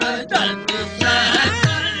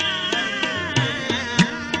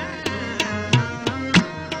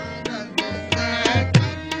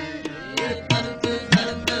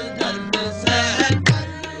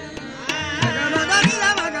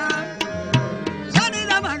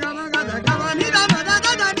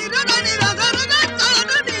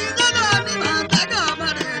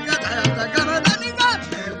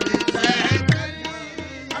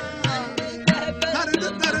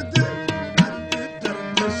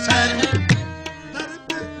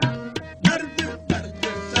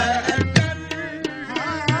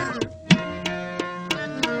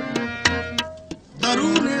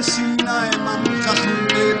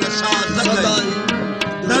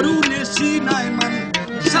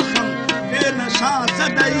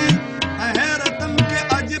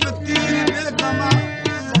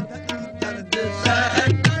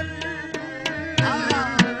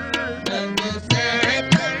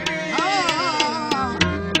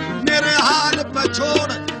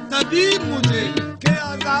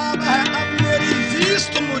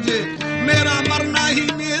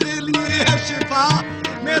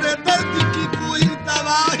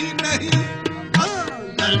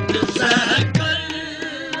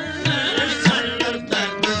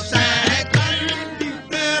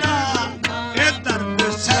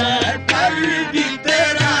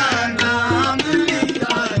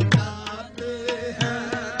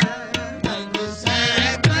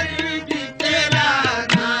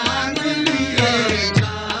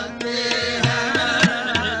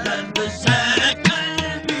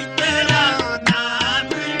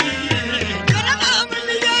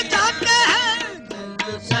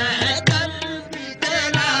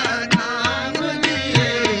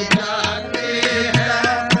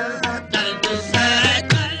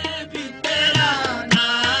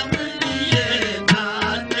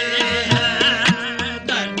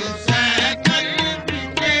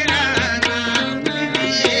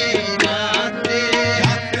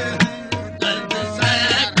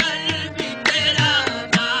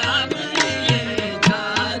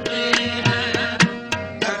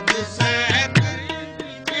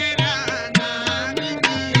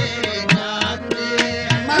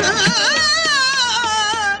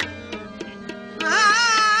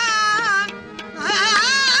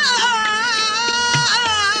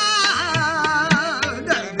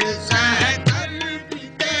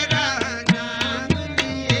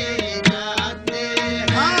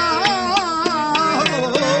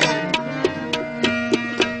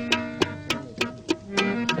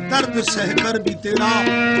दर्द सहकर भी तेरा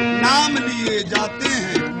नाम लिए जाते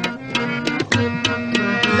हैं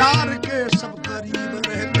यार के सब करीब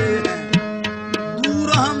रहते हैं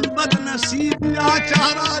दूर हम बदनसीब या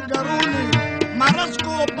चारा घरों ने मरज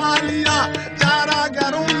को पा लिया चारा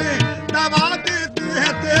घरों ने दबा देती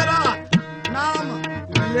है तेरा नाम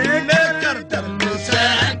ले लेकर दर्द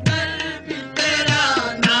सहकर भी तेरा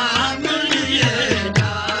नाम लिए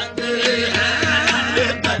जाते हैं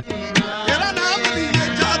तेरा नाम लिए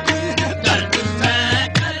जाते हैं दर्द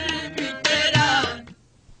सहकर भी तेरा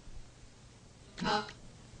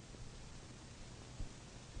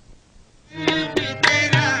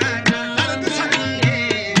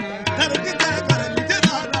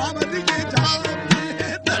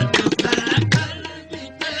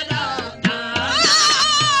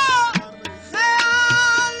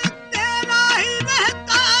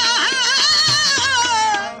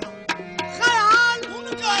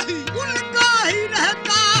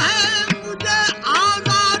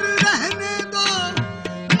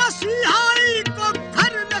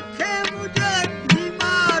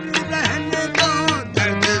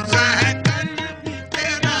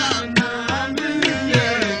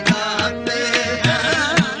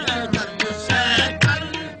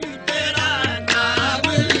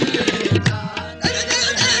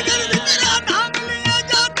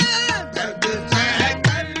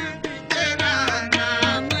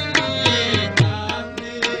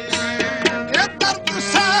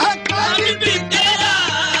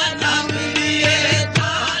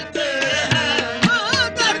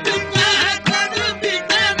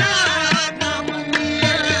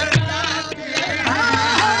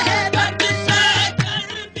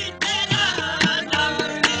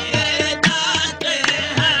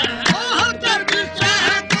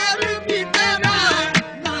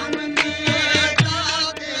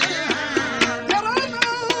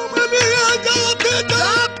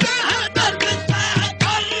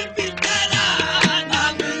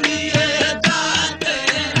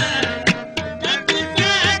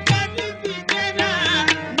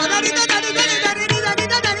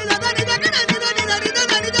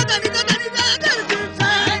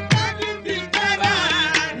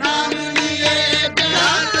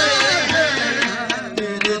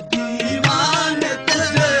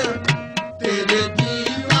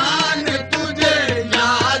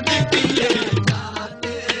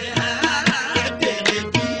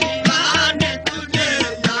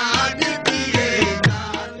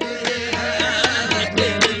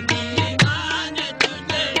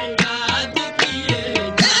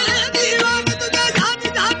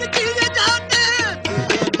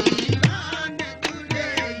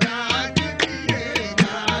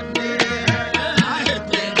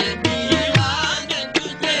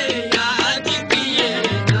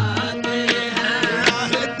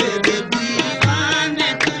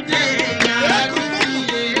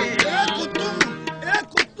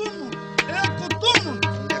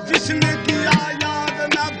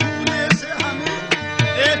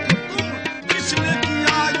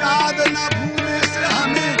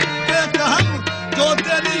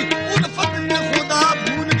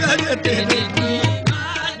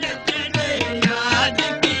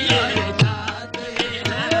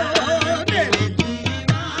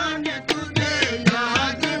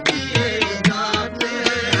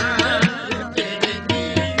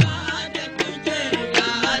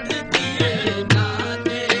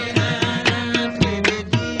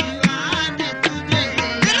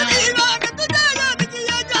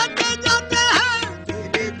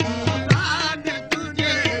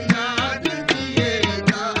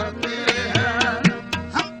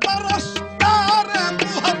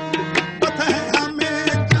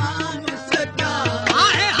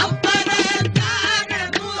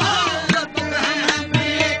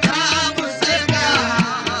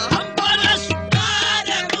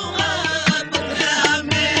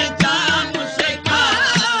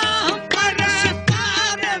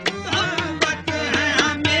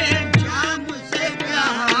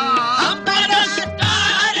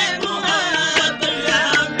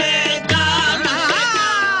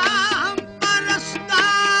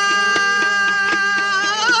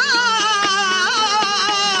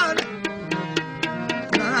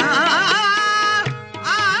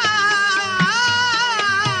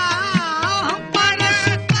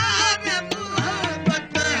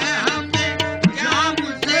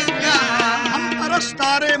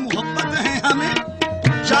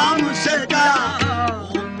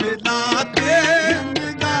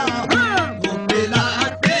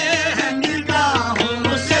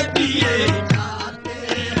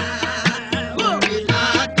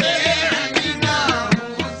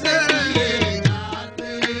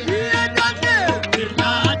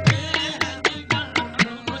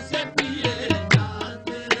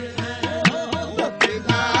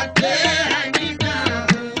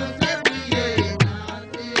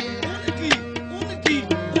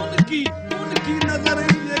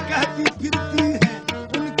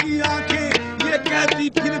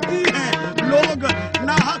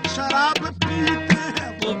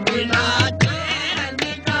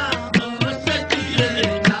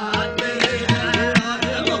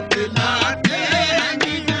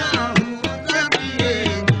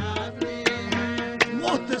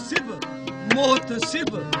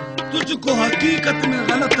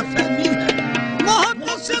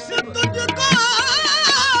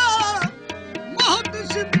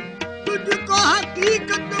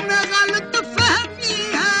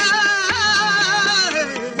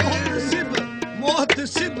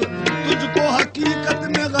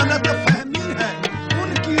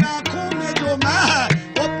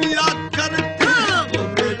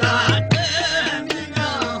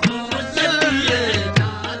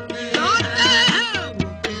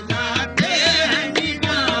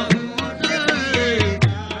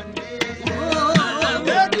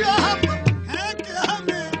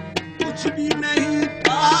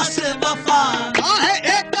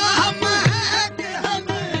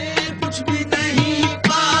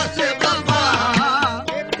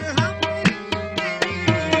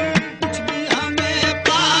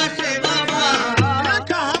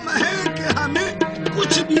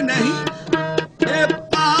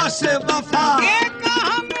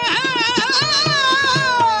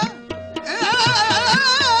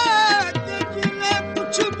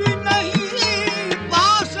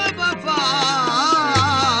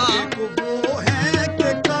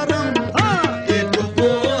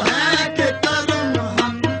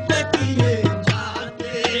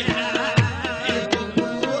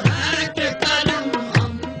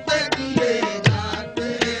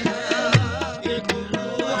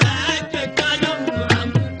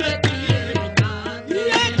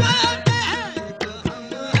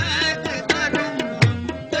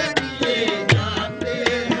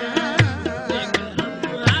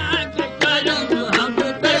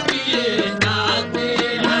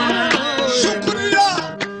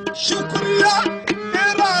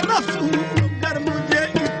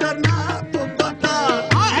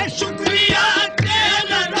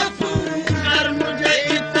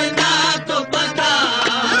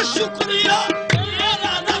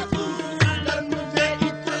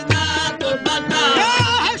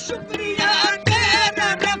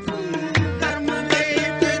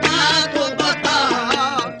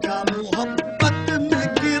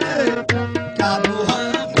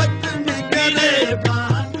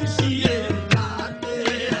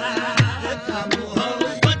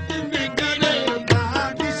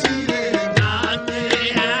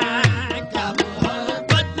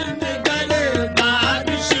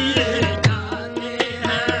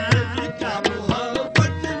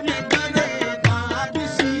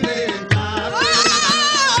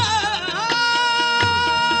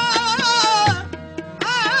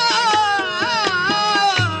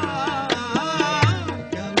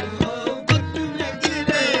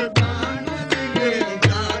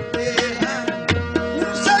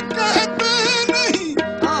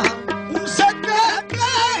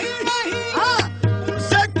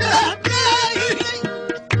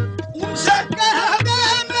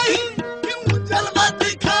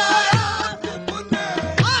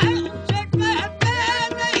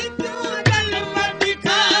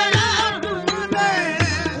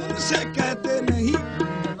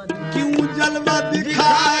जलवा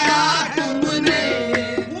दिखाया तुमने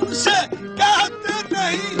उनसे कहते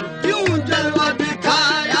नहीं क्यों जलवा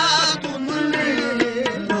दिखाया तुमने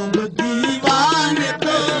लोग दीवाने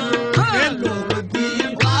तो लोग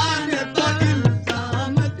दीवाने तो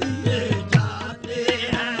इल्जाम दिए जाते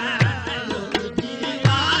हैं लोग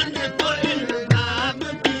दीवाने तो इल्जाम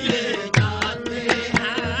दिए जाते हैं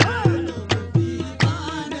लोग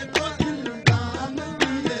दीवाने तो इल्जाम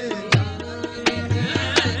दिए जाते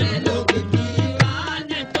हैं लोग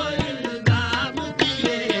दीवाने तो इल्जाम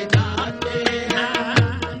दिए जाते हैं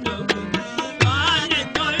लोग दीवाने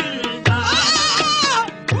तो इल्जाम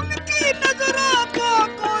उनकी नजरों को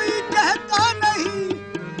कोई कहता नहीं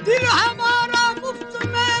दिल हमारा मुफ्त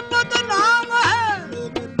में बदनाम है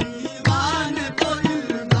लोग दीवाने तो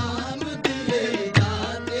इल्जाम दिए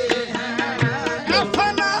जाते हैं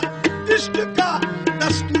फना इश्क का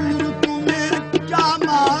दस्तूर तुम्हें क्या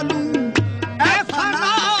मालूम ऐ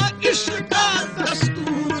फना इश्क का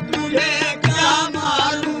दस्तूर तुम्हें क्या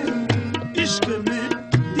मालूम इश्क में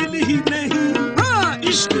दिल ही नहीं हाँ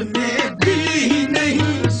इश्क में दिल ही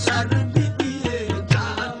नहीं सर भी दिए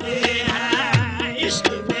जाते हैं इश्क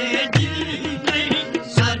में दिल ही नहीं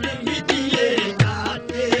सर भी दिए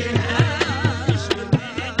जाते हैं इश्क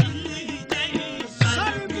में दिल ही नहीं सर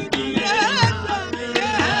भी दिए जाते हैं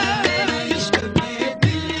इश्क में दिल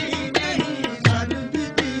ही नहीं सर भी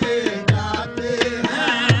दिए जाते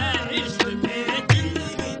हैं इश्क में दिल ही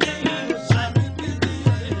नहीं सर भी दिए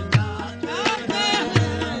जाते हैं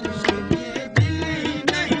इश्क में दिल ही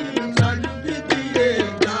नहीं सर भी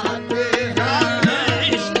दिए जाते हैं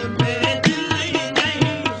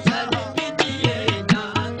इश्क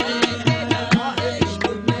में दिल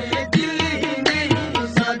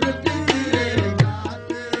ही नहीं सर भी दिए जाते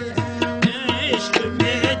हैं इश्क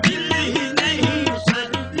में दिल ही नहीं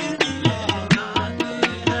सर भी दिए जाते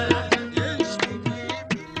हैं इश्क में दिल ही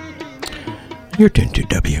नहीं सर भी दिए You're tuned to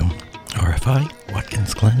WRFI,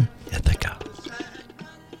 Watkins Glen, Ithaca.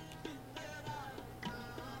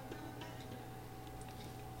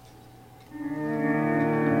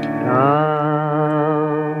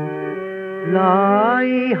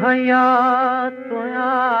 लाई हयात तो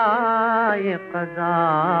आए कज़ा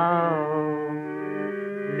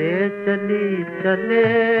ले चली चले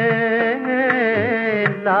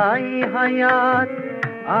लाई हयात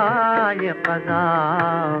आए कज़ा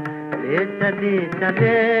ले चली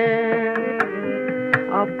चले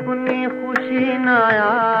अपनी खुशी न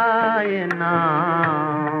आए ना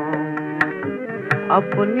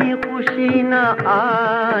अपनी खुशी न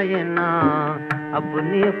आए ना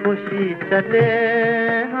अपनी खुशी चले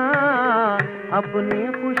हाँ अपनी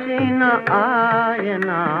खुशी न आए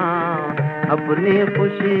ना अपनी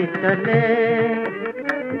खुशी चले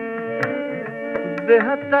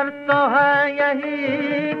बेहतर तो है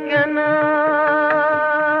यही कि ना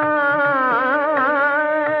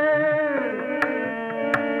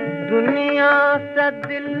दुनिया से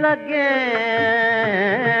दिल लगे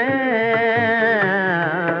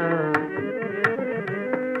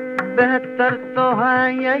बेहतर तो है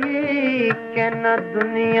यही कि न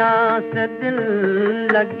दुनिया से दिल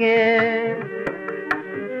लगे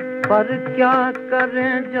पर क्या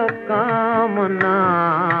करें जो काम ना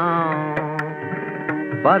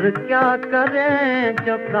पर क्या करें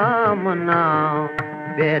जो काम ना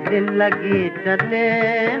बेदिल लगी चले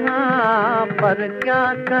हाँ पर क्या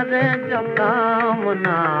करें जो काम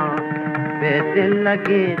ना बेदिल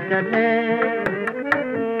लगी चले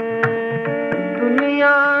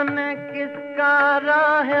दुनिया ने किसका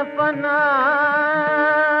राह फना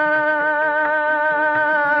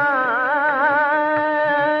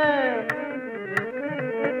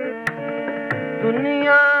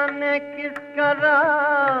दुनिया ने किसका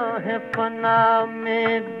राह फना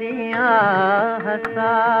में दिया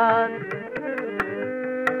हसाद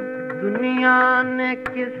दुनिया ने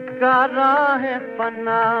किसका राह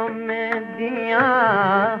फना में दिया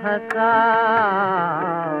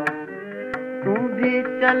हसाद तुम भी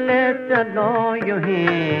चले चलो यूं ही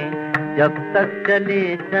जब तक चले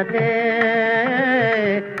चले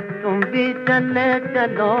तुम भी चले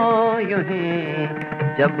चलो यूं ही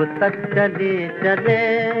जब तक चले चले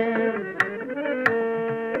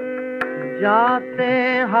जाते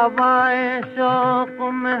हवाएं शौक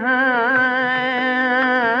में हैं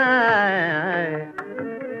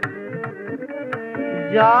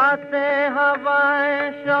जाते हवाएं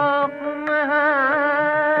शौक में हैं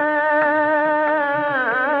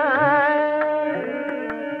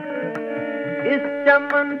इस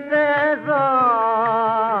चमन से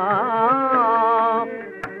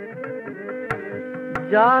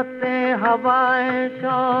जाते हवाएं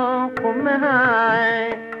शौक में हैं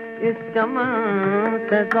इस चमन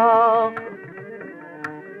से ज़ौक़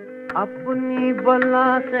अपनी बला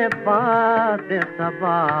से बात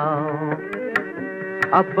सबा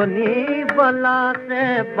अपनी बला से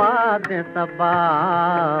बात सबा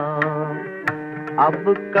अब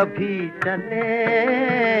कभी चले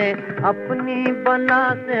अपनी बला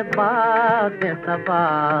से बात सबा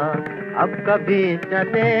अब कभी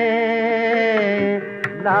चले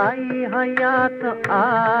लाई हयात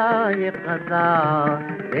आए क़ज़ा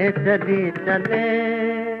ये चली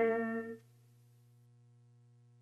चले